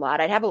other a lot.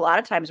 I'd have a lot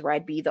of times where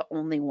I'd be the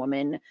only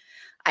woman.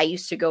 I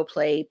used to go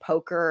play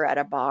poker at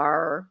a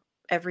bar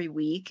every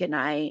week,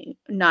 and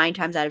 9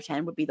 times out of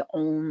 10 would be the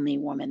only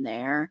woman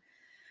there.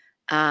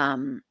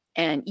 And,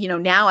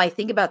 now I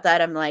think about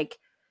that, I'm like,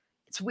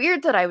 it's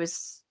weird that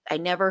I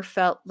never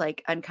felt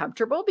like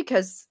uncomfortable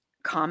because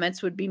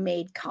comments would be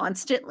made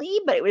constantly,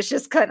 but it was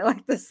just kind of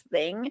like this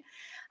thing.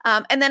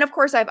 And then of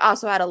course I've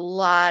also had a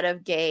lot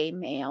of gay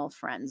male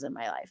friends in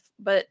my life,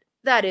 but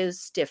that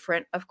is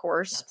different, of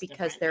course,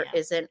 because there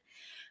isn't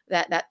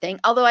that thing.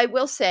 Although I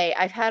will say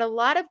I've had a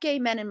lot of gay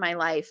men in my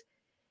life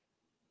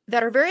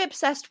that are very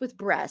obsessed with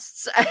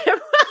breasts. I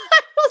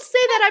will say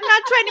that I'm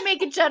not trying to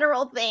make a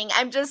general thing.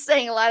 I'm just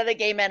saying a lot of the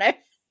gay men I've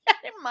had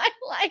in my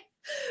life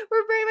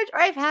were very much, or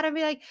I've had them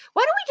be like,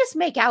 why don't we just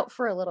make out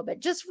for a little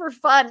bit, just for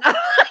fun?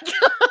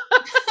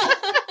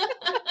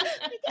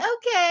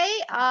 Okay,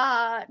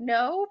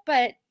 no,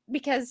 but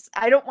because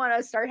I don't want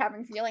to start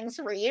having feelings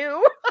for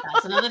you.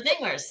 That's another thing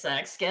where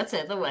sex gets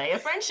in the way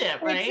of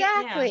friendship, right?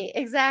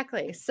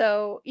 Exactly.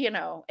 So,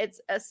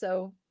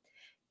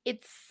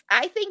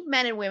 I think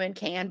men and women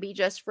can be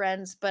just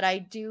friends, but I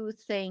do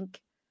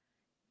think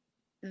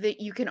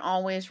that you can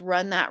always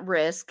run that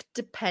risk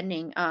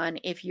depending on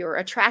if you're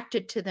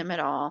attracted to them at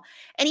all.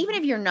 And even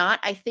if you're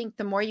not, I think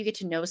the more you get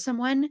to know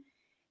someone,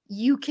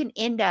 you can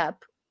end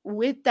up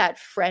with that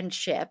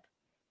friendship,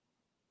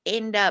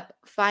 end up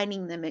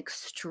finding them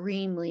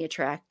extremely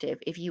attractive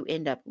if you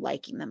end up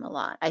liking them a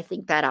lot. I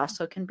think that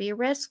also can be a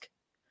risk.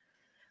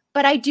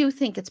 But I do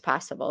think it's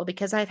possible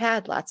because I've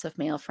had lots of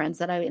male friends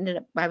that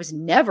I was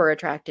never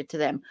attracted to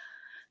them,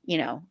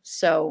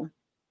 so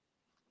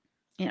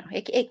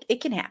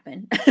it can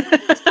happen.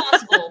 It's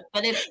possible,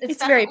 but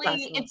it's very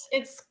possible.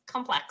 It's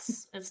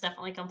complex. It's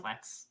definitely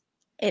complex.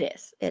 It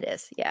is.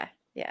 Yeah.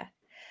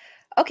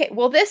 Okay.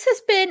 Well, this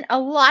has been a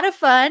lot of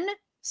fun.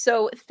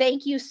 So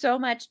thank you so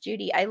much,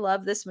 Judy. I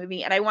love this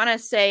movie. And I want to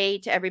say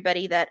to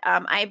everybody that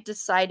I've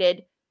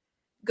decided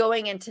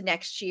going into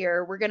next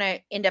year, we're going to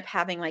end up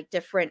having like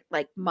different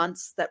like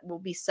months that will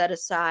be set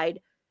aside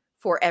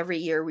for every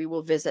year. We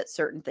will visit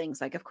certain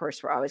things. Like, of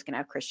course, we're always going to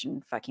have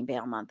Christian fucking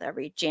Bale month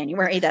every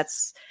January.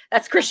 That's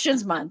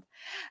Christian's month.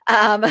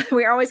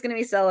 We're always going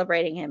to be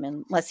celebrating him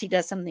unless he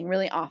does something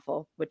really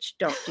awful, which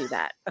don't do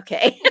that.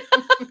 Okay.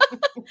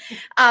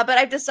 But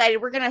I've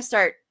decided we're going to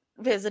start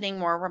visiting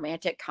more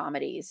romantic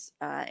comedies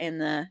in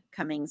the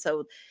coming.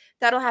 So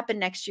that'll happen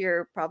next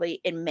year, probably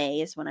in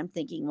May is when I'm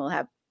thinking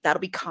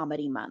that'll be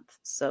comedy month.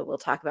 So we'll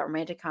talk about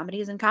romantic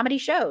comedies and comedy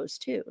shows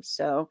too.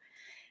 So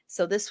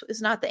this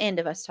is not the end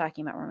of us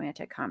talking about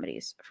romantic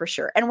comedies for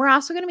sure. And we're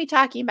also going to be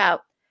talking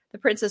about The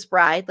Princess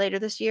Bride later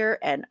this year.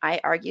 And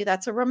I argue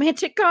that's a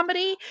romantic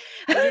comedy.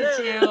 I do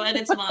too. And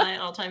it's my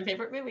all-time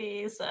favorite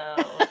movie. So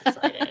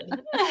excited.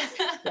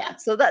 Yeah.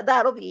 So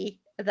that'll be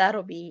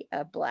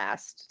a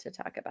blast to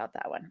talk about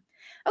that one.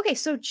 Okay.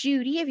 So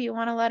Judy, if you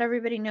want to let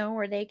everybody know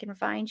where they can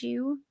find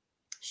you.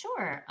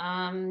 Sure.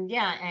 I'm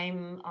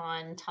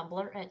on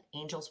Tumblr at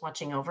Angels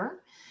Watching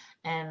Over,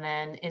 and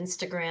then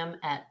Instagram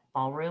at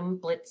Ballroom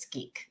Blitz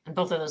Geek. And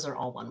both of those are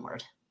all one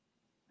word.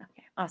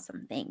 Okay,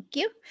 awesome. Thank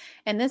you.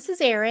 And this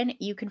is Erin.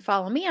 You can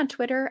follow me on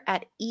Twitter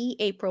at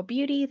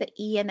eAprilBeauty. The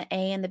E and the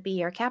A and the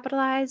B are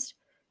capitalized.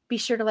 Be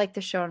sure to like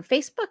the show on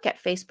Facebook at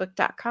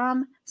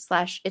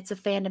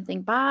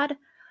facebook.com/itsafandom-thing-pod.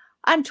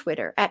 On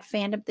Twitter at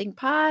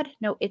fandomthingpod.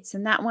 No, it's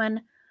in that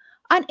one.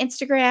 On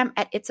Instagram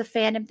at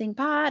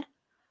itsafandom-thing-pod.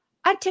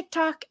 on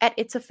TikTok at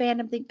It's a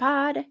Fandom Thing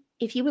Pod.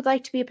 If you would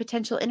like to be a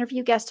potential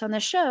interview guest on the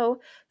show,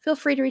 feel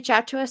free to reach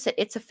out to us at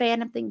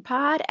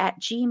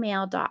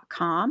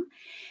itsafandomthingpod@gmail.com.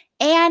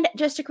 And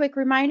just a quick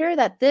reminder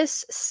that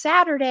this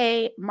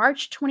Saturday,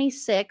 March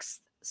 26th,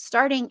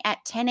 starting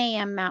at 10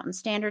 a.m. Mountain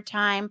Standard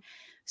Time,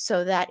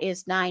 so that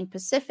is 9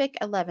 Pacific,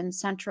 11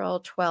 Central,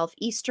 12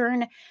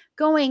 Eastern,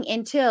 going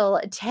until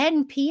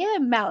 10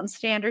 p.m. Mountain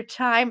Standard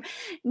Time,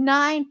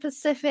 9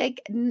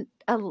 Pacific,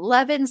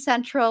 11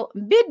 Central,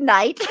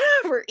 midnight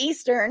for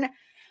Eastern.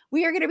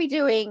 I'm going to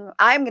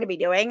be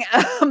doing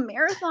a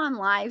marathon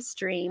live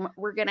stream.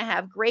 We're going to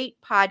have great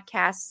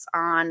podcasts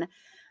on.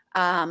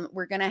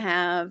 We're going to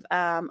have,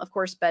 of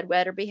course,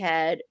 Bedwet or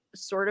Behead,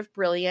 Sort of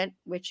Brilliant,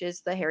 which is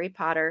the Harry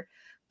Potter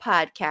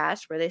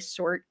podcast where they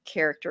sort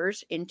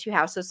characters into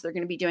houses. So they're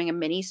going to be doing a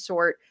mini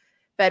sort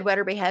Bedwet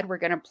or Behead. We're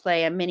going to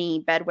play a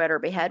mini Bedwet or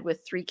Behead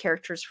with 3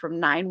 characters from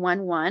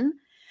 911.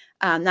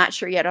 Not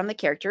sure yet on the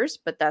characters,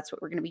 but that's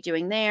what we're going to be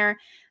doing there.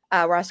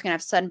 We're also going to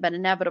have Sudden But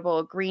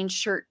Inevitable, Green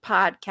Shirt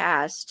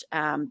podcast,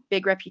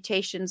 Big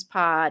Reputations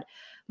pod,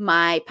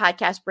 my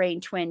podcast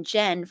brain twin,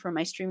 Jen, from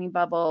my streaming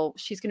bubble.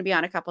 She's going to be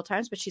on a couple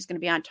times, but she's going to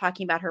be on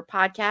talking about her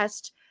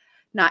podcast.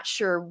 Not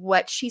sure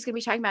what she's going to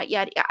be talking about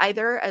yet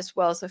either, as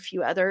well as a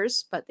few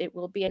others, but it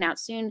will be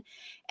announced soon.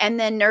 And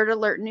then Nerd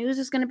Alert News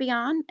is going to be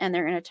on, and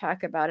they're going to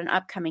talk about an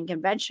upcoming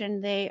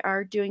convention. They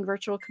are doing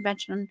virtual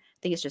convention. I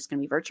think it's just going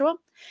to be virtual.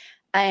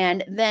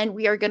 And then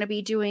we are going to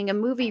be doing a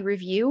movie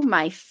review,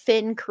 my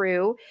Finn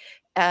crew,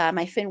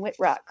 my Finn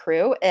Whitrock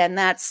crew, and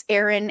that's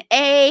Aaron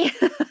A.,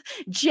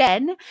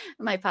 Jen,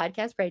 my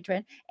podcast brain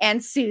twin,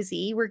 and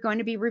Susie. We're going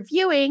to be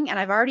reviewing, and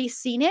I've already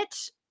seen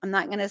it. I'm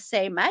not going to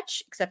say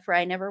much, except for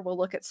I never will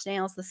look at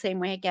snails the same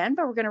way again,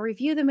 but we're going to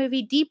review the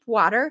movie Deep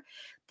Water,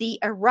 the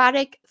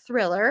erotic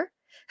thriller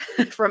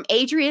from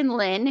Adrian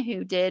Lin,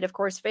 who did, of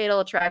course,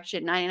 Fatal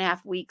Attraction,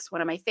 9.5 Weeks,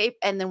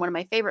 and then one of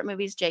my favorite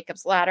movies,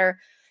 Jacob's Ladder.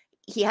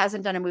 He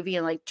hasn't done a movie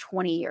in like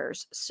 20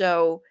 years.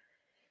 So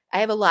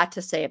I have a lot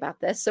to say about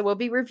this. So we'll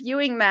be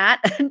reviewing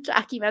that and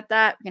talking about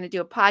that. We're going to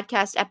do a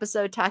podcast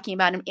episode talking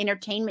about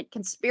entertainment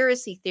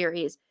conspiracy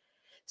theories.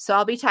 So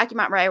I'll be talking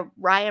about my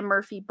Ryan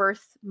Murphy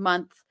birth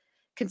month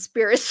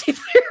conspiracy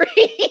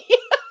theory.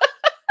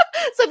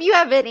 So if you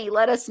have any,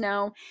 let us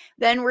know.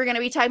 Then we're going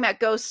to be talking about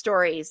ghost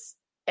stories.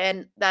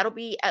 And that'll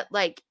be at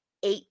like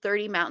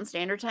 8:30 Mountain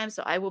Standard Time.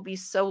 So I will be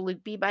so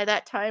loopy by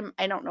that time.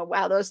 I don't know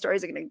how those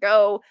stories are going to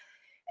go.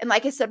 And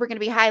like I said, we're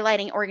going to be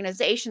highlighting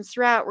organizations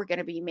throughout. We're going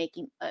to be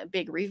making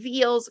big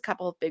reveals, a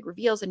couple of big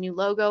reveals, a new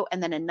logo,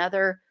 and then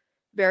another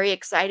very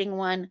exciting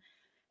one.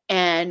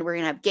 And we're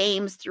going to have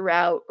games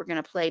throughout. We're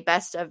going to play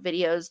best of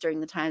videos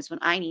during the times when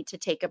I need to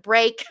take a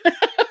break for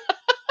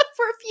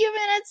a few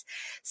minutes.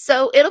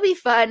 So it'll be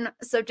fun.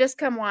 So just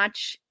come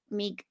watch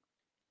me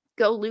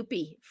go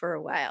loopy for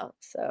a while.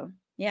 So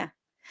yeah.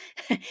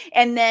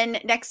 And then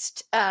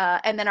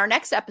our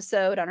next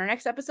episode,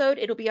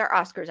 it'll be our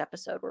Oscars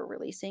episode we're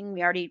releasing.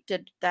 We already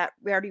did that.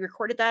 We already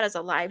recorded that as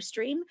a live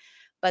stream,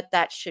 but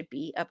that should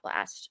be a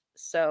blast.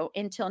 So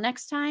until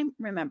next time,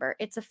 remember,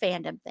 it's a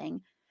fandom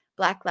thing.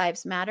 Black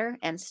Lives Matter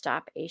and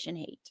stop Asian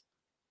hate.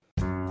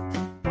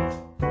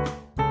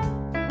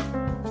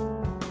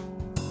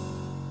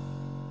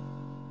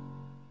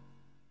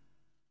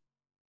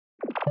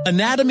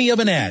 Anatomy of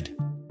an ad.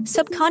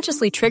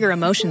 Subconsciously trigger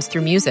emotions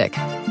through music.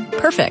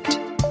 Perfect.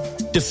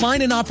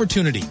 Define an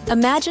opportunity.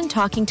 Imagine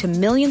talking to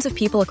millions of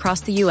people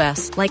across the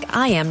U.S. like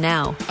I am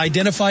now.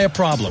 Identify a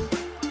problem.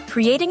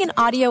 Creating an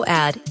audio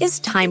ad is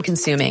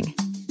time-consuming.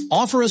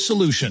 Offer a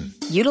solution.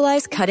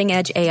 Utilize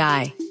cutting-edge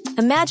AI.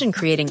 Imagine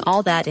creating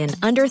all that in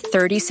under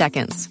 30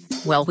 seconds.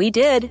 Well, we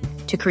did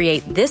to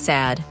create this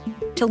ad.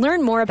 To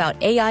learn more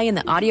about AI in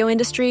the audio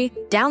industry,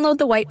 download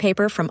the white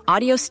paper from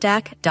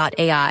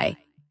audiostack.ai.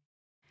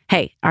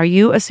 Hey, are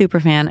you a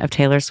superfan of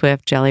Taylor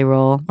Swift, Jelly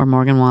Roll, or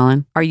Morgan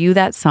Wallen? Are you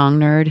that song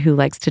nerd who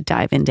likes to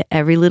dive into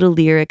every little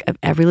lyric of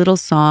every little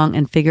song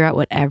and figure out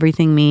what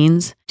everything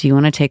means? Do you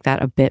want to take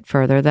that a bit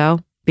further, though?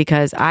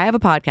 Because I have a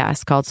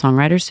podcast called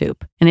Songwriter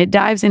Soup, and it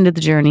dives into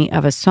the journey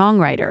of a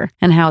songwriter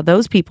and how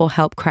those people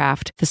help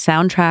craft the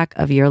soundtrack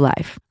of your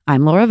life.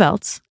 I'm Laura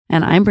Veltz,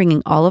 and I'm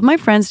bringing all of my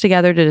friends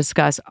together to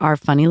discuss our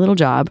funny little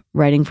job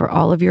writing for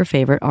all of your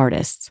favorite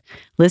artists.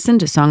 Listen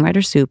to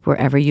Songwriter Soup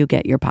wherever you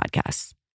get your podcasts.